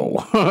never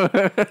know.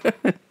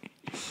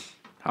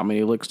 How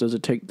many licks does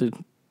it take to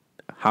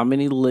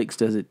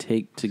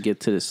get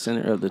to the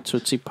center of the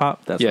Tootsie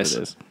Pop? That's what it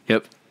is.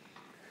 Yep.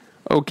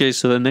 Okay,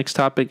 so the next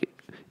topic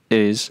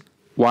is,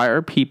 why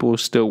are people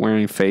still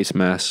wearing face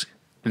masks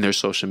in their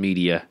social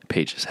media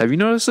pages? Have you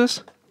noticed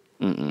this?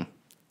 Mm-mm.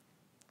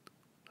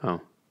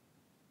 Oh.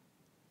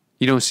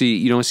 You don't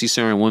see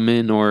certain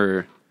women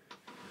or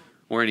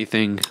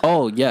anything?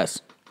 Oh,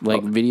 yes.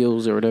 Like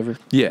videos or whatever?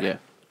 Yeah.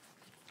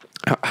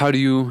 How do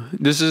you...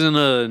 This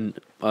isn't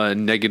a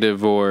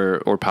negative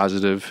or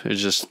positive.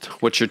 It's just,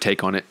 what's your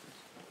take on it?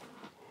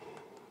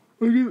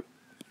 It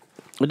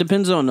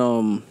depends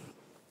on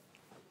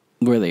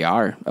where they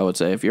are, I would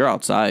say. If you're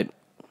outside,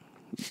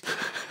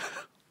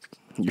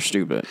 you're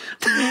stupid.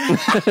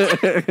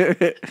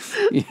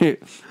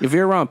 If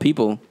you're around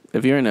people,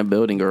 if you're in a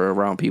building or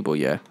around people,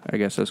 yeah, I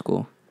guess that's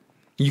cool.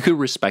 You could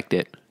respect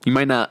it. You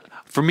might not...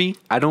 For me,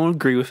 I don't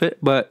agree with it,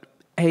 but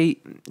hey,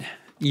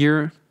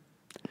 you're...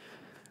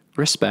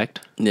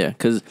 Respect. Yeah,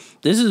 because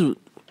this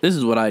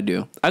is what I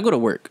do. I go to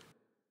work.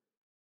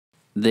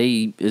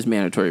 It's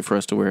mandatory for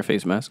us to wear a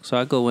face mask. So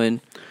I go in.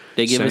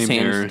 They give us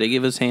hand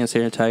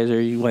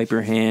sanitizer. You wipe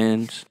your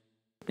hands,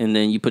 and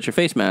then you put your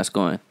face mask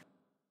on.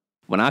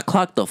 When I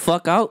clock the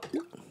fuck out,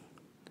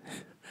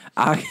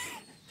 I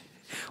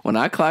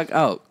literally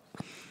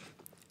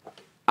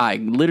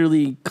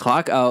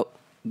clock out.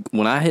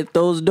 When I hit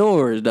those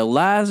doors, the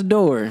last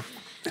door.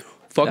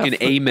 Fucking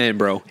amen,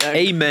 bro.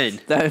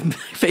 Amen. That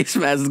face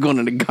mask is going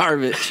in the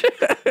garbage.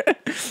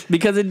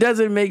 Because it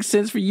doesn't make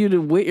sense for you to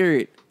wear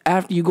it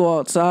after you go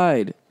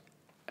outside.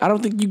 I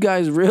don't think you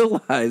guys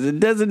realize. It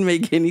doesn't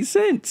make any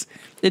sense.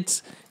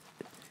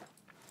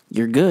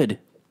 You're good.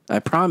 I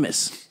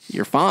promise.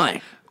 You're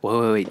fine.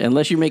 Wait.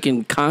 Unless you're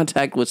making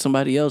contact with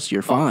somebody else,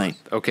 you're fine.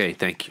 Okay,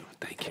 thank you.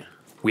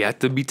 We have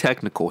to be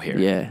technical here.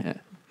 Yeah.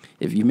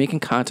 If you're making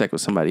contact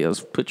with somebody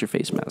else, put your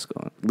face mask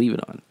on. Leave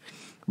it on.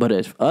 But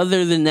if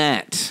other than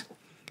that,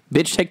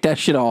 bitch, take that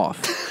shit off.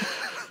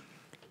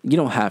 You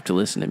don't have to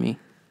listen to me.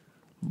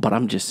 But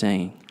I'm just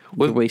saying,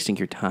 you're wasting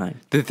your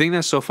time. The thing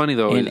that's so funny,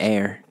 though, in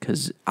air,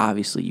 because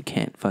obviously you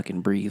can't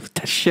fucking breathe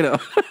that shit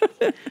up.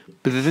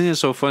 But the thing that's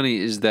so funny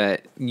is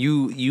that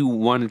you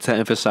wanted to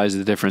emphasize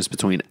the difference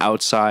between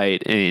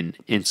outside and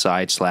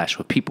inside /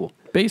 with people.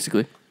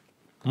 Basically.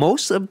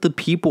 Most of the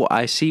people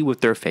I see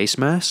with their face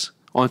masks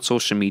on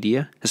social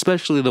media,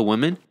 especially the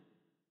women,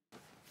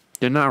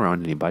 they're not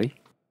around anybody.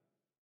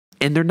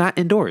 And they're not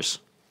indoors.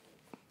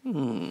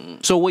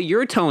 So what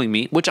you're telling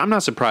me, which I'm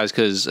not surprised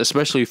because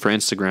especially for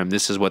Instagram,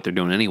 this is what they're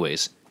doing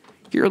anyways.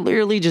 You're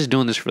literally just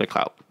doing this for the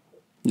clout.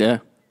 Yeah.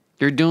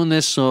 You're doing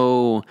this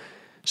so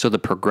the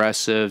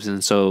progressives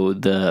and so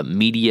the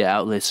media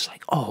outlets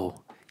like, oh,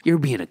 you're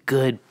being a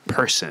good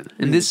person.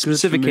 In this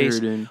specific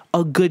case,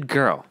 a good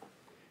girl.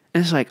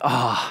 And it's like,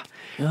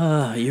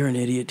 you're an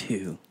idiot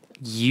too.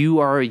 You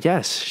are,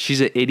 yes, she's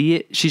an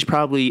idiot. She's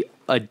probably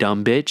a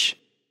dumb bitch.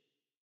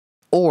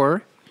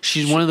 Or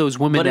she's one of those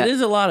women but it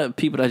is a lot of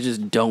people that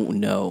just don't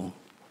know,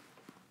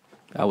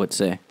 I would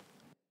say.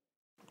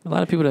 A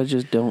lot of people that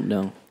just don't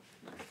know.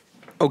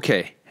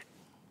 Okay.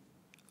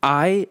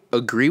 I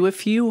agree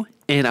with you,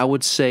 and I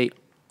would say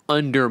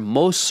under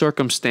most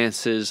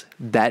circumstances,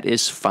 that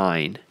is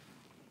fine.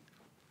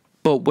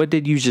 But what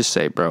did you just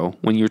say, bro,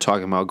 when you were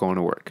talking about going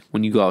to work?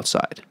 When you go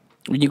outside?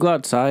 When you go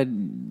outside,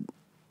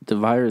 the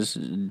virus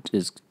it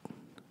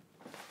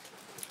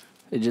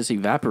just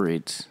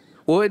evaporates.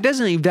 Well, it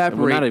doesn't evaporate.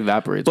 Well, not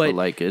evaporates, but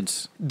like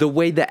it's... The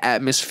way the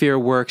atmosphere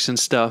works and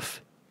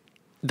stuff,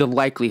 the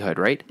likelihood,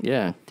 right?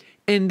 Yeah.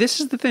 And this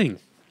is the thing.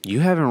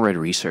 You haven't read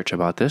research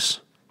about this.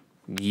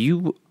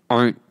 You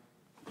aren't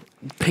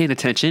paying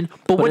attention.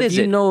 But what is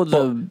it?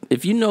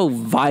 If you know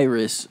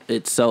virus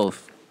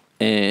itself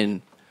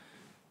and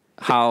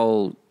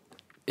how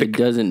it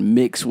doesn't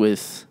mix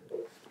with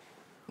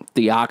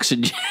the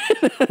oxygen.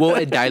 Well,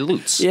 it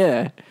dilutes.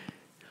 Yeah.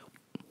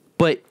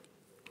 But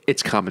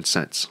it's common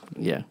sense.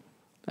 Yeah.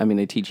 I mean,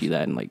 they teach you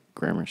that in like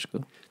grammar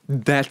school.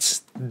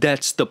 That's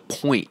the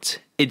point.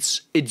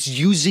 It's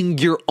using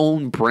your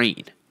own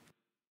brain.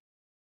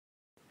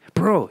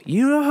 Bro,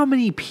 you know how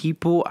many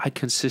people I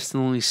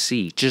consistently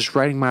see just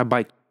riding my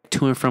bike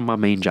to and from my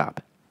main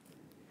job?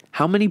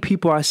 How many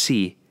people I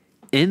see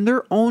in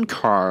their own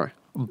car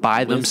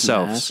by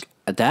themselves?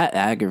 That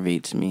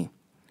aggravates me.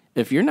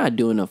 If you're not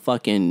doing a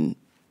fucking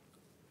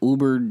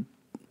Uber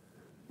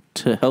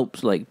to help,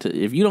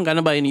 if you don't got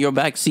nobody in your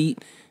back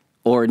seat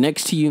or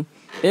next to you,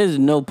 there's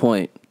no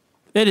point.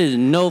 It is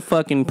no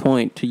fucking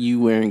point to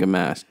you wearing a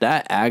mask.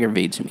 That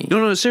aggravates me.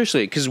 No,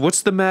 seriously. Because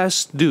what's the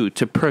mask do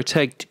to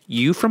protect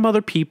you from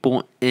other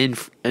people and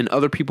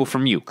other people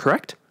from you,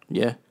 correct?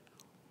 Yeah.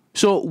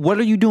 So what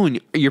are you doing?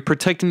 You're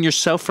protecting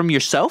yourself from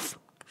yourself?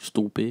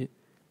 Stupid.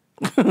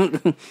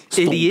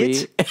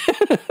 Idiot.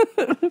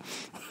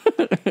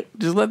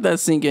 Just let that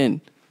sink in.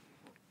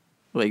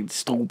 Like,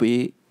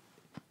 stupid.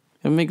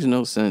 It makes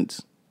no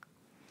sense.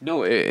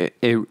 No, it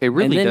really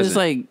doesn't. And then it's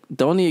like,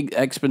 the only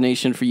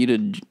explanation for you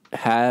to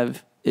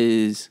have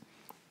is,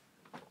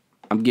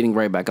 I'm getting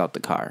right back out the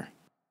car.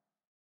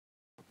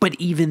 But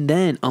even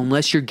then,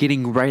 unless you're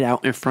getting right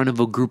out in front of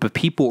a group of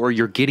people or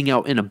you're getting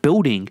out in a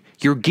building,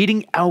 you're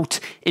getting out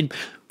in...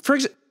 For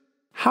example,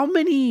 how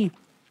many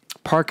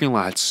parking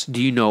lots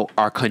do you know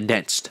are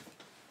condensed?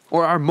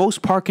 Or are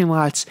most parking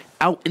lots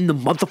out in the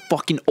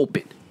motherfucking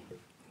open?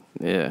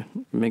 Yeah,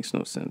 it makes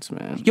no sense,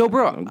 man. Yo,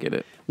 bro. I don't get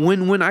it.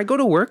 When I go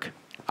to work,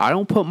 I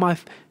don't put my...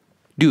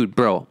 Dude,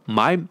 bro,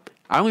 I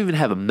don't even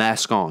have a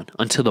mask on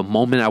until the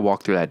moment I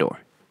walk through that door.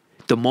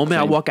 The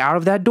moment I walk out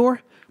of that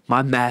door,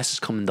 my mask is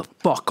coming the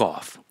fuck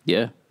off.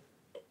 Yeah.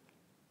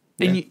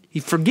 And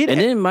you forget it.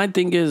 And then my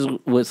thing is,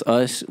 with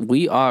us,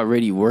 we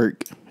already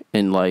work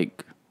in,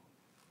 like,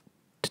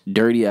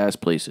 dirty-ass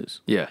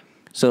places. Yeah.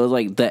 So,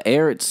 like, the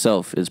air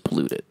itself is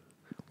polluted.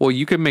 Well,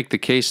 you could make the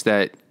case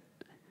that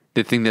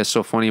the thing that's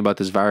so funny about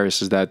this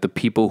virus is that the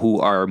people who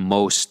are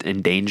most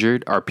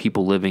endangered are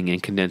people living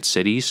in condensed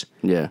cities.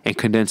 Yeah. And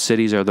condensed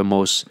cities are the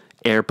most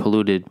air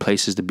polluted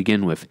places to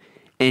begin with.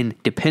 And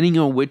depending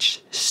on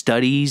which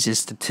studies and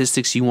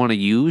statistics you want to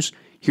use,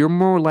 you're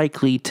more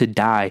likely to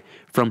die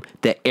from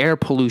the air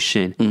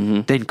pollution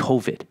than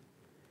COVID.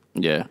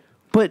 Yeah.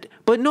 But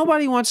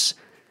nobody wants...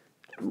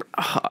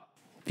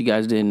 If you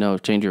guys didn't know,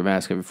 change your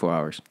mask every 4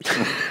 hours.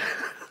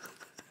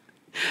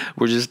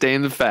 We're just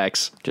stating the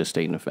facts. Just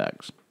stating the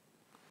facts.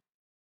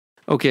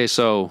 Okay,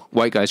 so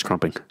white guys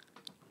crumping.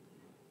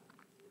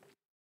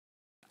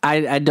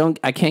 I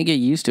can't get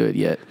used to it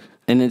yet.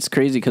 And it's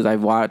crazy because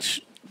I've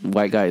watched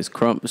white guys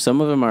crump. Some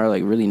of them are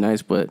like really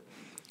nice, but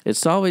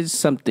it's always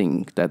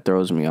something that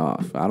throws me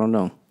off. I don't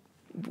know.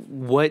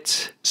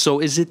 What? So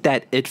is it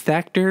that it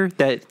factor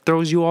that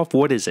throws you off?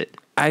 What is it?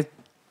 I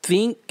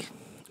think,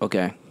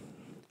 okay,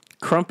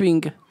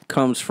 crumping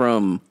comes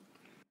from,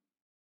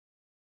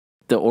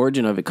 the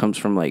origin of it comes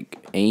from like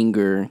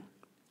anger.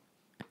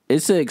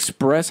 It's to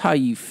express how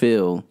you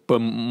feel. But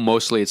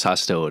mostly it's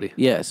hostility.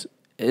 Yes.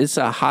 It's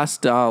a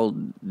hostile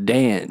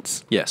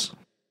dance. Yes.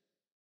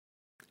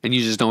 And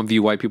you just don't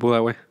view white people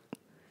that way?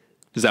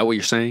 Is that what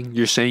you're saying?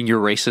 You're saying you're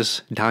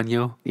racist,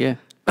 Daniel? Yeah.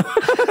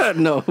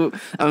 No,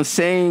 I'm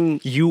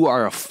saying... You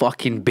are a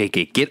fucking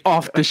bigot. Get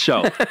off the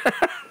show. All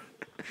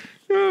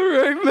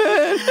right,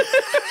 man.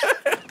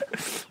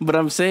 But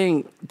I'm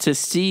saying to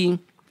see...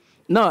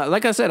 No,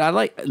 like I said, I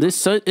like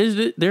this.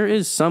 There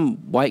is some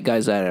white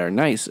guys that are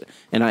nice,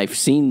 and I've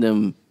seen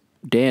them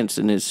dance,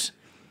 and it's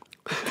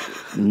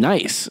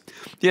nice.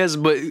 Yes,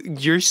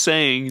 but you're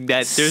saying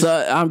that there's...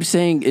 I'm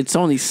saying it's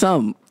only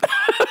some.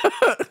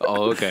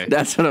 Oh, okay.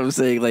 That's what I'm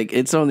saying. Like,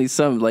 it's only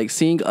some. Like,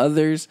 seeing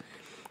other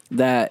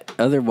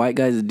white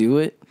guys do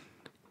it.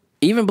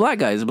 Even black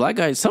guys.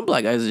 Some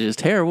black guys are just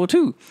terrible,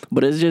 too.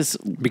 But it's just...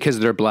 Because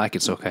they're black,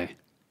 it's okay.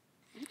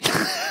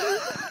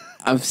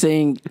 I'm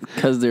saying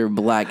because they're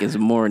black, it's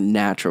more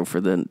natural for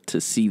them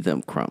to see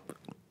them crump.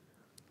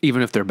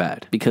 Even if they're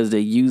bad. Because they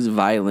use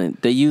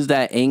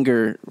that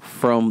anger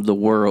from the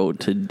world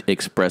to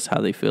express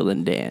how they feel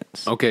and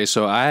dance. Okay,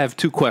 so I have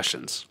two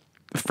questions.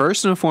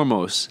 First and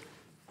foremost,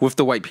 with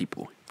the white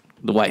people.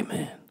 The white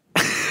man.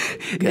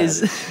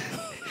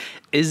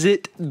 Is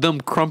it them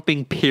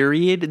crumping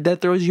period that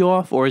throws you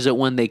off, or is it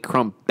when they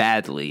crump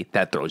badly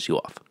that throws you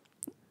off?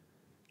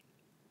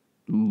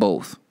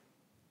 Both.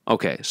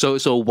 Okay,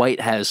 so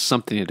white has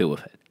something to do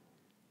with it.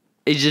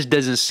 It just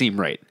doesn't seem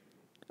right.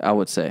 I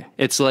would say.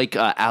 It's like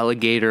an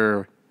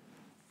alligator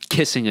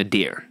kissing a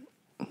deer.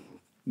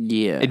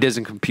 Yeah. It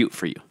doesn't compute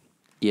for you.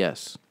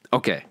 Yes.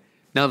 Okay.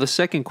 Now the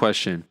second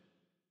question.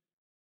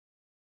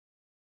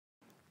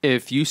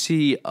 If you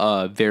see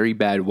a very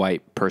bad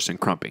white person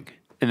crumping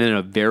and then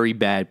a very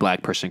bad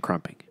black person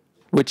crumping,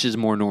 which is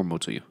more normal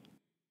to you?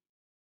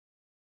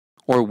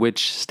 Or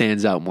which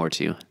stands out more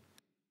to you?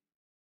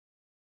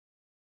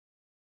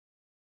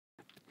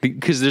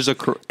 Because there's a...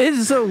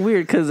 It's so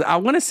weird because I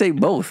want to say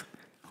both.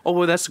 Oh,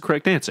 well, that's the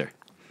correct answer.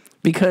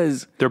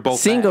 Because they're both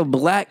seeing a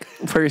black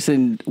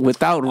person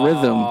without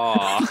rhythm.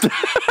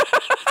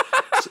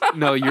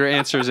 No, your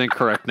answer is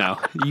incorrect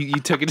now. You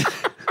took it.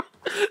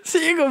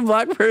 Seeing a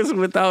black person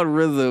without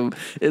rhythm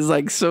is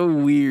like so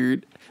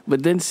weird.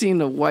 But then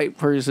seeing a white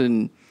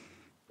person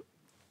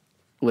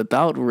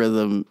without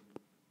rhythm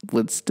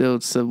would still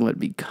somewhat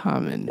be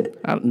common.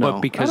 I don't know.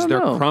 But because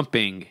they're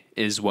crumping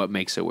is what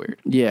makes it weird.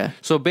 Yeah.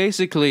 So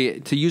basically,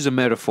 to use a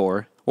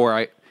metaphor,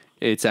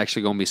 it's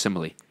actually going to be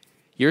simile.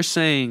 You're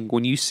saying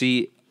when you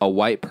see a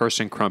white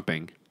person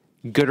crumping,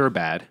 good or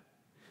bad,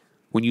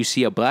 when you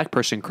see a black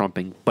person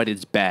crumping, but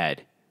it's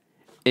bad,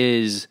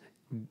 is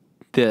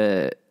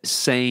the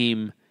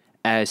same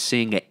as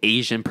seeing an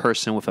Asian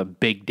person with a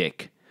big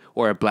dick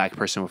or a black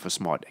person with a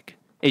small dick.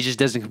 It just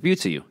doesn't compute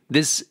to you.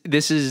 This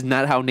is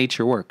not how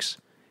nature works.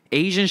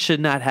 Asians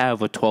should not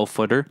have a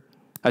 12-footer,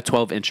 a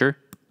 12-incher.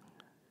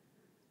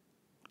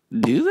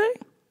 Do they?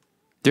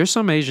 There's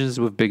some Asians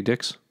with big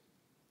dicks.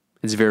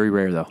 It's very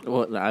rare, though.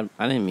 Well, I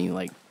didn't mean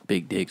like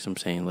big dicks. I'm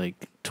saying like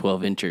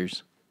 12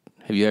 inchers.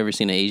 Have you ever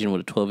seen an Asian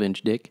with a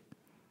 12-inch dick?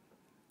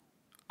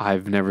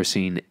 I've never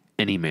seen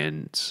any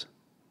man's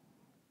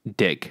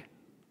dick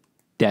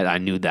that I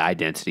knew the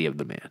identity of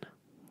the man.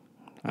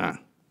 Ah.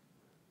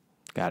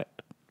 Got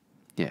it.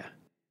 Yeah.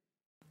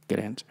 Good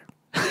answer.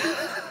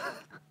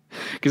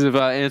 Because if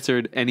I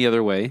answered any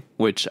other way,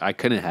 which I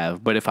couldn't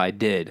have, but if I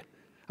did,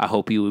 I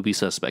hope you would be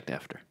suspect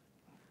after.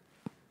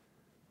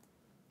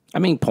 I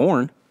mean,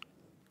 porn.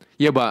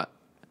 Yeah, but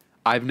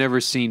I've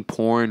never seen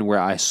porn where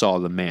I saw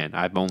the man.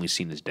 I've only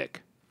seen his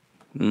dick.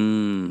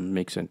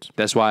 Makes sense.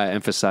 That's why I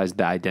emphasized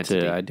the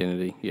identity.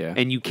 Identity, yeah.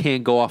 And you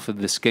can't go off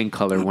of the skin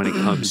color when it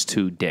comes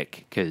to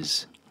dick,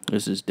 because...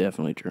 This is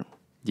definitely true.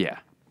 Yeah.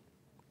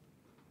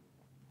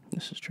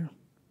 This is true.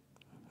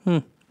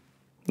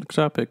 Next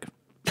topic.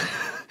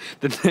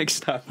 The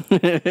next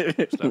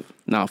topic.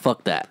 No,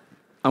 fuck that.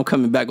 I'm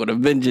coming back with a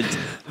vengeance.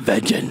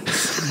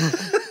 Vengeance.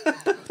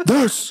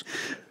 This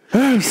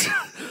is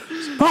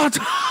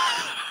Sparta.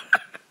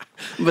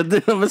 But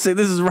then I'm going to say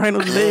this is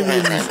Rhinos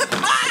Aliens.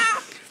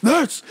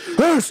 This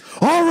is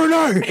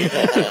RNA.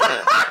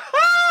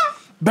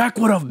 Back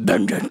with a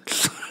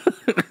vengeance.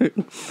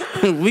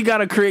 We got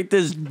to create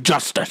this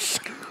justice.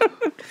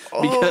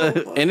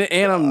 Because,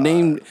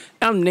 and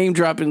I'm name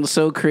dropping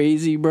so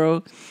crazy,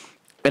 bro.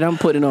 And I'm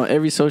putting it on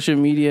every social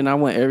media, and I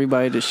want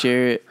everybody to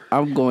share it.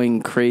 I'm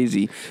going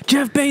crazy.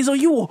 Jeff Bezos,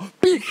 you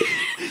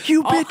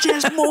bitch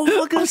ass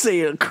motherfucker,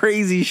 saying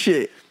crazy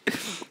shit.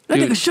 That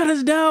nigga shut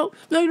us down.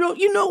 No,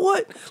 you know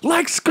what?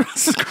 Like,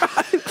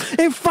 subscribe,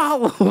 and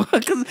follow.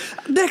 Because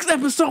next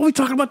episode we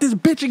talking about this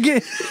bitch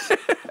again.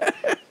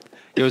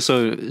 Yo,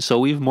 so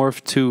we've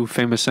morphed two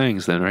famous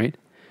sayings then, right?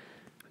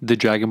 The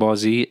Dragon Ball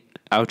Z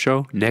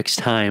outro next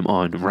time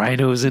on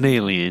Rhinos and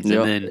Aliens, Yep.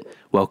 and then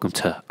welcome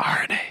to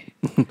RNA.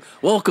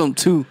 Welcome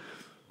to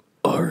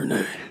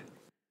RNA.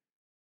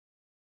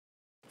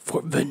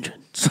 for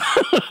vengeance.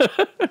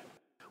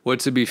 Well,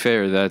 to be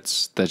fair,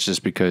 that's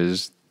just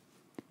because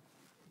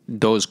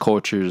those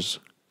cultures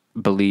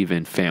believe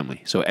in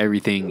family. So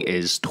everything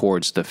is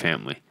towards the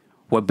family.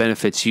 What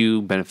benefits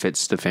you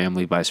benefits the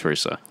family, vice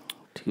versa.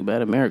 Too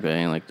bad America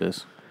ain't like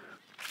this.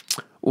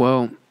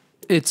 Well,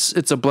 it's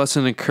a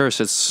blessing and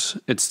curse.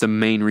 It's the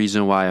main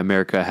reason why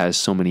America has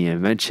so many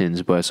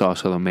inventions, but it's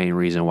also the main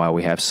reason why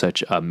we have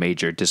such a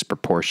major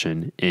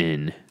disproportion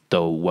in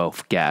the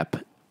wealth gap,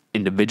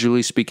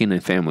 individually speaking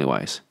and family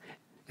wise.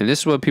 And this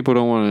is what people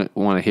don't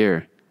want to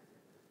hear.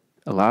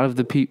 A lot of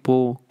the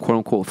people, quote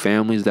unquote,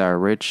 families that are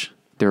rich,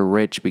 they're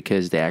rich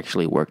because they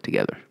actually work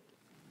together.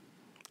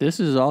 This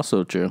is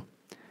also true.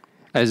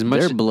 As much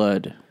Their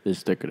blood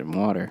is thicker than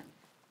water.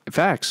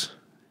 facts.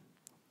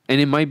 And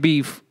it might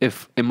be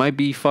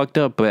fucked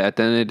up, but at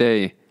the end of the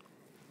day,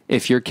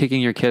 if you're kicking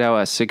your kid out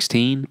at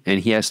 16 and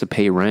he has to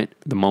pay rent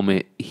the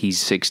moment he's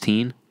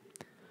 16,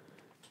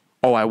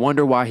 oh, I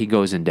wonder why he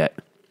goes in debt.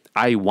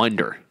 I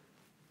wonder.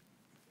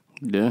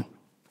 Yeah.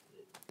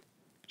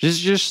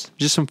 Just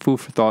some food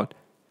for thought.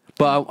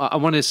 But I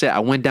wanted to say, I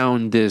went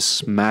down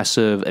this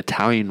massive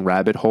Italian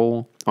rabbit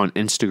hole on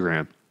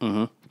Instagram.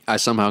 Mm-hmm. I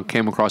somehow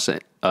came across an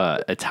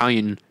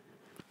Italian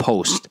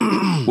post,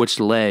 which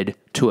led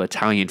to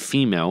Italian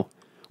female.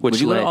 Would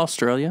you go to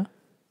Australia?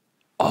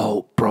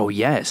 Oh, bro,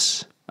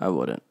 yes. I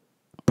wouldn't.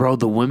 Bro,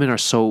 the women are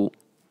so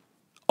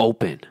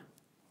open.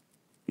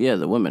 Yeah,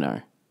 the women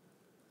are.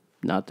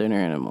 Not their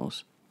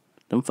animals.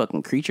 Them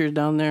fucking creatures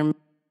down there,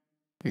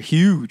 they're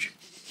huge.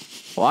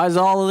 Why is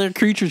all of their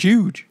creatures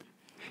huge?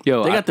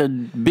 Yo, They got the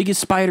biggest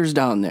spiders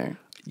down there.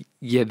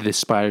 yeah, the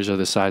spiders are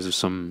the size of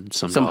some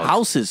Some dogs.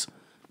 houses.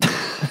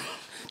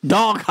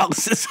 Dog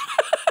houses.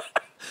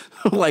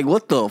 Like,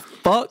 what the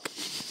fuck?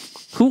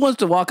 Who wants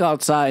to walk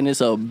outside and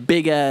it's a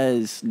big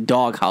ass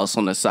dog house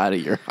on the side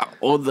of your house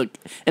or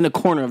in the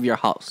corner of your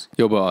house?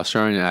 Yo, but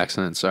Australian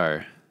accents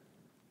are.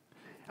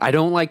 I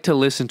don't like to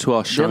listen to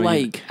Australian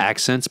like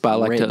accents, but I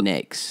like to.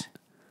 Rednecks,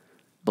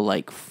 but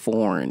like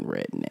foreign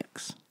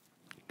rednecks.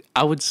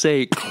 I would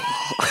say.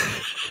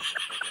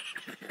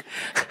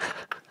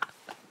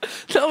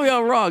 Tell me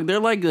I'm wrong. They're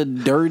like a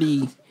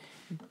dirty.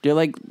 They're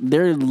like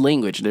their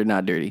language. They're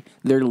not dirty.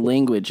 Their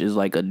language is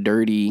like a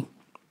dirty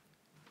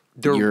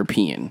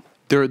European.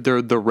 They're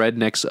the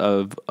rednecks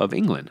of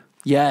England.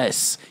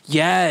 Yes.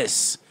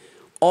 Yes.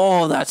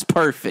 Oh, that's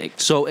perfect.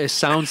 So it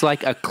sounds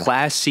like a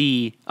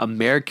classy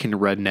American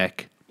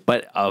redneck,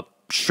 but a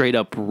straight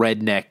up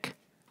redneck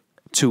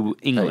to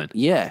England.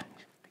 Yeah.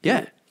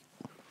 Yeah.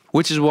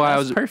 Which is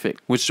why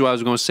perfect. Which is why I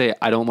was going to say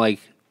I don't like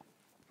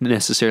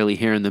necessarily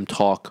hearing them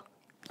talk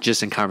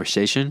just in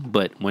conversation,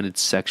 but when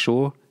it's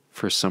sexual,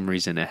 for some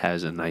reason it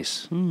has a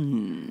nice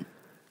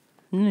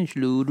Nice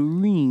little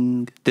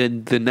ring.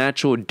 the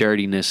natural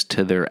dirtiness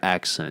to their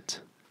accent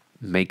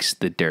makes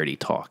the dirty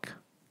talk.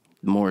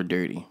 More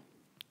dirty.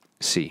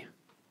 See.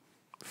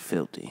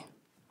 Filthy.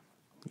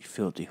 You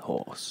filthy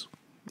horse.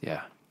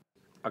 Yeah.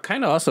 I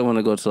kind of also want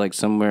to go to like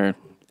somewhere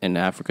in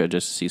Africa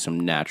just to see some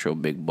natural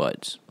big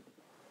butts.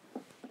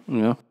 You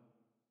know?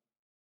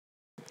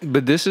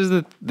 But this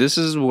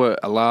is what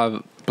a lot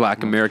of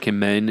black American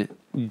men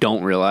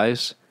don't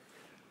realize.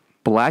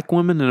 Black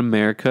women in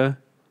America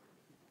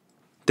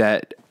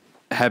that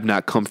have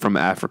not come from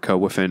Africa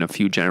within a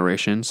few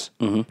generations,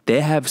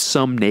 they have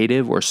some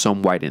native or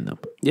some white in them.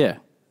 Yeah.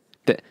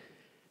 That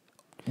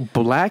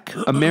black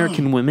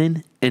American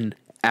women and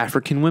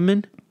African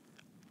women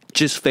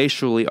just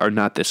facially are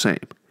not the same.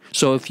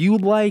 So if you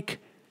like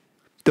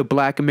the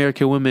black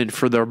American women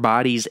for their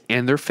bodies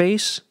and their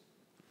face,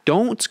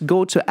 don't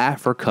go to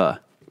Africa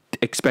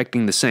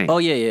expecting the same. Oh,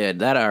 yeah.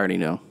 That I already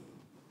know.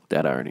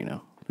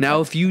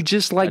 Now, if you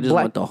just like I just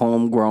black, want the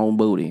homegrown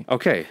booty.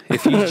 okay.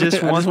 If you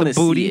just want the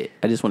booty,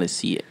 I just want to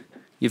see it.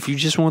 if you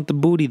just want the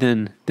booty,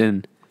 then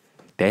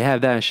they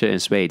have that shit in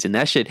spades, and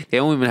that shit they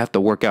don't even have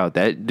to work out.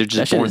 That they're That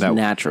just shit born is that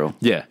way. natural.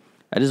 Yeah.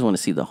 I just want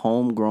to see the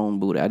homegrown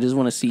booty. I just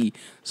want to see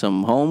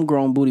some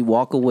homegrown booty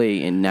walk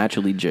away and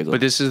naturally jiggle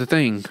But this is the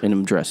thing. in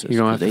them dresses. You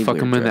don't have to They fuck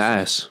wear them in the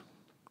dresses. ass.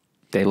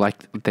 They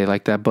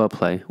like that butt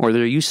play, or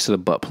they're used to the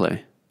butt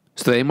play,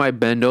 so they might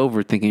bend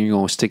over thinking you're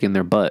gonna stick in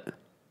their butt.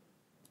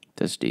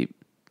 That's deep.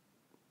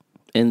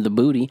 In the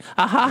booty.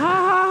 Ah, ha, ha,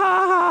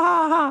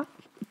 ha, ha,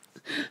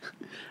 ha.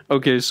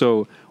 Okay,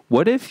 so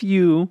what if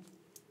you?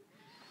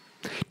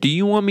 Do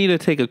you want me to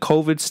take a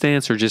COVID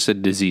stance or just a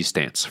disease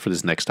stance for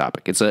this next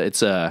topic? It's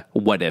a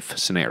what if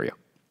scenario.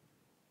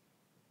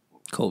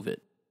 COVID.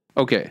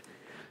 Okay,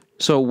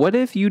 so what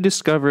if you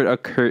discovered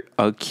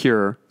a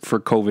cure for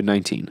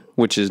COVID-19,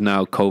 which is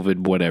now COVID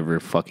whatever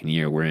fucking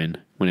year we're in,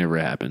 whenever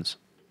it happens.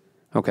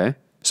 Okay,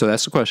 so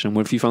that's the question.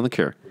 What if you found the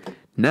cure?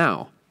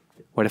 Now,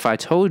 what if I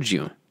told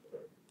you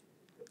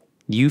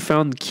you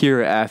found the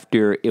cure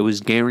after it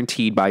was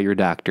guaranteed by your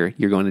doctor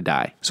you're going to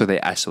die, so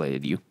they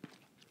isolated you.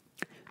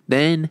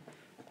 Then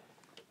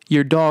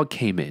your dog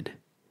came in,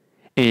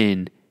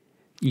 and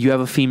you have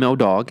a female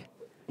dog,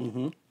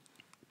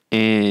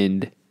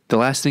 and the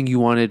last thing you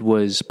wanted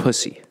was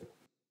pussy.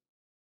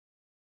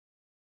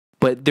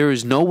 But there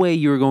is no way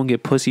you were going to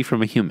get pussy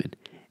from a human.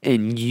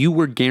 and you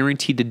were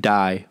guaranteed to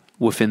die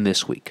within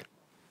this week.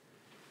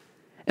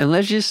 And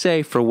let's just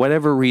say, for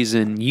whatever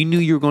reason, you knew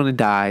you were going to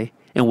die,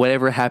 and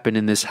whatever happened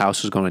in this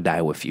house was going to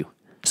die with you.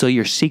 So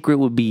your secret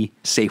would be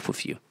safe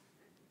with you.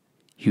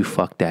 You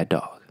fucked that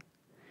dog.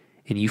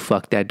 And you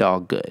fucked that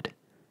dog good.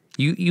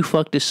 You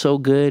fucked it so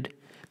good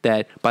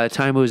that by the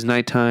time it was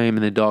nighttime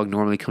and the dog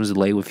normally comes to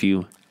lay with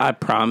you, I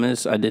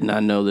promise I did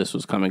not know this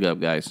was coming up,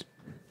 guys.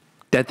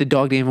 that the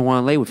dog didn't even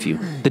want to lay with you.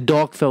 The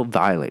dog felt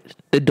violated.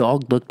 The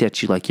dog looked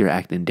at you like you're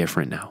acting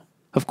different now.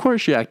 Of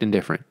course you're acting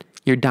different.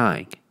 You're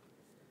dying.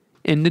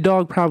 And the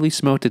dog probably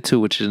smelt it too,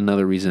 which is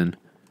another reason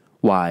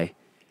why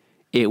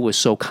it was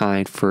so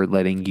kind for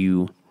letting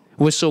you,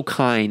 was so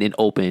kind and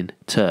open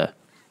to,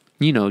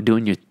 you know,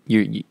 doing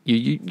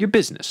your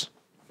business.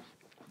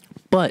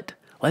 But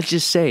let's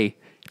just say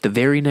the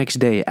very next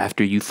day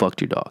after you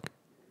fucked your dog,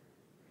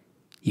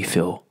 you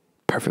feel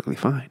perfectly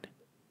fine.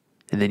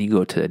 And then you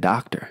go to the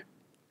doctor,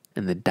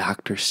 and the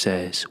doctor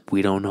says,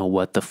 we don't know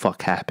what the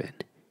fuck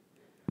happened,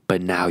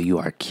 but now you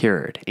are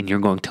cured and you're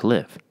going to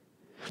live.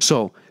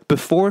 So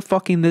before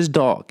fucking this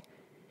dog,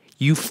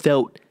 you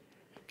felt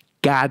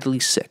godly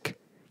sick.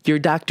 Your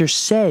doctor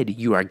said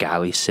you are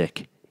godly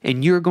sick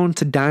and you're going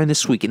to die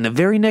this week. And the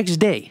very next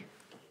day,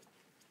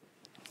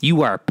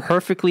 you are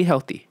perfectly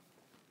healthy.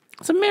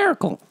 It's a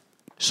miracle.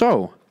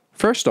 So,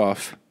 first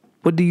off,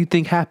 what do you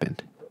think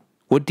happened?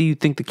 What do you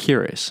think the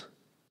cure is?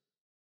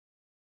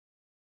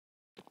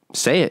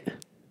 Say it,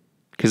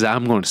 because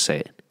I'm going to say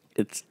it.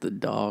 It's the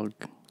dog.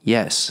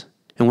 Yes.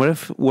 And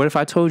what if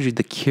I told you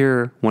the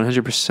cure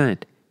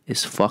 100%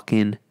 is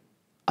fucking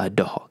a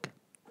dog?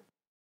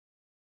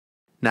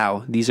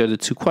 Now, these are the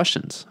two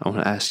questions I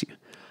want to ask you.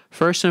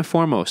 First and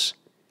foremost,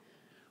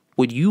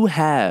 would you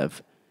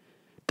have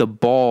the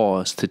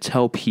balls to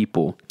tell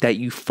people that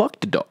you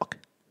fucked a dog?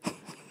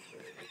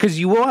 Because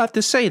you will have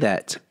to say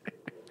that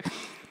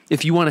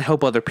if you want to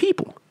help other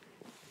people.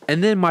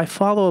 And then my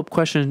follow-up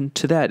question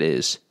to that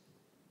is,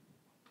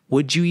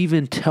 would you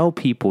even tell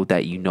people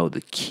that you know the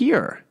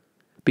cure?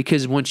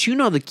 Because once you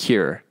know the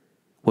cure,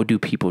 what do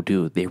people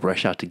do? They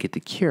rush out to get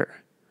the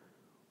cure.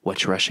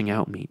 What's rushing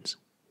out means?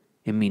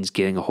 It means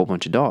getting a whole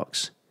bunch of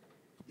dogs.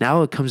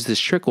 Now it comes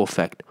this trickle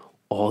effect.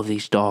 All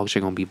these dogs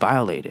are going to be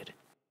violated.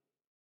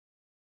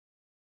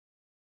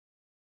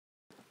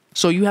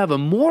 So you have a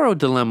moral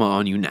dilemma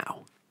on you now.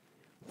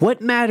 What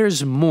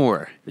matters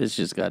more? This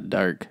just got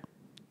dark.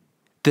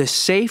 The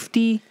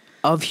safety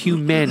of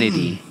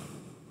humanity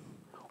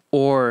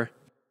or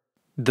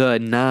the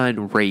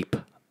non-rape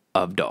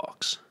of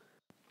dogs?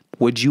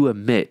 Would you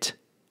admit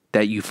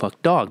that you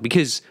fucked dog?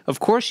 Because, of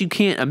course, you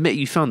can't admit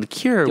you found the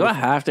cure. Do I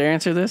have to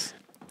answer this?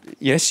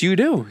 Yes, you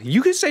do.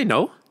 You can say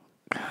no.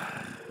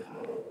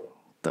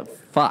 The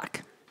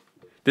fuck?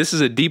 This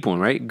is a deep one,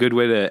 right? Good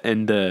way to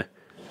end the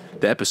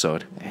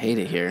episode. I hate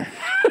it here.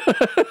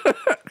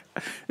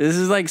 This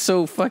is like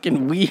so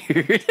fucking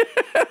weird.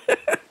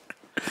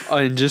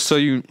 And just so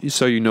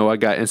you know, I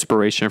got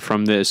inspiration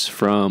from this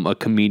from a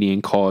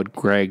comedian called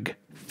Greg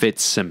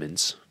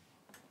Fitzsimmons.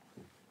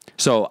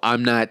 So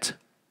I'm not.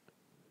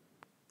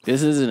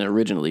 This isn't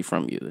originally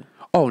from you.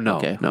 Oh no,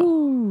 Okay. no,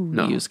 Ooh,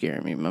 no. You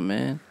scaring me, my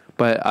man.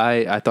 But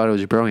I thought it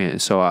was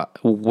brilliant. So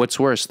what's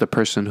worse, the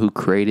person who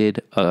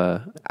created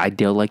a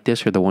idea like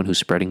this or the one who's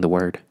spreading the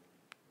word?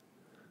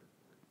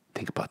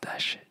 Think about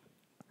that shit.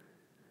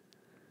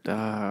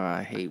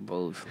 I hate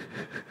both.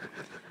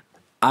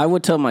 I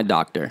would tell my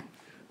doctor.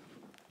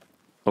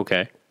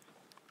 Okay.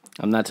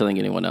 I'm not telling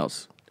anyone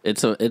else.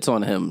 It's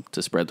on him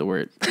to spread the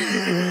word.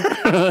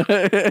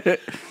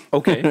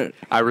 Okay.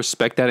 I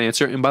respect that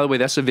answer. And by the way,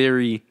 that's a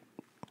very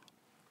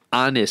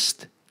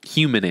honest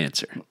human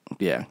answer.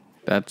 Yeah,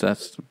 that's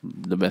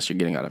the best you're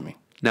getting out of me.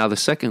 Now, the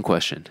second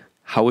question.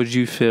 How would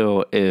you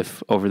feel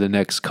if over the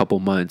next couple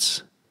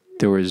months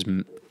there was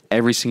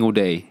every single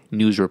day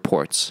news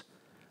reports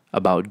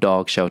about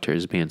dog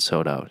shelters being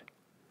sold out?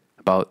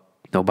 About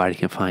nobody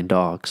can find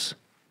dogs.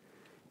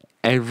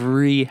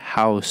 Every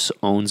house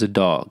owns a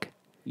dog.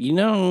 You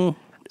know,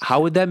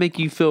 how would that make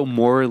you feel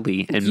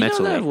morally and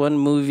mentally? You know that one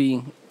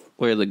movie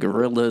where the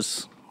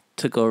gorillas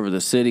took over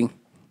the city?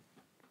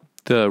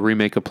 The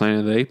remake of Planet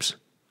of the Apes?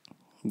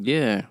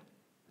 Yeah.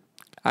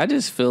 I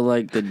just feel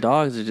like the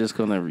dogs are just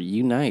going to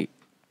reunite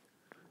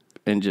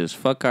and just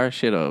fuck our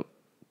shit up.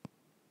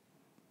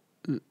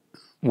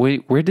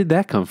 Wait, where did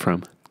that come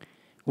from?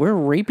 We're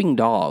raping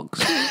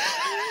dogs.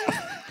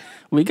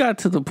 We got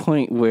to the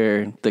point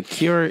where the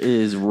cure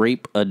is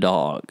rape a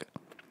dog.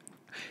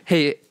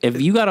 Hey, if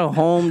you got a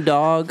home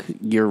dog,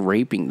 you're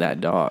raping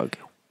that dog.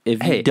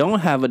 If you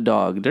don't have a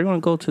dog, they're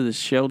going to go to the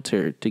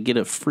shelter to get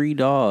a free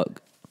dog.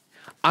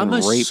 I'm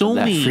assuming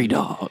that free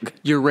dog.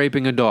 You're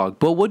raping a dog.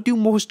 But what do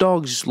most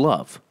dogs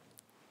love?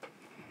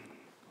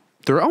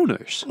 Their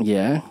owners.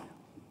 Yeah.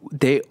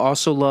 They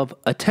also love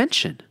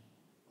attention.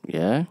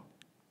 Yeah.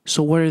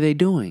 So what are they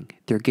doing?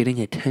 They're getting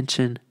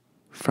attention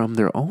from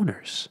their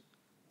owners.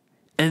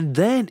 And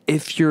then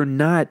if your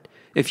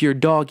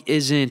dog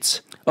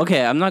isn't...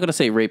 Okay, I'm not going to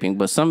say raping,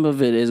 but some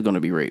of it is going to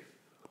be rape.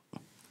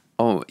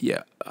 Oh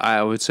yeah,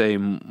 I would say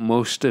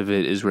most of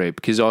it is rape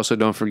because also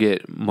don't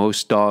forget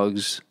most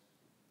dogs.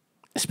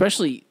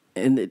 Especially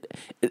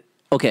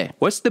okay,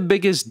 What's the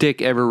biggest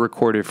dick ever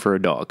recorded for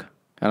a dog?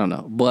 I don't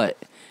know, but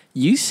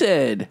you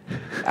said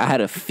I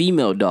had a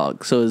female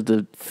dog. So is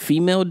the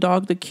female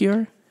dog the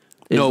cure?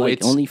 No, like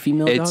it's only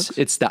female dogs.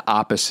 It's the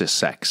opposite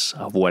sex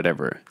of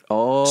whatever.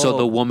 Oh, So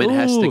the woman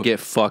has to ooh. get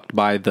fucked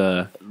by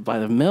the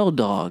male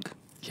dog.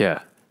 yeah,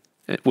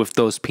 with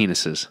those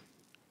penises.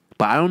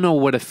 But I don't know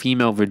what a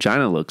female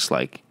vagina looks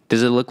like.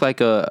 Does it look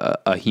like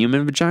a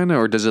human vagina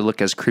or does it look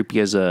as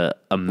creepy as a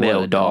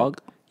male a dog?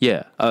 dog?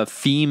 Yeah, a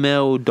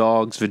female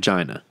dog's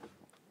vagina.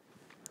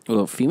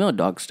 Well, female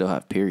dogs still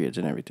have periods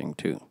and everything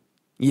too.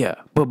 Yeah,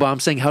 but I'm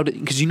saying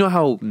because you know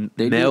how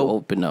They do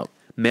open up.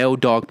 male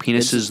dog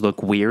penises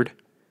look weird.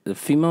 The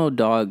female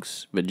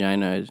dog's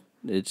vagina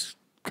it's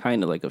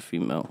kind of like a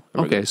female.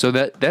 Okay, so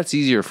that's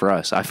easier for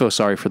us. I feel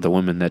sorry for the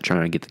women that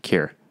trying to get the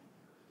cure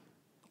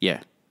Yeah.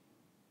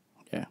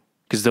 Yeah.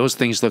 because those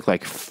things look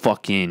like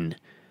fucking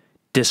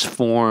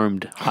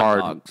disformed,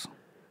 hard. Dogs.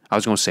 I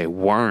was gonna say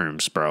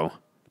worms, bro.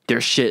 Their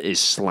shit is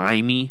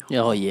slimy.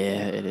 Oh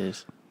yeah, it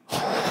is.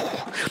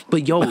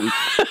 But yo,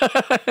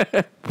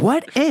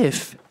 what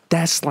if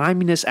that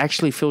sliminess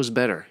actually feels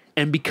better?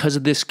 And because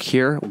of this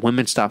cure,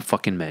 women stop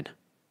fucking men.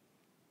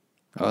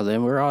 Oh,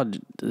 then we're all.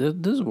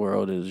 This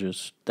world is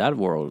just that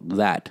world.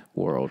 That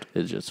world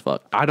is just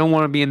fucked. I don't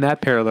want to be in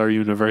that parallel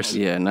universe.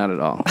 Yeah, not at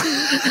all.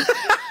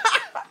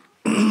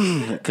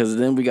 Because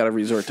then we got to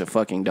resort to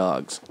fucking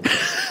dogs.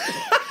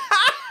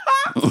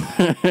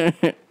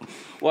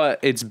 What?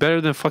 It's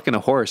better than fucking a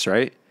horse,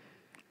 right?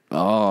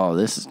 Oh,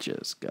 this is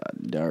just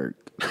got dark.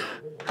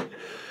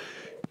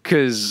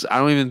 Because I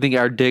don't even think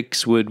our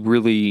dicks would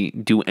really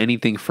do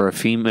anything for a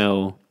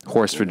female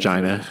horse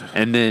vagina.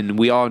 And then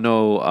we all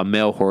know a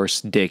male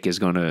horse dick is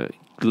going to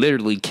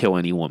literally kill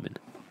any woman.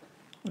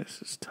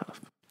 This is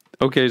tough.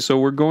 Okay, so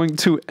we're going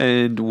to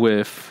end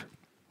with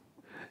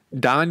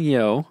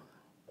Donyhal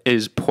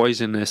is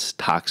poisonous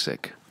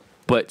toxic.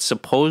 But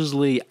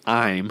supposedly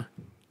I'm...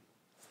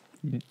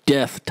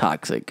 Death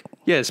toxic.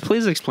 Yes,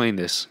 please explain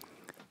this.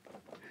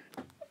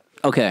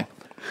 Okay.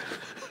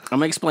 I'm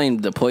going to explain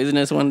the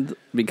poisonous one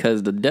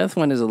because the death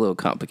one is a little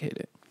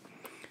complicated.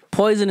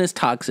 Poison is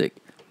toxic.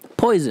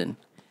 Poison.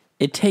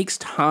 It takes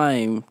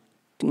time,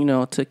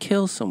 to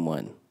kill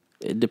someone.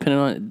 Depending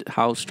on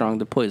how strong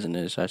the poison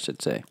is, I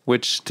should say.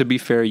 Which, to be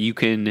fair, you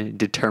can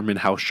determine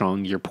how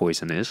strong your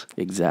poison is.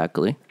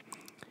 Exactly.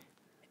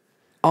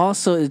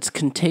 Also, it's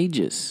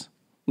contagious,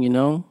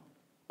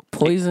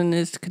 Poison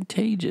is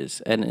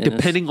contagious. And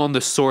Depending on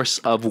the source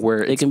of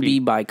where it can be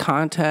by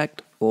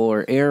contact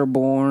or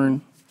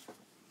airborne.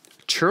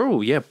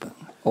 True, yep.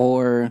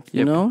 Or,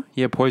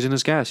 Yeah,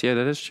 poisonous gas. Yeah,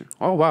 that is true.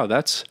 Oh, wow,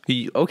 that's...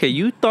 Okay,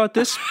 you thought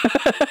this...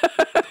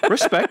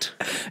 Respect.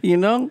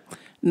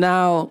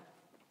 Now,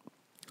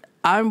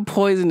 I'm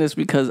poisonous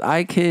because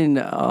I can...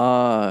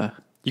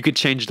 You could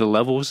change the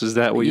levels? Is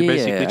that what you're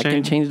basically changing? I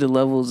can change the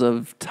levels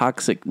of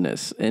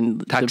toxicness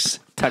and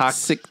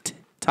toxicity.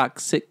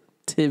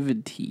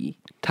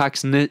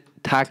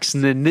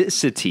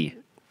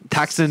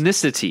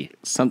 Toxicity.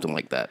 Something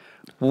like that.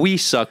 We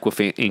suck with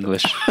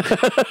English.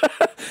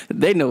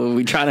 They know what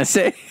we're trying to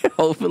say,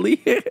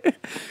 hopefully.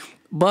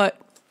 But,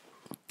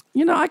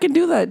 I can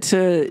do that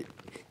to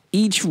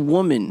each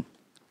woman,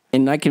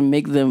 and I can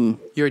make them...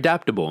 You're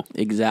adaptable.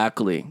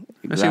 Exactly.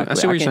 I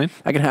see what you're saying.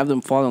 I can have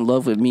them fall in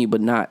love with me,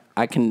 but not...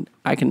 I can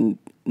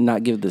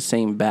not give the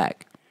same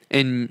back.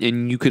 And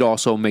you could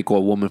also make a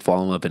woman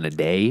fall in love in a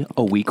day,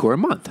 a week, or a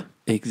month.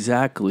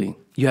 Exactly.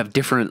 You have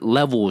different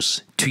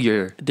levels to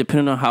your...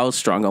 Depending on how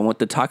strong I want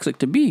the toxic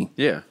to be.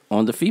 Yeah.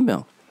 On the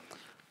female.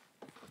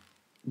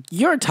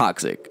 You're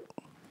toxic.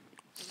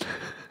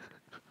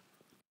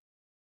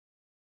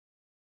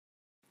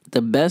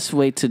 The best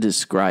way to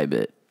describe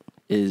it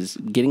is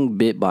getting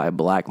bit by a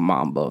black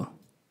mamba.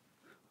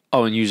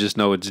 Oh, and you just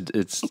know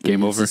it's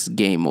game over? It's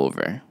game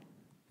over.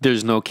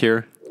 There's no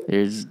cure?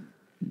 There's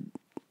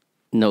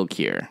no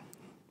cure.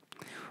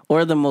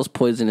 Or the most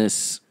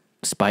poisonous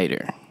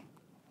spider,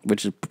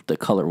 which is the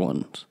color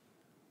ones.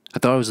 I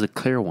thought it was the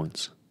clear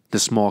ones. The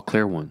small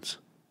clear ones.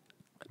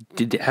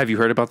 Have you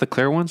heard about the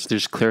clear ones?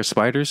 There's clear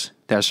spiders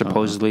that are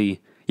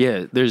supposedly...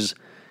 Yeah, there's...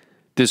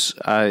 This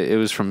it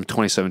was from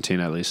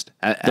 2017 at least.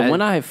 The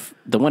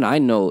one I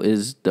know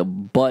is the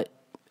butt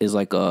is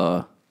like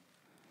the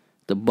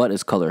butt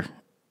is color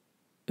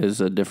is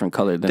a different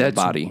color than the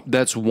body.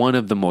 That's one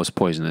of the most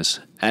poisonous.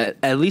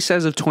 At least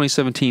as of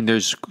 2017,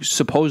 there's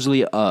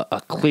supposedly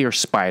a clear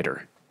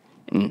spider.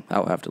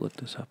 I'll have to look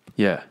this up.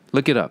 Yeah,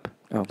 look it up.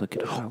 I'll look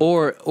it up.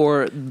 Or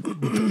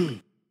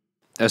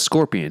a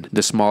scorpion.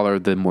 The smaller,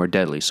 the more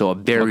deadly. So a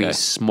very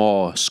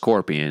small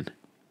scorpion.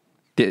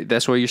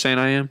 That's what you're saying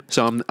I am?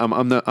 So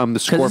I'm the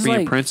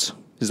scorpion prince?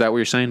 Is that what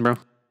you're saying, bro?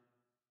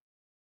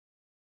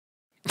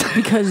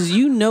 Because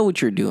you know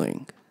what you're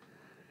doing.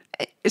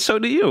 So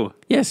do you.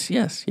 Yes,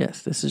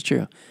 this is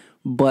true.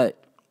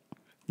 But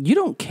you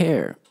don't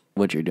care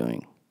what you're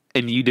doing.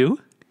 And you do?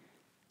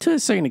 To a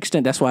certain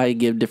extent. That's why I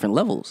give different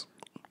levels.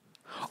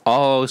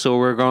 Oh, so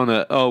we're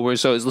gonna. Oh, we're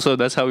so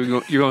that's how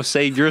you're gonna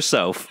save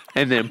yourself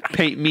and then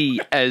paint me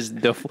as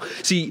the.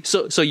 See,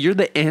 so you're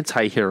the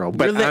anti-hero,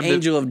 but You're the I'm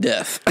angel of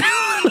death,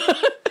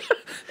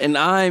 and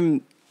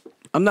I'm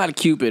not a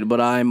Cupid,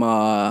 but I'm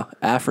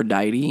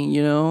Aphrodite.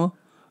 You know,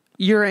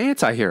 you're an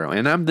anti-hero,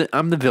 and I'm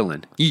the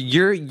villain.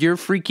 You're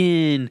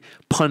freaking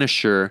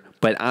Punisher,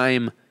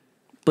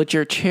 but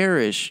you're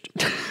cherished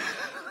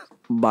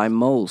by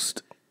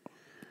most,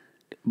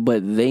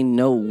 but they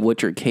know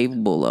what you're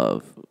capable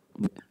of.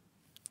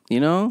 You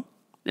know?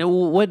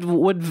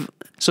 What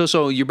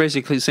so you're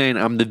basically saying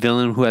I'm the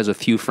villain who has a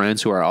few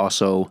friends who are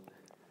also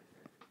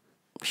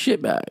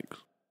shitbags.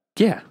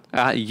 Yeah,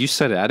 you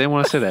said it. I didn't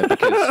want to say that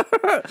because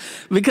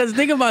because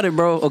think about it,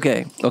 bro.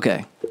 Okay,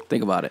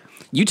 think about it.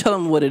 You tell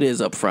them what it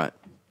is up front.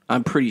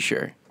 I'm pretty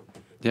sure.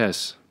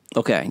 Yes.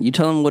 Okay, you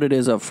tell them what it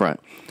is up front.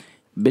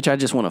 Bitch, I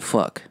just want to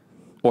fuck.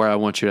 Or I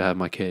want you to have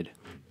my kid.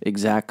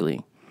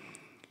 Exactly.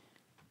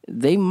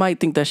 They might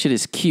think that shit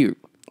is cute.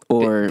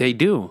 Or they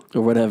do.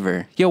 Or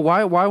whatever. Yeah,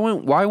 why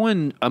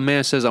when a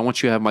man says I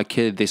want you to have my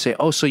kid, they say,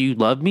 "Oh, so you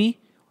love me?"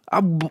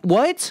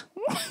 What?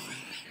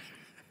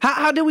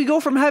 how did we go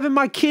from having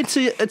my kid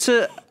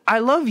to I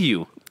love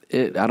you?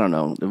 I don't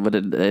know, but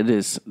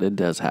it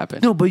does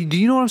happen. No, but do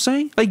you know what I'm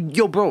saying? Like,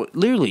 yo, bro,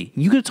 literally,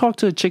 you could talk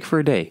to a chick for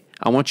a day.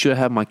 I want you to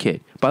have my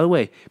kid. By the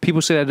way,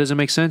 people say that doesn't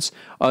make sense.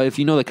 If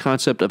you know the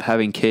concept of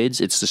having kids,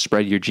 it's to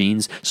spread your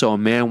genes. So a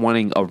man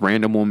wanting a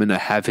random woman to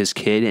have his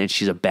kid and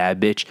she's a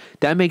bad bitch,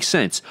 that makes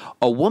sense.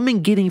 A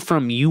woman getting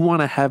from you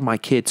want to have my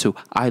kid to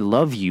I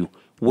love you.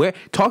 Where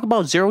talk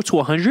about 0 to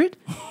 100?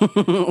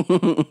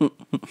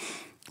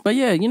 But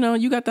yeah, you know,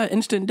 you got that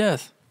instant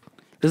death.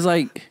 It's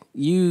like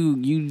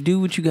you do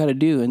what you got to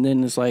do, and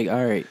then it's like,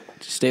 all right,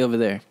 just stay over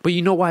there. But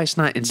you know why it's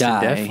not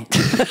instant death?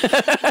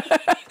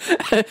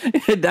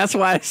 That's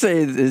why I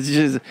say it's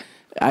just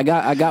I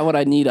got what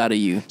I need out of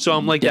you. So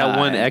I'm like that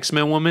one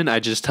X-Men woman. I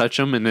just touch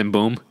them and then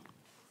boom.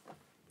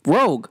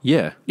 Rogue.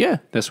 Yeah, yeah.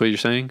 That's what you're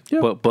saying.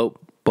 Yeah.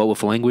 But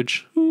with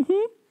language. Mm-hmm.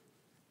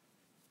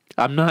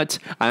 I'm not.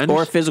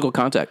 Or physical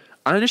contact.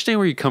 I understand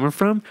where you're coming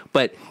from,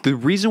 but the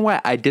reason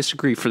why I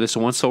disagree for this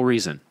one sole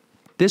reason,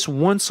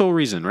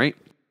 right?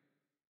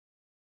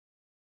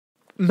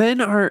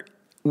 We're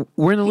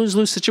in a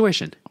lose-lose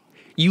situation.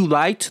 You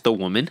lied to the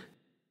woman.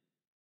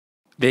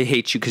 They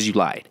hate you because you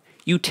lied.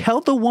 You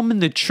tell the woman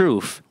the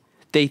truth.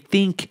 They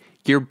think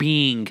you're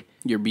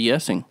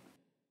BSing.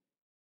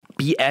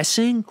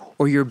 BSing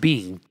or you're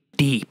being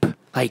deep.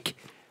 Like,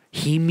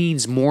 he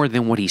means more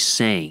than what he's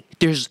saying.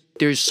 There's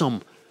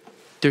some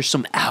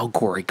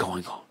allegory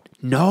going on.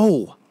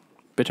 No.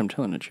 Bitch, I'm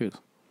telling the truth.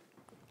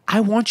 I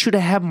want you to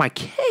have my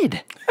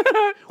kid.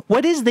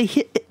 What is the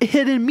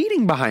hidden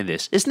meaning behind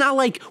this? It's not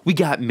like we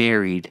got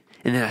married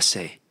and then I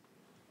say,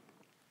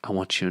 I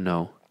want you to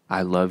know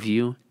I love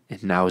you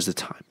and now is the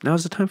time. Now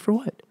is the time for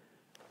what?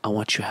 I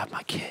want you to have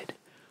my kid.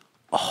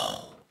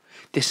 Oh,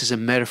 this is a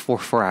metaphor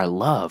for our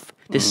love.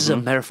 This is a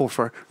metaphor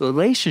for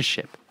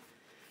relationship.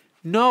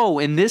 No,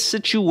 in this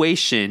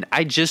situation,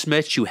 I just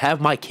met you.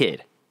 Have my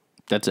kid.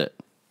 That's it.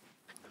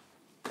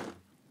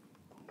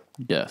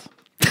 Death.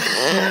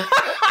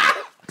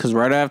 Because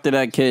right after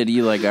that kid,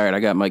 you like, all right, I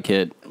got my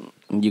kid.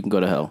 You can go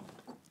to hell.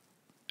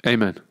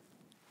 Amen.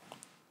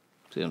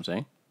 See what I'm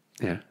saying?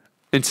 Yeah.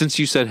 And since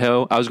you said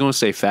hell, I was going to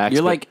say facts.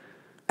 You're like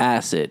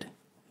acid.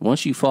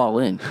 Once you fall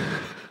in,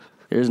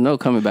 there's no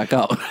coming back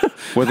out.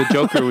 Well, the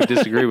Joker would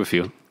disagree with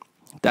you.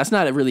 That's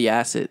not really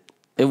acid.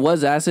 It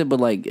was acid, but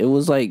like it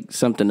was like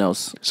something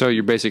else. So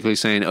you're basically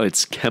saying, oh,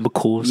 it's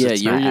chemicals. Yeah,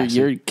 it's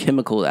you're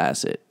chemical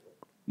acid.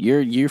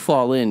 You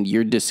fall in,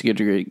 you're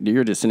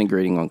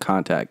disintegrating on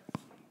contact.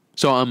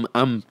 So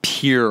I'm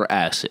pure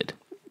acid.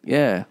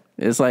 Yeah,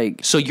 it's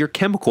like so you're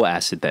chemical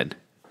acid then.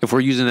 If we're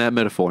using that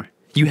metaphor,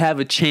 you have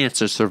a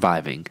chance of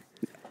surviving.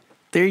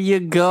 There you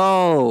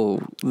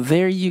go.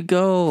 There you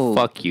go.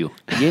 Fuck you.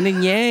 Yin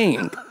and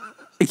yang.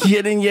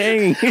 Yin and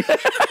yang.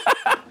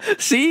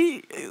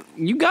 See,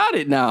 you got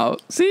it now.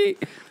 See,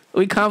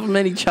 we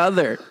compliment each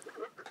other.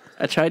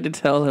 I tried to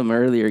tell him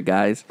earlier,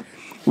 guys.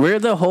 We're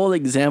the whole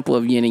example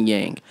of yin and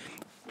yang.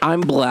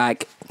 I'm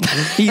black.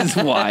 He's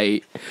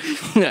white.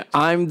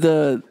 I'm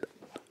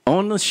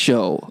on the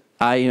show.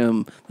 I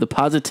am the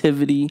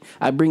positivity.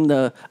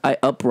 I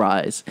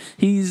uprise.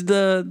 He's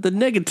the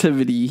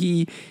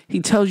negativity. He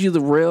tells you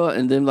the real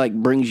and then like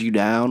brings you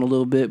down a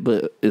little bit,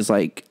 but it's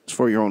like it's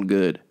for your own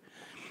good.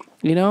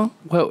 You know?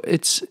 Well,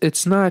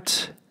 it's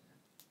not.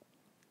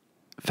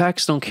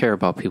 Facts don't care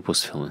about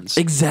people's feelings.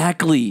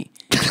 Exactly.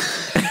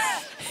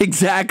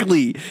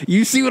 Exactly.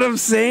 You see what I'm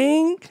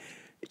saying?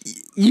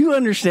 You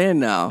understand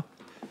now.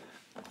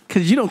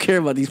 Because you don't care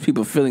about these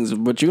people's feelings,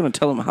 but you're going to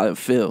tell them how they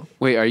feel.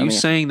 Wait, are you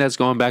saying that's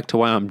going back to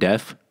why I'm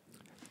deaf?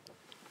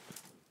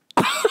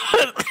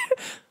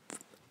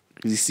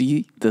 You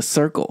see the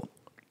circle.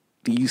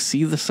 Do you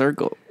see the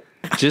circle?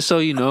 Just so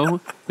you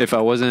know, if I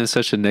wasn't in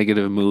such a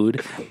negative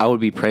mood, I would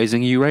be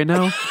praising you right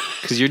now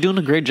because you're doing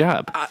a great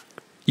job.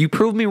 You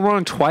proved me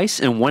wrong twice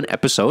in one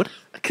episode.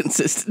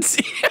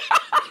 Consistency.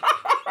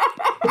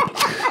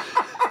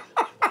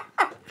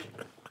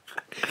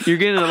 You're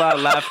getting a lot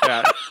of laughter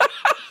out.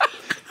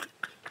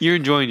 You're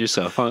enjoying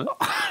yourself, huh?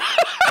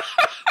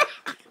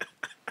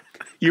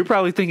 You're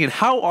probably thinking,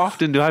 how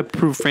often do I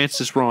prove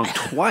Francis wrong?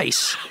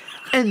 Twice.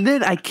 And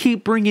then I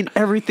keep bringing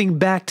everything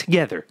back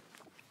together.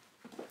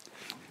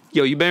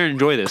 Yo, you better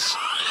enjoy this.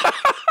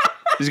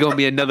 There's going to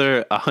be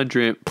another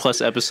 100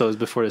 plus episodes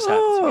before this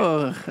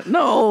happens.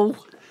 No,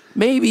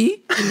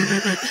 maybe.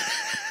 I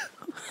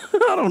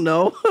don't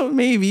know.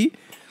 Maybe.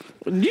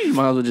 You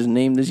might as well just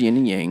name this yin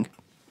and yang.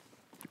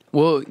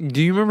 Well,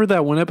 do you remember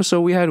that one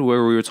episode we had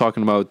where we were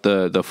talking about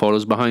the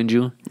photos behind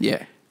you?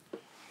 Yeah.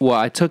 Well,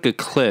 I took a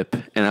clip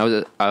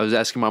and I was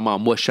asking my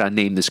mom, what should I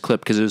name this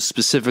clip? Because it was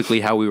specifically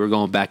how we were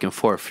going back and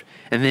forth.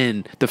 And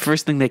then the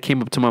first thing that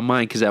came up to my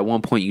mind, because at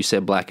one point you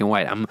said black and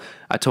white,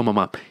 I told my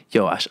mom,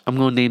 yo, I'm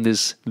going to name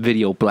this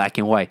video black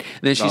and white.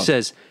 And then she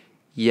says,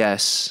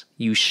 yes,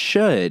 you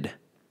should,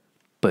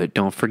 but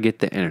don't forget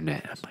the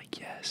internet. I'm like,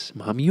 yes,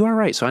 Mom, you are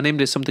right. So I named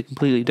it something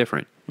completely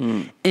different.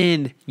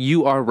 And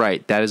you are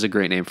right. That is a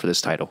great name for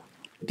this title.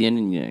 The yin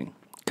and yang.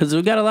 Because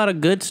we got a lot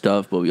of good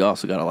stuff, but we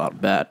also got a lot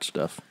of bad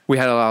stuff. We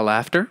had a lot of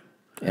laughter.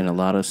 And a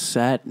lot of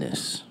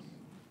sadness.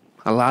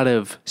 A lot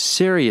of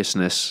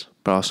seriousness,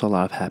 but also a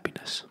lot of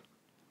happiness.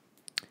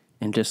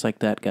 And just like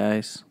that,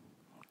 guys,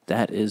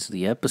 that is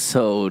the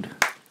episode.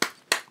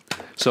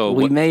 So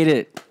we made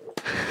it.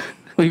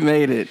 We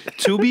made it.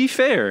 To be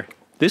fair,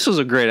 this was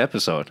a great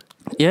episode.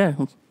 Yeah.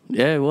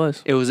 Yeah, it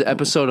was. It was an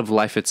episode of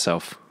life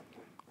itself.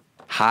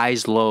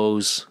 Highs,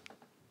 lows.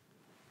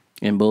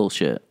 And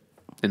bullshit.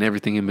 And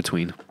everything in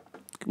between.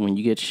 When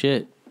you get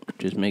shit,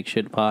 just make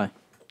shit pie.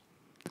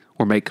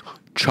 Or make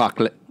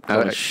chocolate.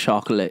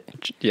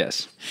 Chocolate.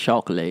 Yes.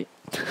 Chocolate.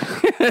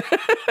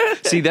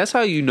 See, that's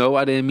how you know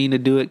I didn't mean to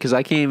do it, because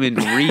I can't even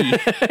I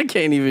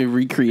can't even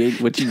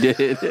recreate what you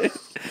did.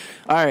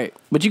 All right,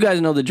 but you guys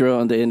know the drill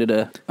on the end of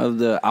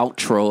the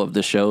outro of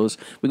the shows.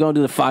 We're gonna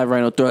do the 5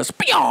 rhino thrusts.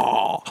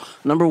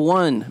 Number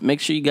 1, make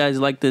sure you guys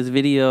like this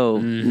video.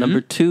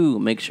 Number 2,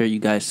 make sure you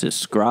guys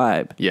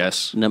subscribe.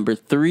 Yes. Number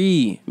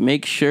 3,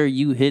 make sure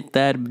you hit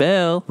that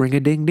bell. Ring a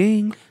ding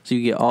ding. So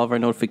you get all of our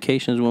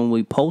notifications when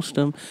we post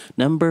them.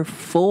 Number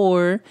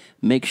 4,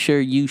 make sure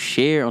you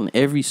share on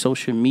every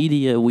social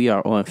media. We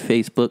are on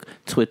Facebook,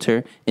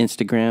 Twitter,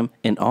 Instagram,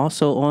 and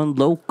also on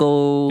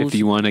Locals. If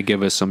you want to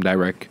give us some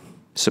direct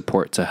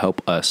support to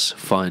help us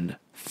fund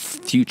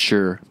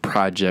future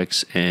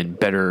projects and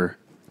better,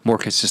 more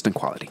consistent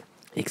quality.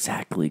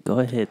 Exactly. Go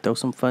ahead. Throw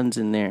some funds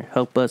in there.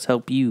 Help us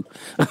help you.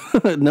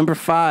 Number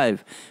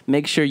 5,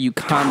 make sure you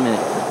comment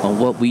on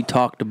what we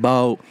talked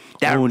about.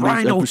 That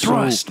rhino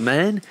thrust,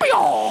 man.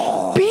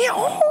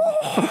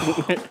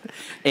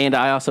 And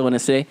I also want to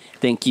say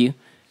thank you.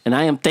 And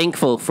I am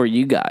thankful for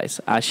you guys.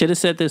 I should have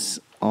said this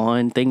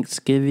on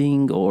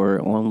Thanksgiving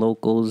or on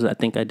Locals. I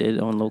think I did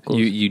on Locals.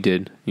 You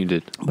did.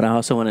 But I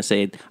also want to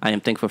say I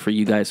am thankful for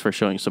you guys for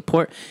showing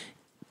support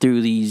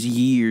through these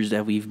years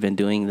that we've been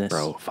doing this.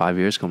 Bro, 5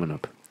 years coming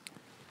up.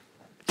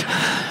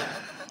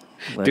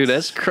 Dude,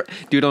 that's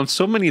dude, on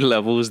so many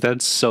levels,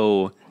 that's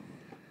so...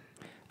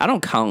 I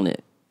don't count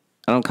it.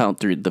 I don't count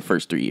through the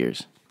first 3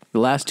 years. The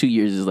last 2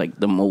 years is like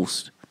the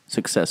most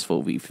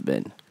successful we've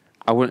been.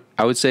 I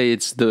would say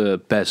it's the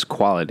best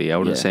quality. I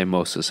wouldn't say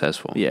most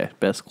successful. Yeah,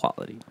 best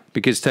quality.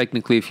 Because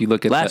technically, if you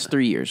look at last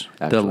 3 years,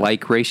 actually. The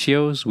like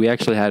ratios, we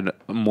actually had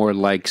more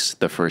likes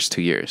the first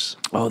 2 years.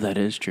 Oh, that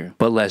is true.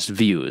 But less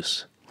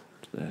views.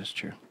 That is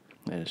true.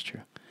 That is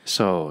true.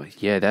 So,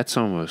 yeah, that's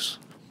almost...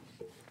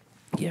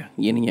 Yeah,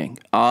 yin and yang.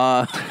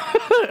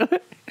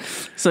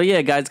 So,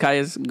 yeah,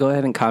 guys, go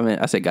ahead and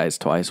comment. I said guys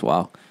twice.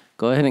 Wow.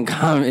 Go ahead and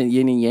comment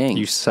yin and yang.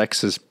 You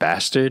sexist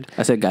bastard.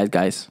 I said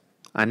guys.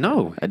 I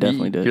know. I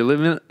definitely did.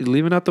 You're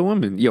leaving out the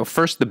woman. Yo,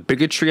 first the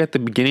bigotry at the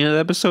beginning of the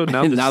episode,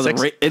 now and then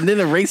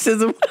the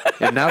racism.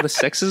 And now the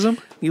sexism?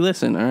 You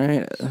listen, all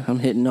right? I'm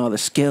hitting all the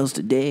scales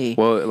today.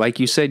 Well, like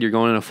you said, you're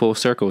going in a full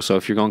circle, so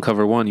if you're going to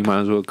cover one, you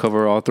might as well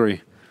cover all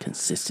 3.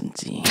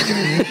 Consistency.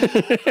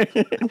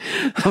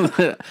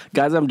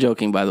 Guys, I'm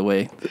joking, by the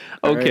way.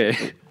 Okay.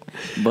 Right?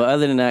 But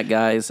other than that,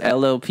 guys,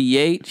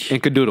 LLPH.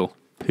 And Cadoodle.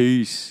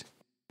 Peace.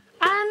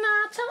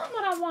 Tell them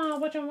what I want,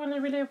 what you really,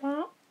 really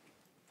want.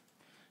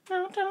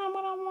 Now tell them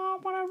what I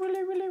want, what I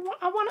really, really want.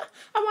 I wanna.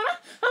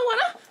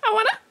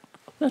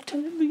 Now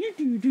tell them what you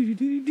do.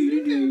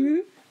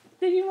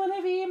 Do you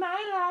wanna be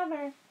my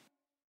lover?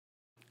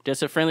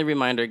 Just a friendly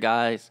reminder,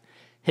 guys.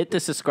 Hit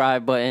the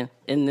subscribe button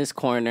in this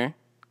corner.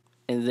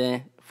 And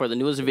then for the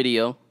newest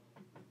video.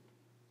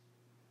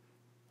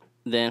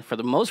 Then for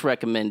the most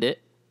recommended.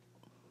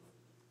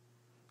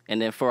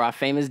 And then for our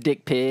famous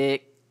dick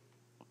pic.